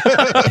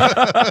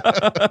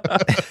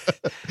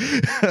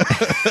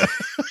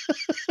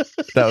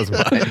 That was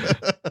mine.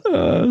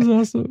 That was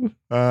awesome.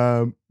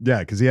 Yeah,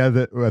 because he had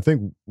that. I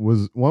think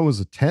one was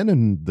a 10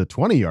 and the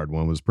 20-yard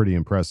one was pretty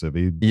impressive.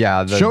 He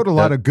showed a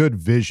lot of good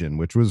vision,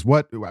 which was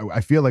what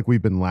I feel like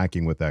we've been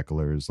lacking with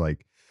Eckler. Is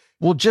like,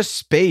 well, just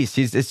space.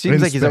 It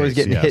seems like he's always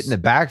getting hit in the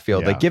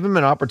backfield. Yeah. Like, give him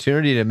an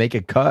opportunity to make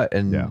a cut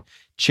and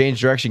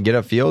change direction, get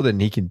upfield,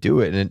 and he can do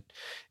it. And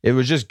it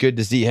was just good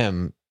to see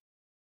him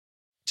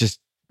just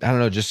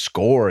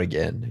score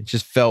again. It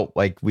just felt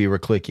like we were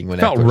clicking when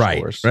felt Eckler right,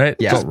 scores. right?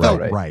 Yeah, felt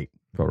right.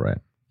 Felt right.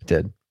 It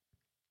did.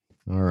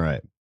 All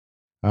right.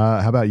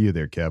 How about you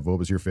there, Kev? What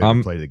was your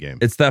favorite play of the game?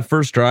 It's that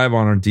first drive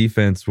on our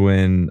defense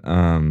when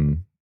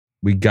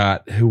we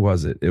got, who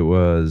was it? It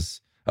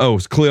was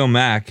Khalil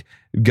Mack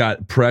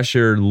got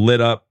pressure,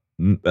 lit up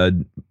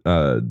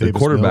the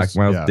quarterback,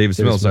 Davis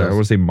Mills. Sorry, I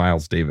want to say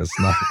Miles Davis,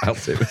 not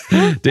Miles Davis.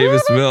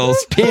 Davis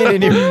Mills.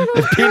 Peeing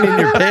in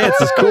your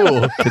pants is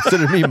cool.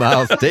 Consider me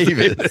Miles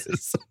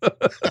Davis.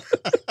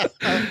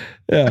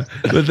 Yeah,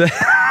 but then,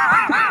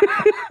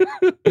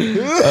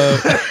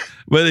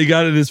 but he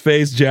got in his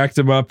face, jacked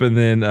him up, and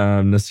then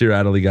Nasir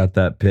Adderley got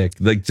that pick.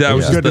 Like that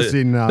was good just to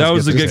see Nas that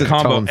was a get good the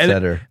combo. tone And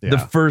setter. the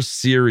first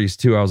series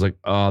too, I was like,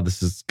 oh,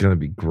 this is gonna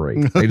be great.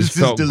 I just This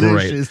is felt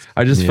delicious. great.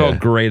 I just felt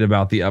great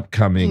about the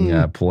upcoming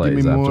plays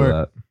give me after more.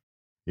 that.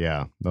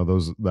 Yeah, no, that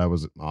was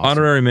awesome.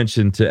 Honorary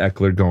mention to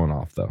Eckler going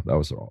off though. That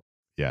was all.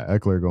 Yeah,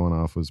 Eckler going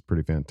off was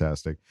pretty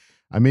fantastic.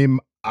 I mean,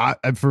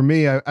 for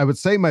me, I would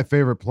say my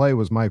favorite play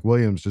was Mike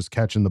Williams just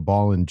catching the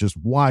ball in just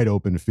wide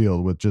open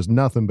field with just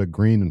nothing but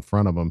green in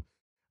front of him.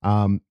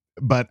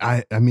 But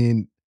I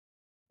mean,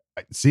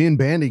 seeing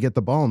Bandy get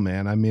the ball,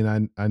 man. I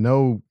mean, I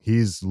know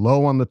he's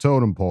low on the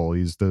totem pole.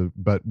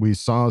 But we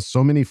saw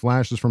so many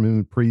flashes from him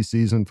in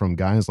preseason from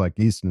guys like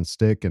Easton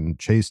Stick and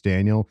Chase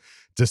Daniel.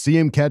 To see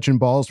him catching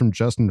balls from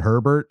Justin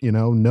Herbert,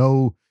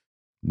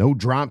 no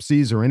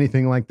dropsies or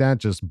anything like that.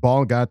 Just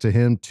ball got to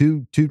him.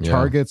 Two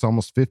targets,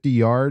 almost 50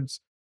 yards.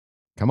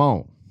 Come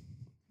on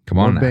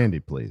now. Bandy,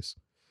 please.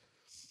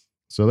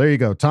 So there you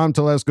go. Tom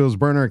Telesco's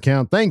burner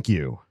account. Thank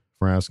you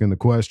for asking the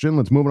question.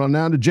 Let's move on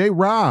now to J.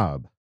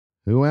 Rob,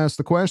 who asked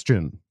the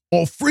question.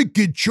 Oh,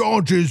 freaking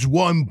Chargers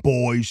won,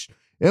 boys.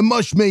 It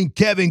must mean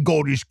Kevin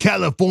got his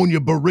California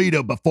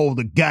burrito before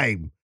the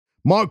game.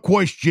 My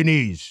question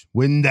is,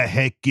 when the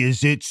heck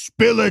is it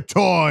Spiller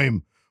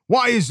time?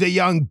 Why is the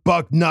young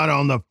buck not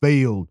on the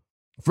field?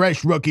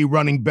 Fresh rookie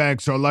running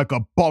backs are like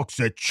a box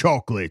of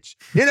chocolates.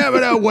 You never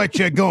know what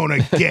you're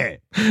going to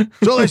get.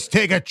 So let's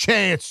take a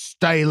chance,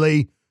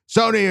 Staley.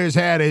 Sonier's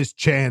had his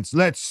chance.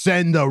 Let's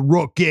send the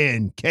rook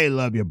in.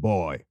 K-Love your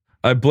boy.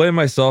 I blame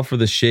myself for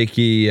the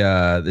shaky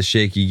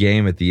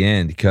game at the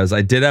end because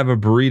I did have a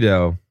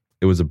burrito.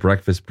 It was a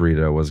breakfast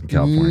burrito. It wasn't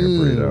California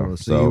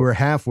burrito. So you were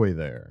halfway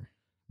there.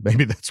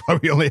 Maybe that's why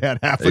we only had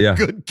half a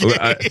good game.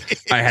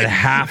 I had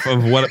half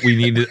of what we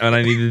needed and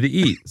I needed to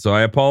eat. So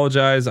I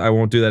apologize. I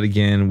won't do that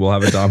again. We'll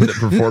have a dominant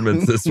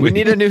performance this week. We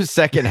need a new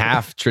second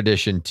half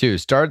tradition too.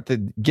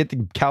 Get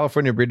the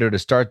California burrito to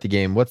start the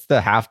game. What's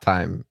the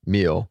halftime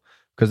meal?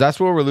 Because that's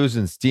where we're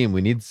losing steam.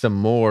 We need some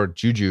more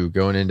juju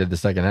going into the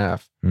second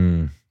half.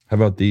 How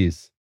about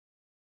these?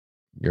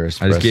 Your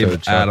espresso I just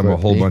gave Adam a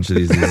whole bunch of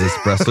these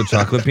espresso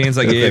chocolate beans.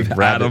 I gave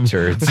Adam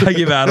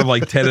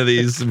like 10 of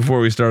these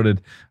before we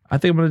started. I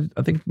think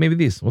maybe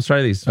these. We'll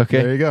try these.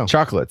 Okay. There you go.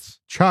 Chocolates.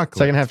 Chocolate.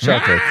 Second half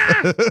chocolate.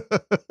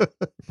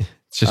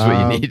 It's just what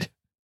you need.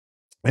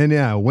 And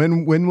yeah,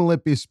 when will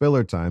it be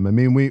Spiller time? I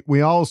mean,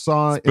 we all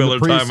saw Spiller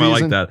in the time. I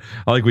like preseason- that.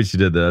 I like what you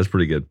did there. That's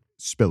pretty good.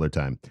 Spiller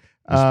time.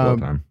 Spiller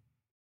time.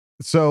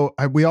 So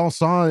we all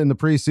saw in the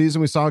preseason,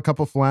 we saw a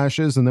couple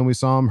flashes, and then we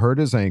saw him hurt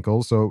his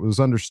ankle. So it was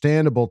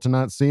understandable to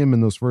not see him in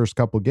those first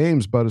couple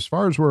games. But as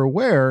far as we're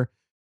aware,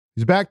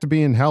 he's back to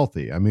being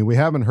healthy. I mean, we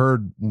haven't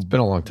heard It's been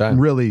a long time.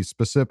 really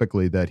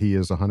specifically that he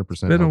is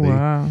 100% Been a healthy.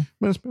 while.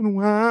 But it's been a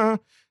while.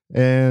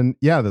 And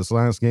yeah, this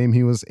last game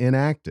he was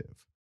inactive.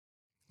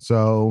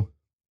 So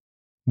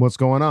what's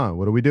going on?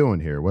 What are we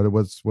doing here?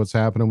 What's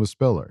happening with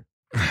Spiller?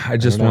 I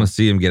just want to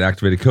see him get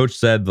activated. Coach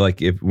said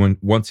like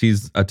once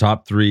he's a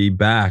top 3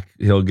 back,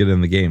 he'll get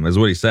in the game. That's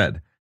what he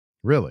said.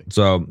 Really?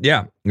 So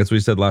yeah, that's what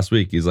he said last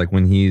week. He's like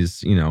when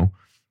he's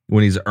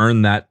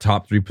earned that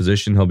top 3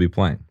 position, he'll be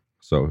playing.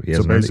 So he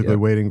hasn't earned it basically yet.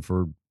 waiting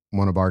for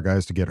one of our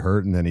guys to get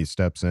hurt and then he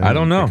steps in. I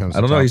don't and know. becomes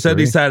I don't the know. He top said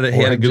he 3. said he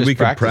had a good just week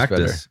of practice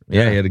practice.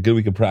 better. Yeah, he had a good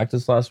week of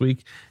practice last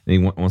week, and he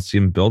wants to see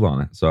him build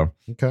on it. So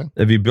Okay.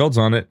 if he builds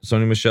on it,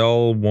 Sony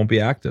Michel won't be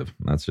active.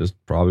 That's just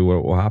probably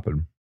what will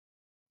happen.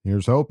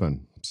 Here's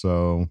hoping.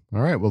 So,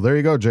 all right. Well, there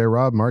you go,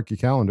 J-Rob. Mark your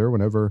calendar.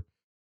 Whenever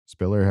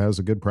Spiller has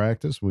a good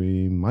practice,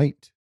 we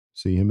might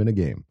see him in a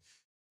game.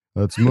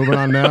 Let's move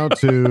on now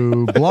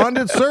to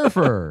Blonded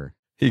Surfer,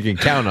 You can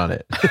count on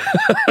it.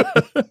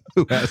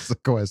 who asked the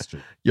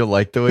question. You'll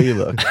like the way you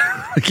look.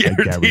 I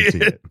guarantee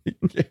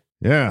it.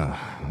 Yeah,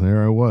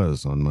 there I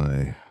was on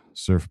my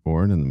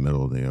surfboard in the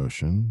middle of the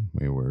ocean.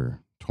 We were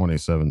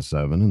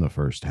 27-7 in the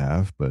first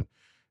half, but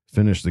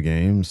finished the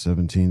game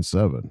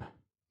 17-7.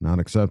 Not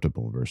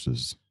acceptable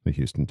versus the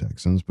Houston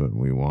Texans, but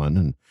we won,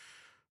 and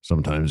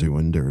sometimes you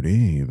win dirty,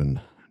 even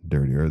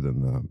dirtier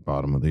than the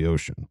bottom of the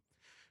ocean.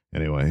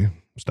 Anyway,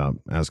 stop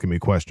asking me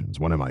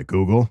questions. What am I,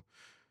 Google?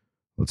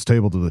 Let's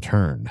table to the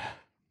turn.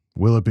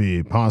 Will it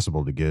be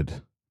possible to get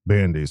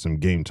Bandy some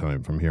game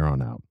time from here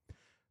on out?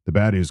 The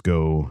baddies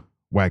go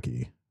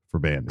wacky for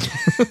Bandy.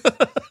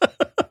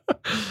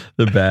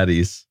 The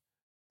baddies.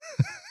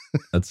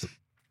 That's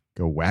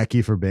Go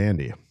wacky for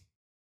Bandy.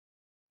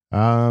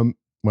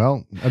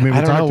 Well, I mean, we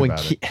I don't know talked when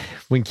about it.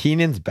 when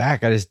Keenan's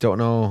back. I just don't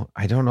know.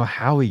 I don't know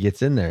how he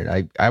gets in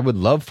there. I would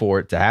love for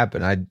it to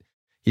happen.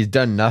 He's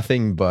done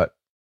nothing but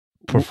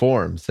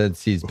perform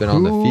since he's been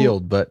on the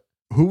field. But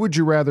Who would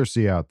you rather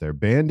see out there,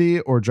 Bandy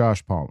or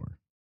Josh Palmer?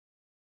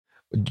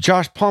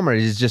 Josh Palmer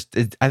is just,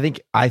 I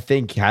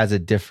think has a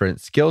different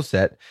skill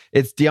set.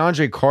 It's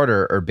DeAndre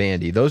Carter or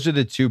Bandy. Those are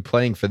the two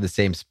playing for the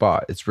same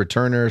spot. It's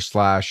returner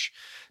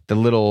 / the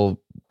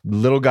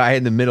little guy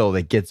in the middle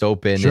that gets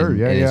open and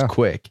is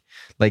quick.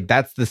 Like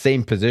that's the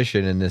same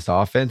position in this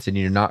offense, and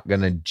you're not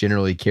going to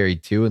generally carry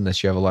two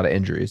unless you have a lot of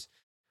injuries.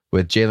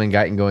 With Jalen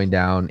Guyton going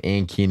down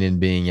and Keenan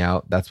being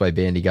out, that's why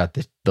Bandy got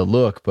the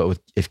look. But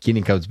if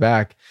Keenan comes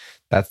back,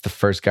 that's the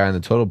first guy in the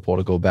total pool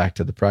to go back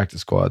to the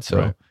practice squad. So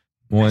right.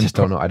 Well, I just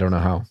don't know. I don't know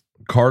how.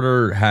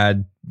 Carter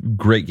had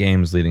great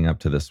games leading up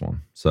to this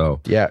one. So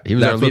yeah, he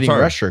was our leading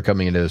rusher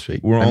coming into this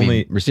week. We're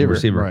only receiver.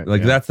 Right,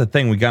 Like that's the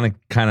thing. We gotta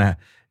kind of.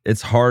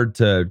 It's hard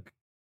to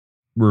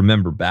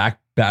remember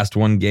back past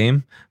one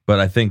game, but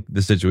I think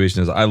the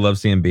situation is I love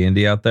seeing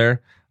Bandy out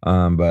there.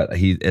 But I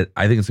think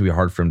it's gonna be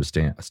hard for him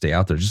to stay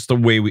out there. Just the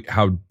way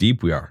how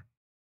deep we are.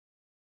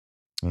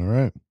 All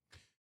right.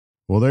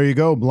 Well, there you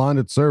go,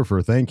 Blonded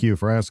Surfer. Thank you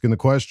for asking the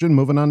question.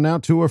 Moving on now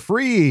to a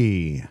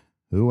free.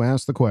 Who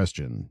asked the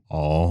question?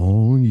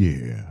 Oh,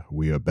 yeah.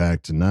 We are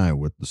back tonight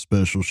with the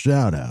special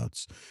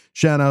shout-outs.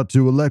 Shout out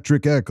to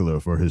Electric Eckler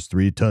for his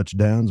 3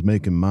 touchdowns,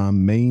 making my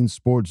main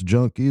sports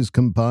junkies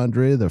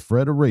compadre the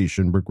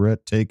Federation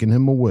regret taking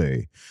him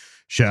away.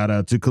 Shout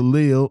out to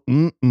Khalil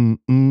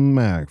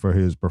Mack for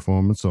his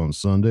performance on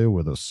Sunday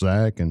with a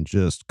sack and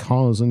just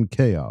causing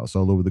chaos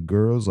all over the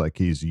girls like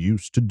he's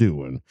used to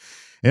doing.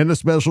 And a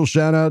special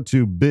shout out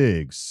to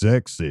Big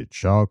Sexy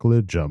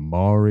Chocolate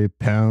Jamari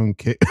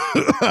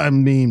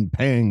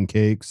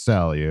Pancake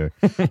Salyer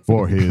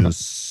for his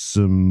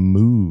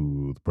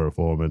smooth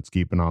performance,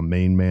 keeping our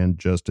main man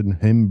Justin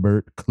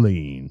Himbert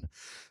clean.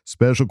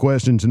 Special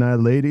question tonight,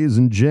 ladies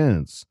and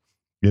gents.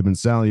 Given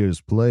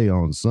Salyer's play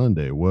on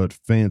Sunday, what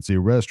fancy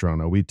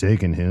restaurant are we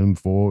taking him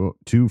for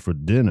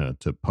dinner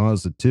to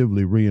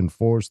positively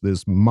reinforce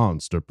this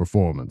monster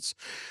performance?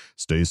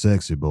 Stay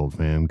sexy, Bold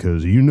fam,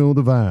 because you know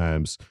the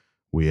vibes.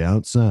 We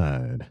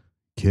outside.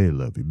 K,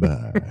 love you,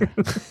 bye.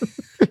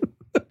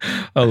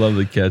 I love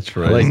the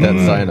catchphrase. I like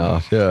that sign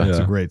off. Yeah. It's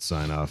a great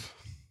sign off.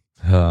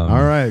 All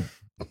right.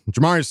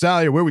 Jamari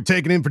Salyer, where are we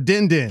taking him for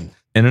Din?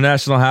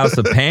 International House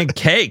of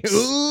Pancakes.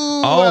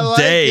 Ooh, all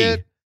day.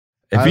 It.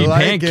 If he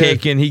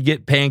pancaking, he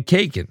get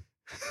pancaking.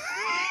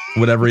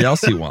 Whatever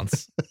else he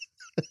wants.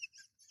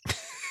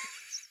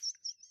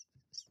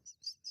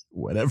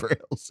 Whatever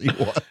else he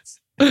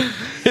wants.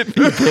 If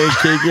he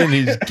pancaking,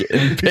 he's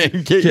getting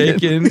pancaking.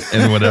 Caking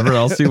and whatever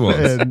else he wants.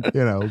 And,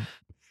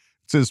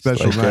 it's his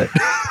special night.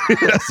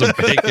 Some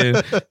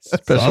bacon,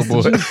 special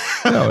boy.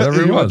 Yeah, whatever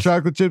you he want wants.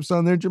 chocolate chips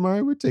on there,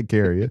 Jamari? We'll take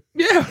care of you.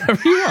 Yeah,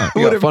 whatever you want.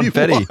 We got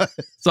funfetti.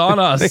 It's on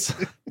us.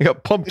 We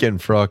got pumpkin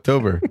for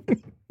October.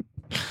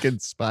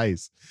 Good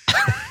spice.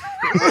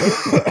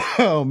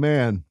 Oh,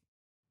 man.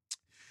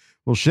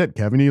 Well, shit,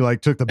 Kevin, you like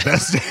took the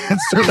best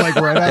answer like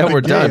right out Yeah, the we're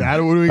gate. done. How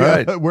do we All go?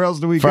 right. Where else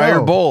do we Fryer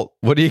go? Bolt,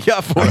 what do you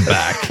got for him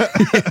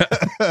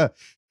back?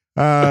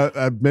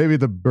 Maybe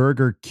the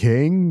Burger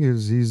King,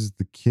 because he's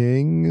the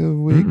king of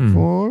week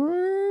 4.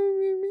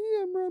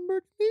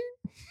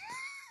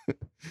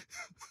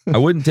 I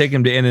wouldn't take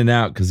him to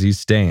In-N-Out because he's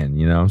staying,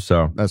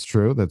 so That's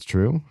true. That's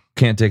true.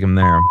 can't take him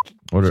there.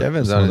 What are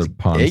Kevin's some on other his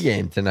puns? A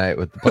game tonight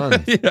with the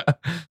puns. Yeah.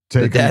 The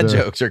Take him dad to-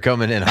 jokes are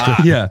coming in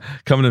hot. Yeah,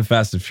 coming in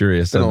fast and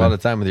furious. Spend a lot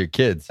of time with your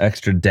kids.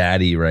 Extra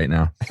daddy right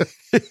now.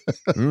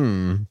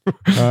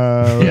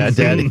 Yeah,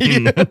 daddy.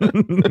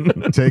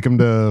 Take him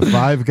to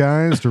Five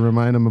Guys to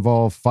remind him of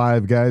all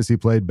 5 guys he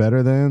played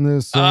better than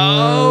this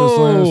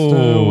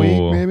last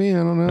week, maybe. I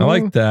don't know. I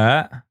like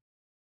that.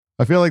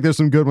 I feel like there's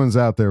some good ones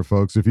out there,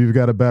 folks. If you've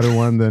got a better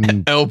one,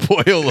 then El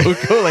Pollo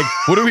Loco. Like,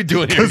 what are we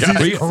doing here, guys?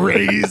 he's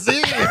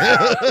crazy.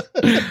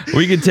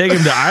 We can take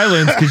him to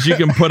Islands because you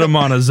can put him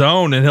on his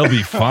own and he'll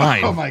be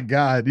fine. Oh my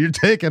God, you're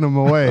taking him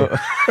away.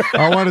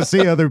 I want to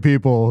see other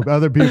people.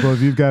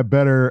 If you've got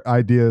better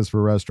ideas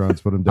for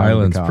restaurants, put them down.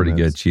 Islands in the pretty good.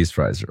 comments. Cheese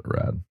fries are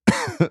rad.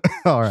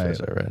 All right. Cheese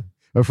fries are rad.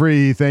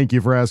 Afree, thank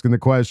you for asking the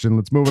question.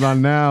 Let's move it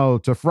on now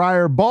to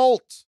Fryer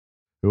Bolt,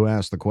 who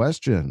asked the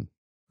question.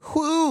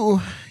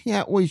 Whew,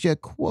 that was a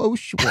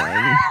close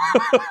one.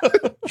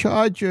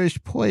 Chargers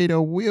played a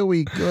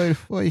really good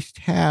first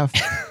half,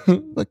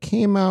 but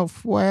came out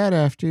flat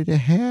after the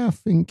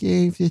half and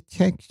gave the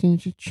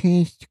Texans a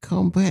chance to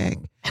come back.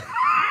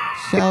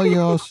 Sally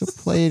also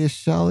played a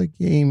solid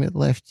game at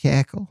left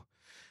tackle.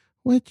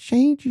 What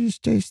changes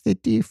does the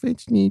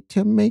defense need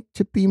to make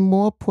to be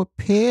more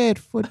prepared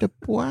for the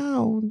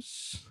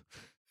Browns?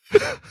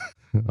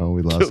 Oh,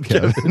 we lost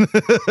Kevin.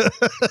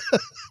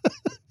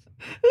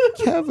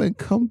 Kevin,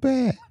 come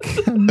back.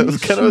 That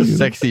was kind of a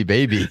sexy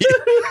baby.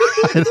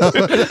 I know.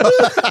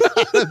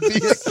 Be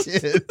a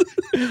kid.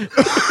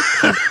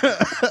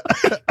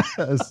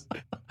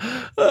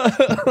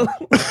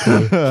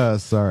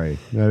 Sorry,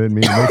 I didn't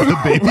mean to make the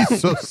baby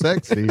so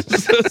sexy.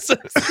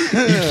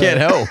 You can't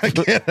help. You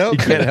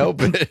can't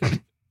help it.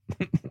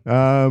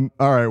 All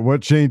right,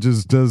 what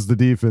changes does the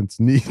defense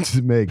need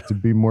to make to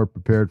be more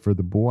prepared for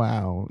the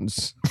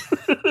Browns?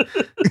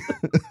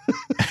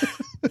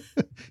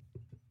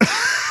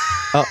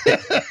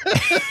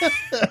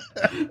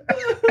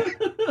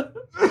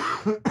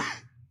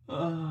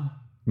 I'm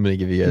gonna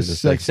give you guys a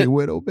Sexy second.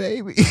 widow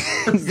baby.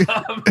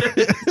 Stop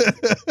it.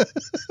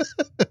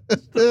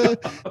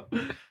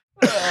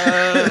 All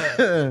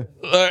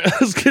right,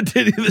 let's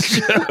continue the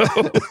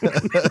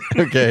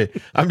show. Okay,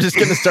 I'm just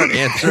gonna start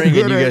answering and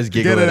you guys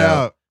giggle Get it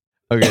out.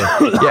 Okay,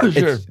 yeah,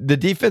 Sure. the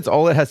defense.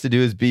 All it has to do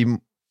is be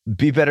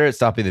better at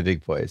stopping the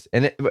big plays.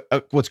 And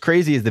what's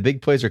crazy is the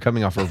big plays are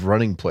coming off of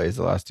running plays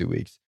the last 2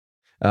 weeks.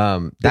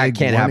 That Big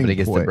can't happen running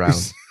against the plays.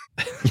 Browns.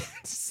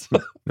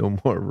 No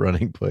more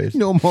running plays.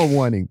 No more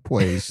wanting,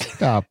 please.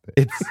 Stop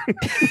it. It's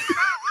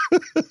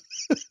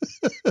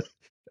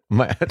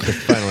my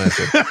final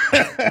answer.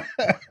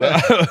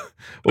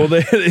 Well,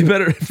 they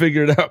better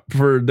figure it out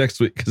for next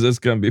week because it's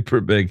going to be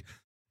pretty big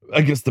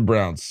against the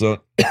Browns.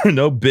 So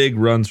no big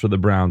runs for the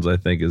Browns, I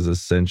think, is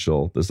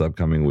essential this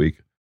upcoming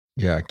week.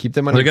 Yeah, keep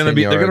them on. They're going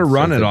to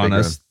run it on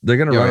us. They're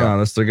going to run it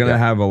on us. They're going to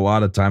have a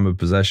lot of time of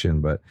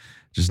possession, but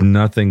just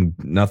nothing.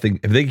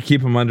 If they can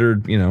keep them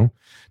under,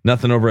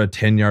 nothing over a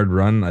 10-yard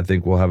run, I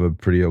think we'll have a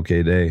pretty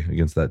okay day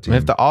against that team.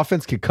 And if the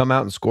offense could come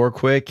out and score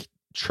quick,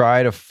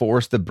 try to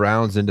force the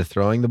Browns into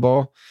throwing the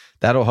ball,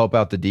 that'll help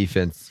out the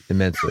defense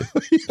immensely.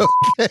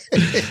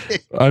 Okay.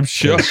 I'm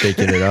shook.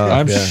 Shaking it off.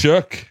 I'm yeah.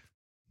 shook.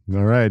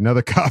 All right,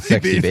 another coffee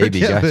Sexy bean for baby,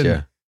 Kevin.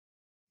 gotcha.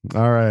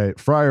 All right,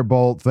 Fryer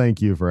Bolt,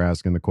 thank you for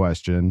asking the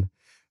question.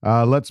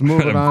 Let's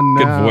move it on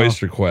Good now.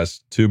 voice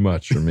request. Too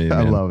much for me,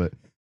 I man. love it.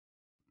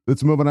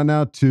 Let's move it on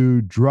now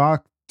to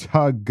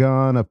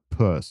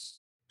Droctagonopus.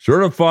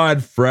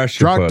 Certified fresh.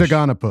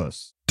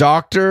 Droctagonopus.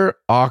 Dr.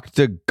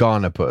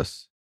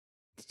 Octagonopus.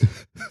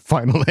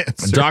 Final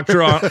answer. Dr.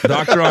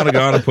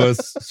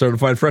 Onagonopus,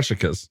 certified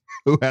freshicus.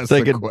 Who has It's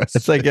like the question?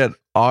 it's like a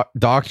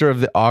doctor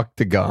of the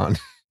octagon.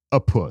 A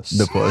puss.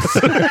 The puss.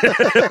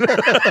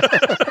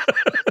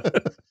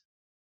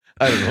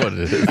 I don't know what it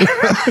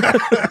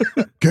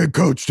is. Can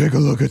coach take a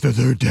look at the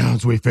third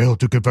downs we failed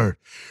to convert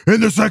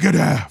in the second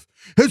half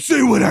and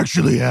see what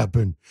actually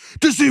happened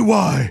to see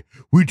why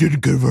we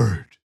didn't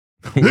convert?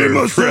 They We're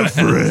must have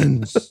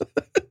friends.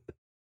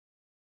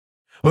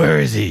 Where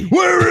is he?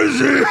 Where is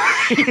he?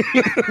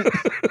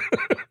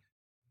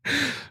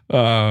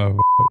 All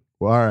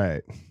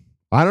right.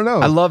 I don't know.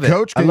 I love it.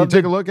 Coach, I can love you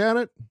take the- a look at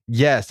it?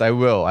 Yes, I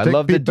will. I Take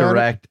love the peep at it.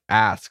 direct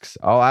asks.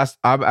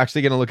 I'm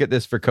actually going to look at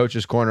this for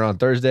Coach's Corner on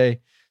Thursday,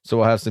 so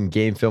we'll have some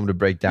game film to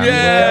break down. and look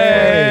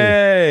at for you.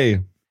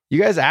 Yay!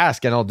 You guys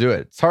ask, and I'll do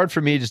it. It's hard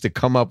for me just to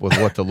come up with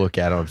what to look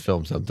at on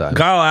film sometimes.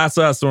 Kyle asked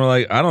us, and we're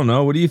like, I don't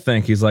know. What do you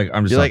think? He's like,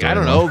 I'm just You're not like, I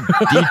don't doing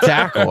know, D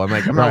tackle. I'm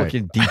like, I'm not Right.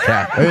 looking D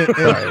tackle. It-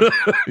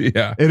 it.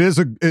 Yeah.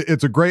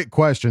 It's a great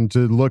question to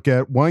look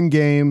at one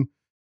game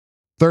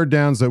third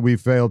downs that we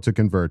failed to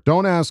convert.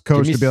 Don't ask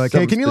coach to be like,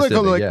 hey, can you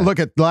look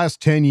at the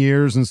last 10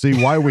 years and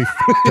see why we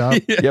fucked up?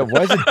 Yeah,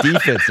 why is the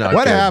defense not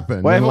What good?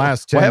 happened in the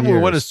last 10 Why years? haven't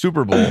we won a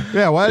Super Bowl?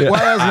 Yeah, why hasn't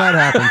that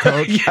happened,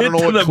 coach? I don't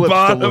know what the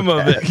bottom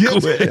of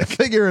it.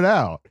 Figure it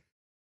out.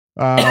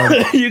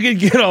 You can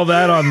get all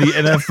that on the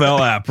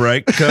NFL app,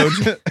 right, coach?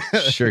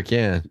 Sure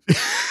can.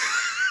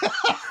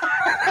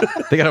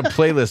 They got a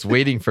playlist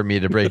waiting for me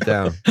to break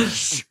down.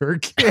 Sure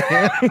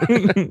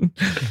can.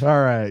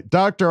 All right.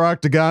 Dr.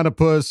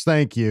 Octagonopus,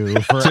 thank you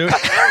for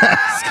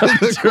asking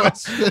the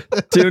question.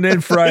 Tune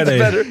in Friday.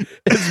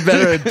 It's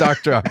better than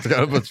Dr.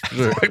 Octagonopus for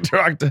sure. Dr.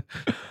 Octa.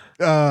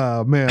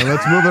 Oh, man.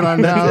 Let's move it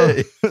on now.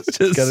 It's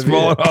just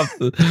falling off.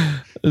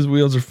 His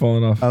wheels are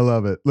falling off. I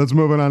love it. Let's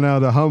move it on now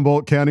to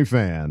Humboldt County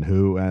fan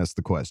who asked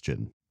the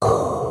question.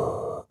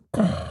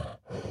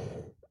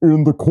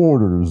 In the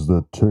corners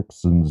that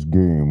Texans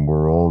game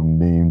were all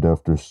named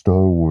after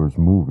Star Wars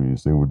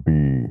movies, they would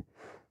be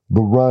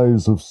The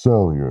Rise of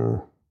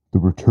Salyer, The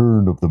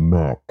Return of the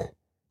Mac,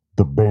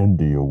 The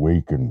Bandy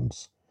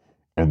Awakens,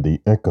 and The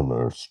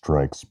Eckler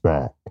Strikes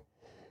Back.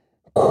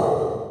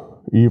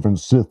 Even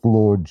Sith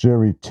Lord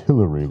Jerry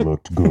Tillery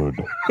looked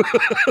good.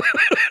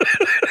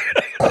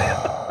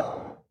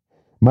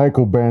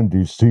 Michael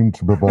Bandy seemed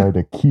to provide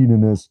a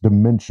Keenan-esque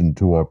dimension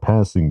to our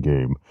passing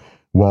game,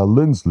 while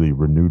Lindsley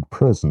renewed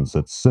presence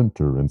at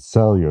center and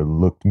Salyer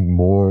looked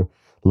more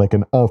like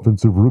an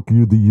Offensive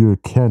Rookie of the Year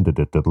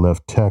candidate at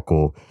left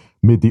tackle,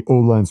 made the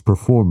O-line's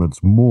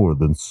performance more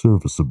than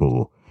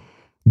serviceable.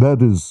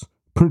 That is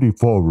pretty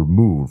far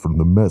removed from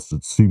the mess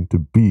it seemed to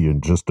be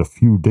in just a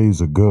few days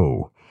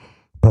ago.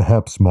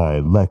 Perhaps my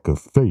lack of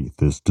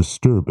faith is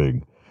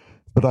disturbing,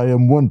 but I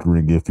am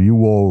wondering if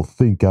you all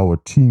think our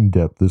team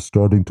depth is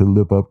starting to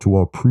live up to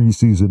our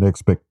preseason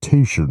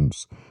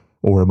expectations.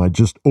 Or am I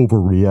just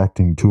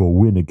overreacting to a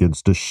win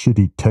against a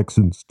shitty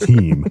Texans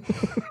team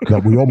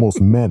that we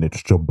almost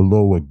managed to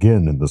blow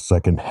again in the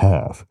second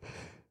half?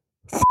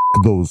 F***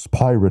 those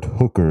pirate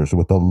hookers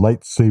with a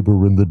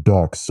lightsaber in the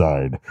dark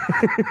side.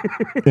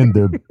 And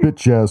their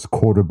bitch-ass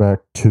quarterback,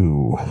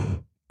 too.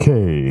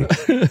 K.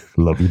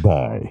 Love you,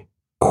 bye.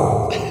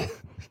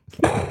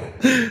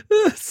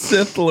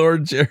 Sith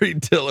Lord Jerry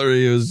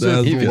Tillery was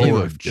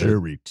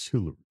Jerry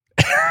Tillery.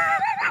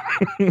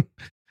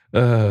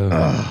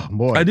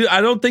 Boy.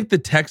 I don't think the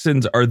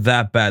Texans are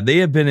that bad. They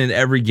have been in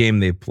every game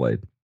they've played.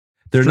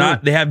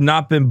 They have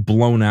not been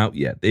blown out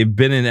yet. They've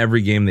been in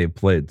every game they've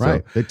played.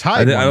 Right. So they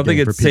tied. I don't think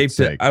it's safe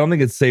to. I don't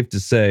think it's safe to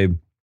say.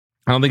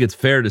 I don't think it's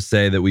fair to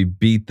say that we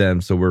beat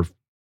them. So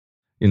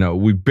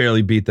we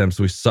barely beat them.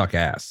 So we suck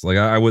ass. Like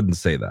I wouldn't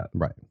say that.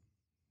 Right.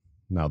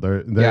 No, they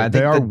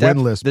are depth,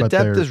 winless. The but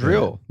depth is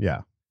real.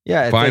 Yeah.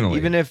 Yeah. It's Finally. like,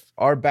 even if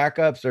our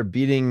backups are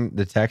beating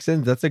the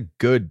Texans, that's a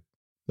good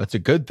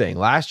thing.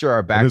 Last year,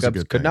 our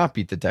backups could not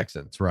beat the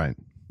Texans. That's right.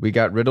 We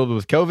got riddled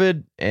with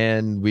COVID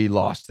and we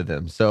lost to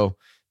them. So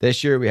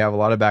this year we have a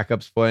lot of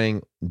backups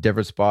playing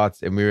different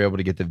spots and we were able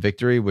to get the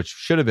victory, which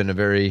should have been a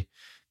very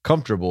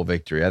comfortable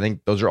victory. I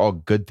think those are all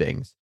good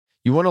things.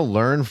 You want to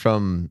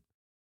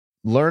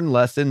learn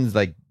lessons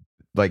like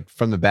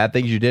from the bad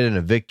things you did in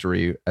a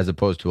victory as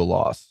opposed to a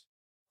loss.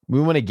 We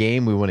win a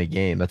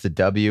game. That's a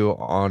W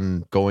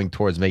on going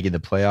towards making the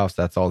playoffs.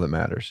 That's all that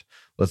matters.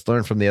 Let's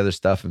learn from the other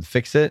stuff and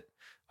fix it.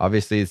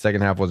 Obviously, the second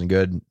half wasn't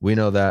good. We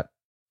know that.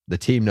 The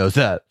team knows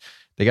that.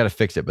 They got to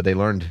fix it, but they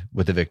learned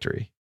with the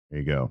victory. There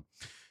you go.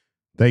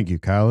 Thank you,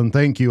 Kyle. And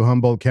thank you,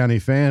 Humboldt County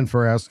fan,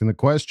 for asking the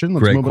question.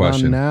 Let's move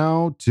on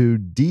now to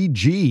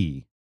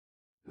DG,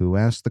 who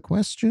asked the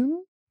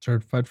question.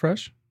 Certified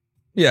fresh?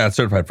 Yeah, it's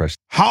certified fresh.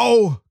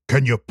 How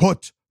can you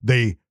put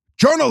the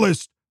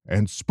journalist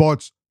and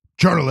sports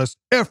journalist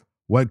if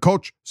when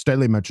Coach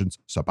Staley mentions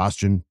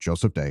Sebastian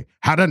Joseph Day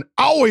had an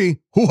owie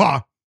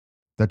hoo-ha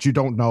that you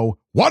don't know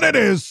what it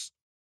is?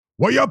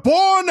 Were you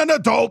born an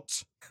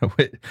adult?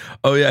 Wait.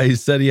 Oh, yeah. He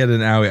said he had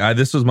an owie.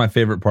 This was my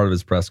favorite part of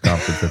his press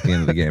conference at the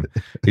end of the game.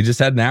 He just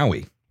had an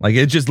owie. Like,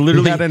 it just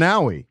literally. He had an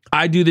owie.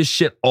 I do this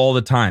shit all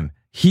the time.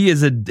 He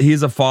is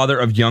a father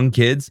of young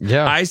kids.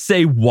 Yeah. I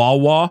say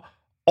Wawa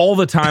all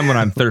the time when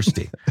I'm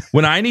thirsty.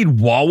 When I need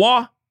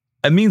Wawa,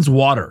 it means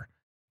water.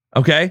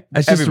 Okay?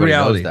 That's just Everybody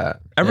reality. knows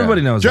that.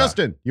 Everybody knows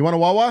Justin, you want a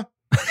Wawa?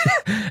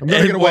 I'm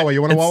going to get a Wawa.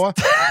 You want a Wawa?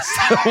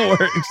 So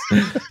works. Do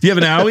you have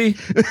an owie?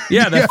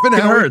 Yeah, that fucking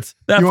hurts.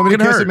 That you want me to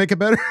fucking kiss hurt. it, make it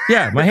better?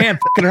 Yeah, my hand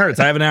fucking hurts.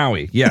 I have an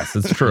owie. Yes,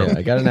 it's true. Yeah,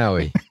 I got an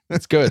owie.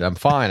 It's good. I'm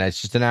fine.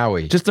 It's just an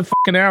owie. Just a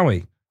fucking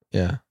owie.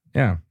 Yeah.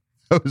 Yeah.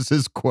 That was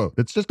his quote.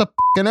 It's just a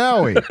fucking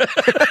owie.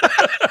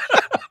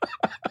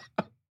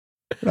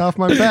 Get off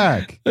my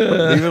back.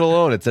 Leave it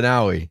alone. It's an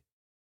owie.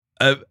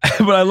 But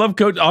I love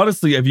Coach.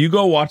 Honestly, if you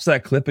go watch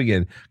that clip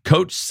again,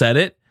 Coach said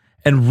it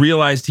and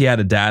realized he had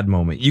a dad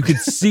moment. You could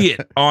see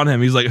it on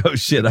him. He's like, oh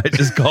shit, I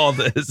just called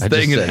this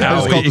thing an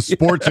owie. It's called a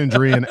sports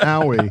injury an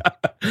owie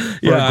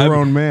for a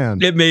grown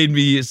man. It made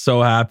me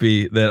so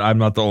happy that I'm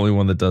not the only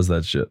one that does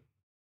that shit.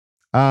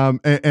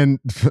 And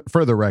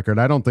for the record,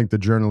 I don't think the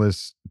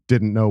journalist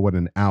didn't know what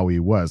an owie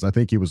was. I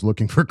think he was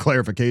looking for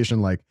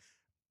clarification, like,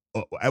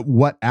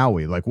 what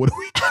owie? Like, what are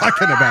we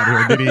talking about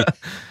here? Did he?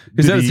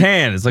 He's got his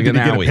hand. It's like did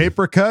an he get owie. a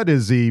paper cut?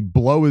 Is he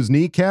blow his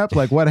kneecap?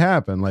 Like what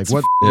happened? Like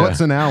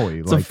what's an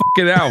owie? It's like a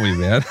fucking owie,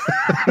 man.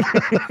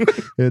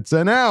 it's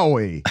an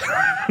owie.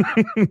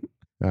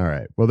 All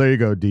right. Well, there you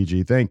go,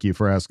 DG. Thank you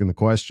for asking the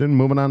question.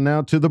 Moving on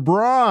now to the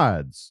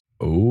broads.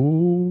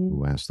 Oh,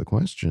 who asked the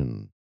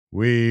question?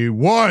 We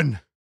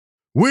won.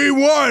 We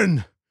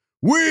won.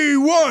 We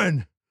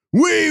won.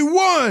 We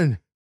won.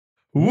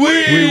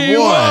 We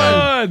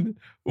won.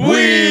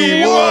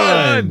 We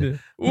won.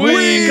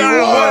 We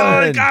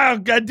got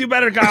one. Gotta do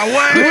better, God.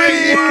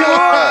 We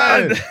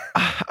won.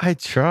 I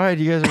tried.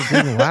 You guys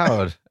are being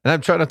loud. And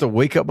I'm trying not to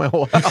wake up my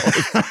whole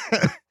house.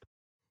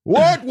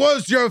 What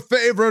was your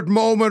favorite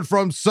moment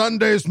from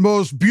Sunday's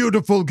most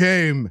beautiful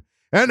game?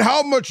 And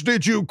how much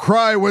did you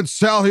cry when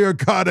Salyer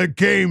got a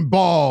game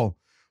ball?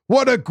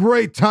 What a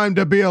great time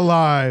to be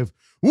alive.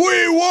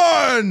 We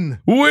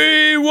won.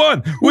 We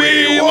won.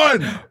 We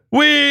won.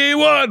 We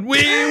won.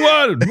 We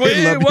won.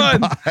 We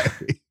won.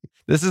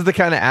 This is the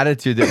kind of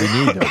attitude that we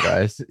need, though,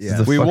 guys.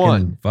 Yeah, we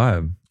won.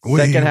 Vibe.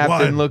 Second half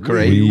didn't look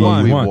great. We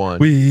won.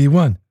 We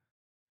won.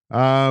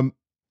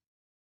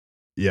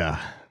 Yeah.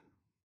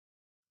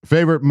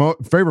 Favorite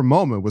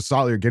moment was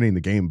Salyer getting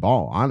the game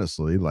ball.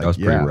 Honestly, like that was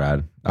pretty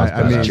rad.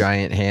 I mean,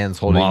 giant hands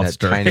holding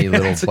Monster that tiny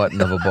little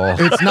button of a ball.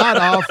 It's not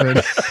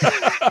often.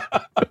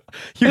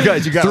 You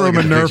got threw him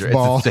a Nerf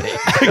ball.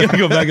 I gotta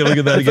go back and look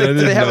at that again. I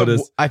didn't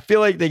notice. I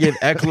feel like they gave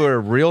Eckler a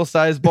real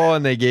size ball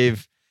and they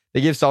gave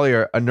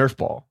Salyer a Nerf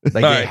ball.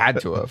 Like they had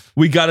to have.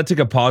 We got to take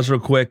a pause real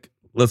quick.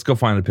 Let's go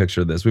find a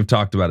picture of this. We've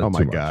talked about it. Oh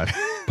my much. God!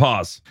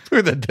 Pause.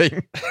 Look at that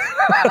thing.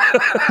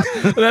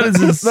 That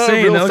is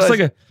insane. That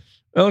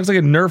looks like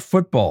a Nerf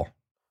football.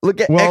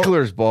 Look at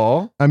Eckler's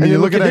ball. I mean, you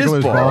look at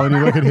Eckler's ball and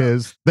you look at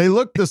his. They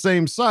look the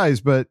same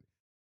size, but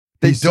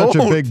he's such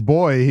a big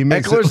boy. He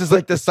makes Eckler's is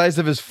like the size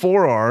of his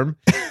forearm,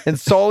 and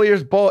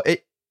Salyer's ball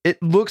it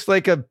looks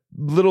like a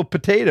little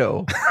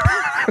potato.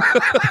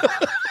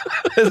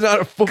 It's not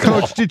a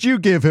football. Coach, did you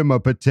give him a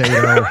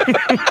potato?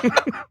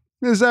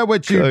 Is that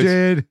what you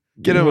did?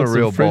 Get him a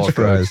real ball,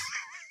 fries.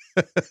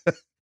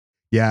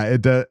 Yeah,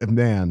 it does.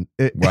 Man,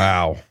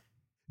 wow.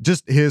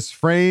 Just his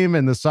frame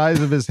and the size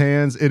of his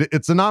hands.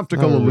 It's an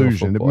optical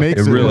illusion. It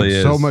makes it really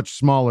look so much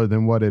smaller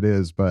than what it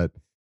is. But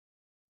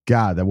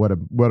God, what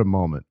a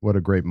moment! What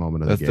a great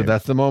moment of the game.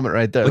 That's the moment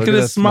right there. Look at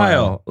his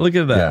smile. Look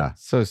at that. Yeah,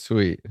 so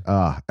sweet.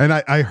 And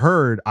I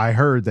heard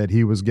that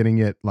he was getting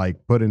it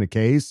like put in a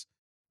case,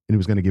 and he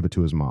was going to give it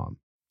to his mom.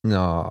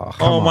 No.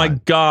 Oh my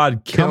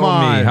God, kill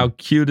me. How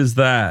cute is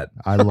that?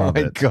 I love it.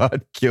 Oh my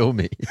God, kill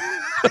me.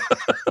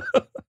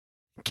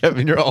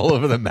 Kevin, you're all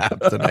over the map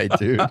tonight,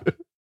 dude.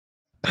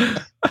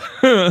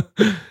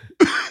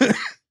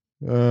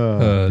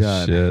 Oh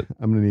God. Shit.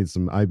 I'm gonna need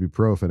some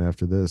ibuprofen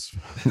after this.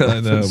 I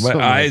know.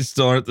 My eyes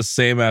still aren't the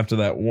same after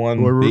that one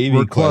baby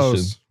we're question.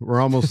 Close.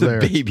 We're almost there.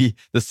 The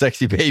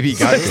sexy baby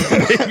got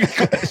Baby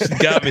question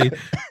got me.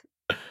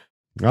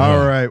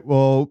 All right.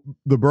 Well,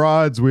 the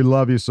broads, we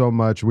love you so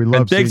much. We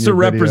love. And thanks seeing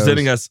for your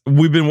representing videos.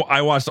 us.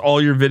 I watched all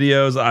your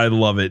videos. I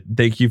love it.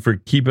 Thank you for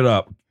keep it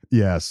up.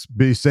 Yes.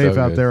 Be safe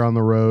So out good. there on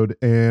the road.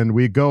 And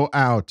we go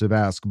out to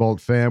Basketball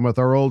Fam with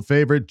our old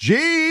favorite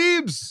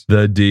Jeeves.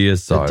 The D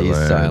is The D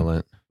is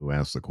silent. Who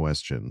asked the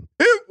question?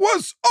 It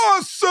was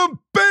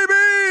awesome,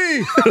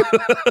 baby.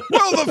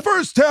 Well, the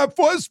first half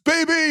was,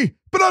 baby,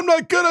 but I'm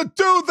not gonna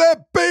do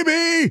that,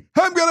 baby.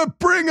 I'm gonna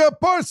bring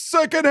up our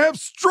second half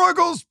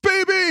struggles,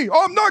 baby.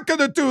 Oh, I'm not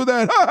gonna do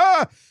that.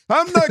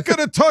 I'm not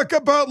gonna talk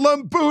about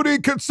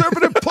Lambooty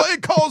conservative play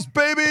calls,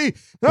 baby.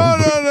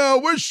 No.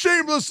 We're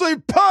shamelessly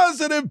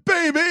positive,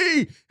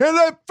 baby. And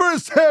that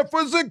first half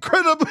was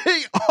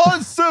incredibly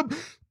awesome,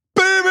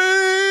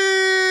 baby.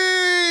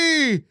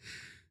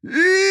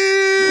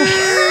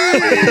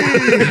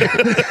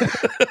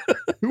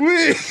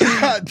 We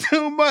got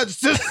too much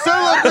to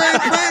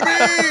celebrate,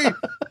 baby.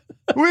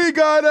 We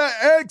got an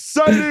egg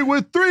sighting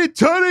with 3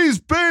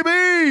 tutties,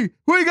 baby.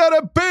 We got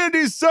a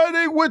bandy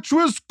sighting, which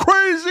was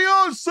crazy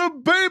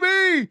awesome,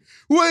 baby.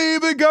 We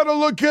even got to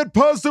look at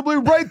possibly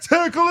right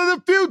tackle in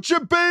the future,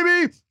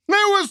 baby.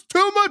 There was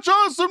too much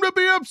awesome to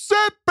be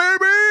upset,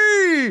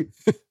 baby.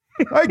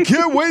 I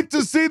can't wait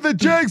to see the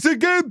Jags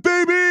again,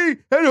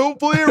 baby. And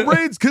hopefully it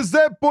rains because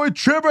that boy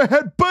Trevor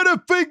had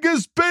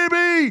butterfingers,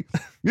 baby.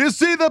 You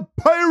see the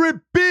pirate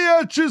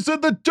biatches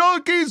and the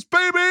donkeys,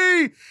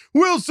 baby.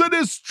 Wilson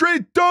is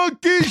straight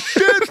donkey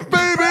shit,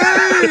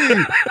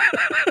 baby.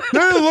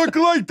 They look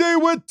like they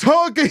were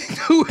talking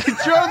to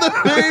each other,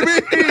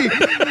 baby.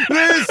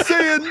 They're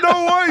saying,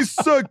 no, I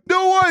suck.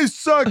 No, I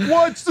suck.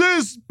 Watch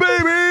this,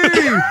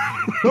 baby.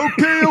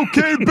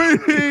 Okay,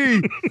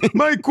 baby.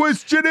 My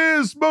question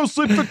is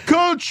mostly for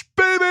Coach,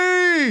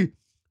 baby.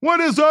 What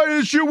is our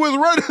issue with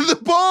running the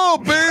ball,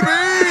 baby?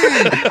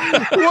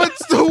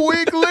 What's the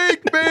weak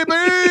link,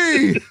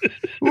 baby?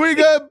 We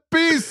got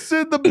beasts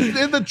in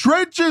the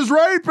trenches,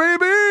 right,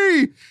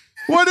 baby?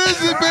 What is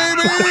it,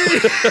 baby?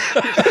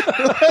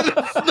 Let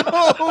us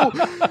know,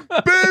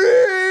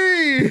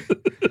 baby.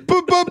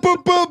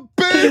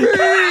 Baby.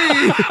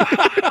 baby.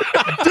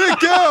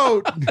 Dick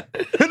out.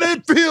 And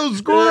it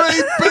feels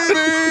great,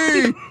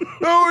 baby.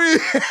 Oh,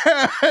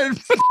 yeah.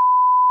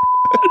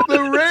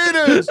 The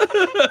Raiders.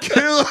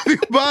 Kill me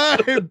by,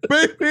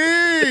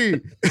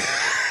 baby.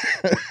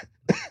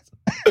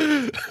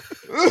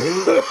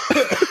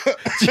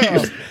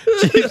 Jeeves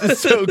is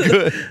so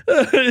good.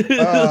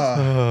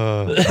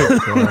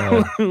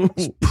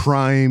 It's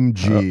prime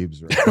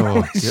Jeeves. Right?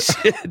 Oh,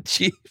 shit,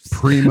 Jeeves.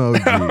 Primo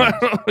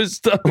Jeeves.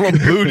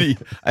 Booty.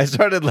 I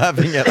started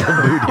laughing at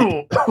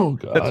Booty. Oh,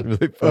 God. That's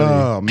really funny.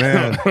 Oh,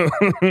 man.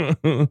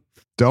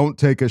 Don't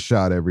take a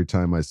shot every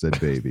time I said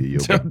baby.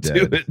 You'll Don't be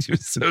do dead. it. You're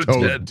so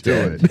Don't dead.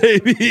 do Dead,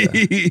 it.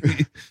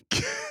 baby.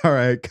 All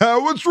right,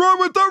 Kyle, what's wrong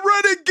with the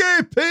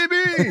Renegade,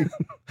 baby?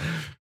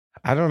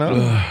 I don't know.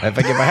 If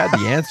I had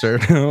the answer,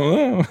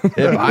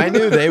 if I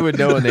knew, they would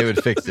know and they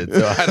would fix it.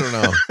 So I don't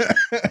know.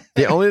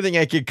 The only thing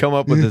I could come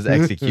up with is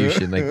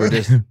execution. Like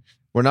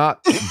we're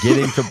not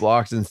getting to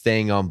blocks and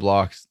staying on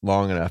blocks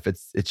long enough. It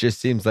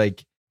just seems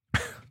like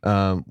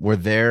we're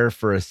there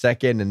for a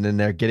second and then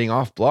they're getting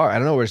off block. I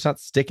don't know. We're just not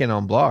sticking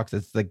on blocks.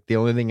 It's like the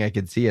only thing I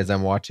could see as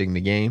I'm watching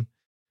the game.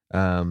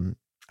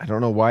 I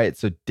don't know why it's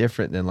so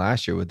different than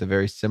last year with the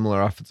very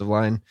similar offensive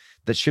line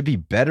that should be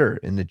better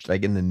in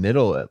the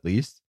middle at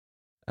least.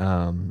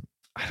 I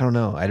don't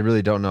know. I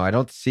really don't know. I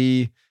don't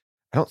see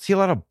a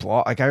lot of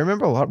block. Like I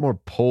remember a lot more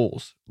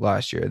pulls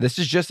last year. This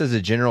is just as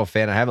a general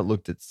fan. I haven't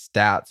looked at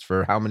stats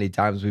for how many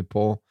times we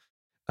pull.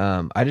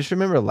 I just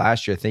remember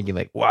last year thinking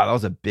like, wow, that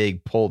was a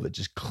big pull that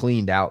just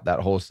cleaned out that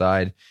whole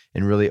side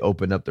and really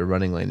opened up the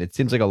running lane. It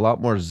seems like a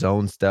lot more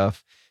zone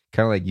stuff,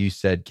 kind of like you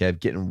said, Kev,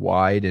 getting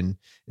wide and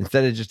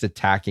instead of just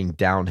attacking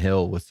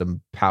downhill with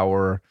some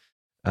power,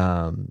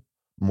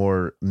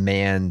 more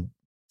man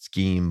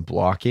scheme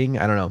blocking.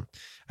 I don't know.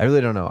 I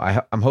really don't know.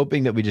 I'm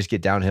hoping that we just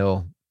get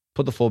downhill,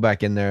 put the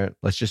fullback in there.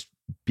 Let's just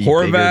be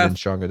bigger and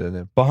stronger than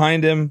him.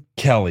 Behind him,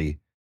 Kelly.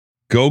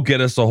 Go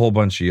get us a whole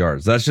bunch of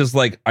yards. That's just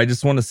like, I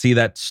just want to see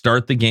that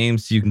start the game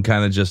so you can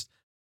kind of just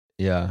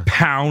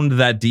pound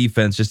that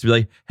defense just to be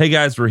like, hey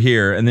guys, we're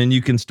here. And then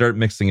you can start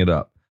mixing it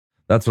up.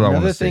 That's what I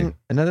want to see.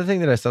 Another thing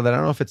that I saw that I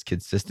don't know if it's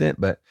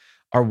consistent, but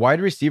our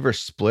wide receiver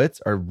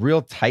splits are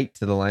real tight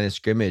to the line of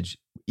scrimmage,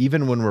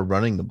 even when we're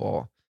running the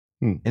ball.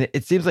 And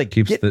it seems like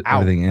Keeps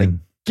everything in. Like,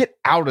 get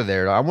out of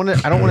there. I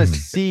don't want to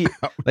see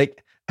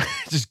like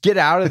just get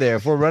out of there.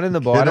 If we're running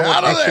the ball, I don't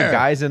want extra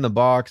guys in the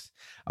box.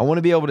 I want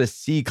to be able to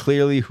see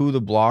clearly who the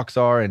blocks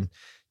are, and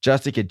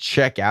Justin could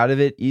check out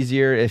of it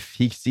easier if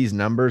he sees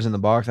numbers in the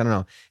box. I don't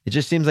know. It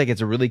just seems like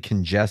it's a really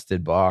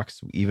congested box,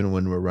 even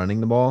when we're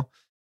running the ball.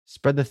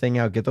 Spread the thing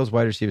out. Get those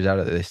wide receivers out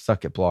of there. They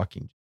suck at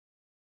blocking.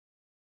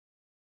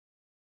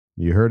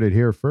 You heard it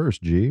here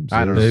first, Jeeves.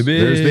 I don't know.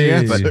 There's the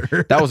answer.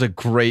 But that was a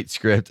great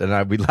script,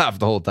 and we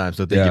laughed the whole time.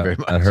 So thank you very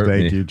much.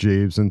 Thank you,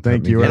 Jeeves, and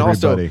thank you, and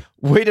everybody.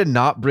 Also, way to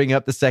not bring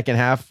up the second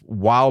half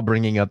while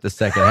bringing up the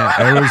second half.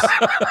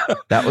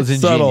 That was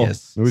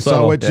ingenious. We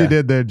saw what you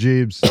did there,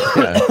 Jeeves.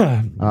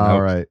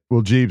 All right.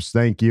 Well, Jeeves,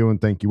 thank you, and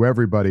thank you,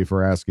 everybody,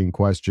 for asking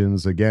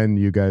questions. Again,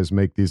 you guys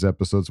make these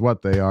episodes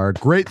what they are.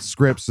 Great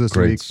scripts this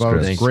week,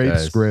 folks. Thanks, Great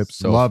guys. scripts.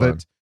 So Love fun.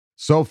 it.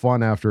 So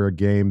fun after a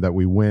game that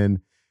we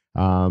win.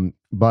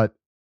 But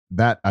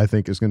that, I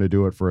think, is going to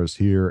do it for us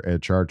here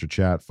at Charger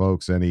Chat,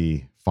 folks.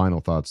 Any final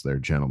thoughts there,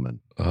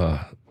 gentlemen?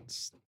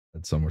 It's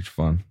so much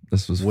fun.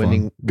 This was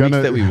winning. fun.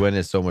 Weeks that we win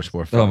is so much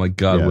more fun. Oh my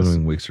God,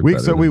 winning weeks are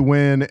weeks better that we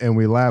win and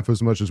we laugh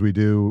as much as we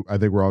do. I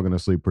think we're all going to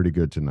sleep pretty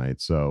good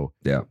tonight. So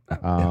yeah.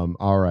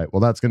 All right.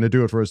 Well, that's going to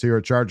do it for us here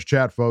at Charger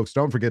Chat, folks.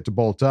 Don't forget to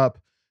bolt up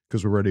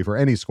because we're ready for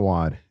any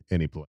squad,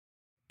 any play.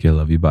 Okay,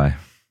 love you. Bye.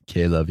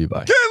 Okay, love you.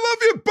 Bye. Okay, love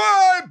you.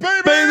 Bye,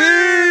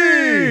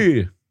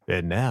 baby.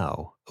 And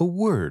now, a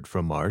word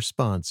from our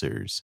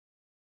sponsors.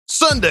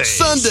 Sunday.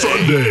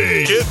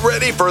 Get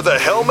ready for the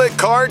Helmet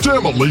Car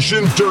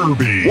Demolition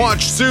Derby.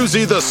 Watch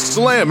Susie the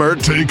Slammer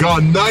take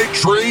on Night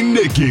Train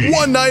Nikki.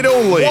 One night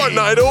only.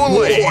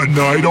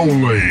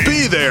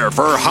 Be there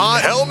for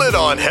hot helmet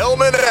on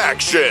helmet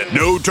action.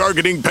 No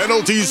targeting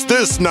penalties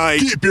this night.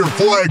 Keep your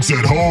flags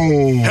at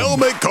home.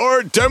 Helmet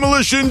Car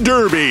Demolition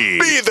Derby.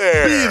 Be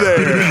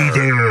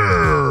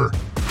there.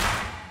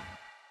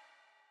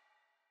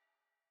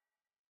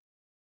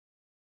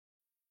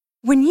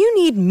 When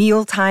you need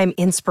mealtime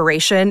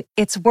inspiration,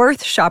 it's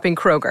worth shopping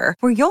Kroger,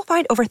 where you'll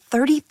find over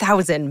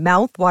 30,000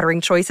 mouth-watering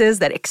choices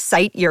that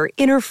excite your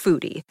inner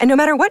foodie. And no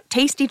matter what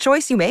tasty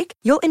choice you make,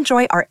 you'll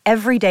enjoy our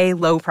everyday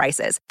low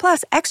prices,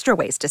 plus extra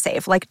ways to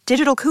save, like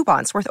digital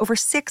coupons worth over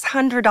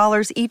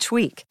 $600 each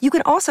week. You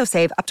can also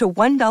save up to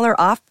 $1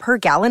 off per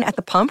gallon at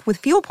the pump with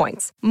fuel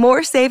points.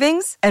 More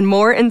savings and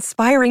more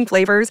inspiring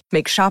flavors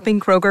make shopping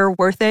Kroger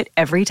worth it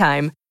every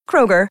time.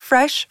 Kroger,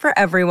 fresh for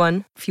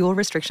everyone. Fuel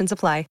restrictions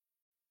apply.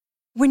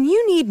 When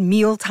you need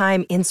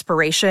mealtime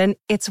inspiration,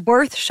 it's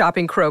worth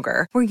shopping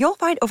Kroger, where you'll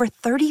find over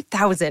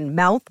 30,000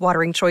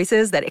 mouth-watering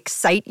choices that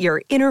excite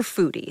your inner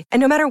foodie. And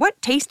no matter what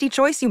tasty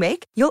choice you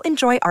make, you'll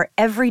enjoy our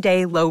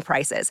everyday low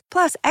prices,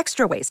 plus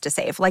extra ways to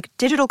save, like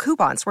digital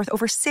coupons worth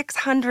over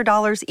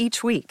 $600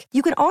 each week.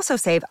 You can also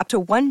save up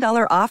to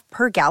 $1 off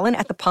per gallon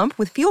at the pump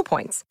with fuel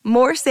points.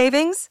 More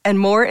savings and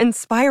more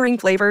inspiring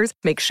flavors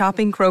make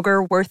shopping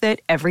Kroger worth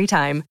it every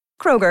time.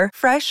 Kroger,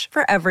 fresh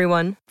for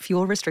everyone.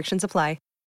 Fuel restrictions apply.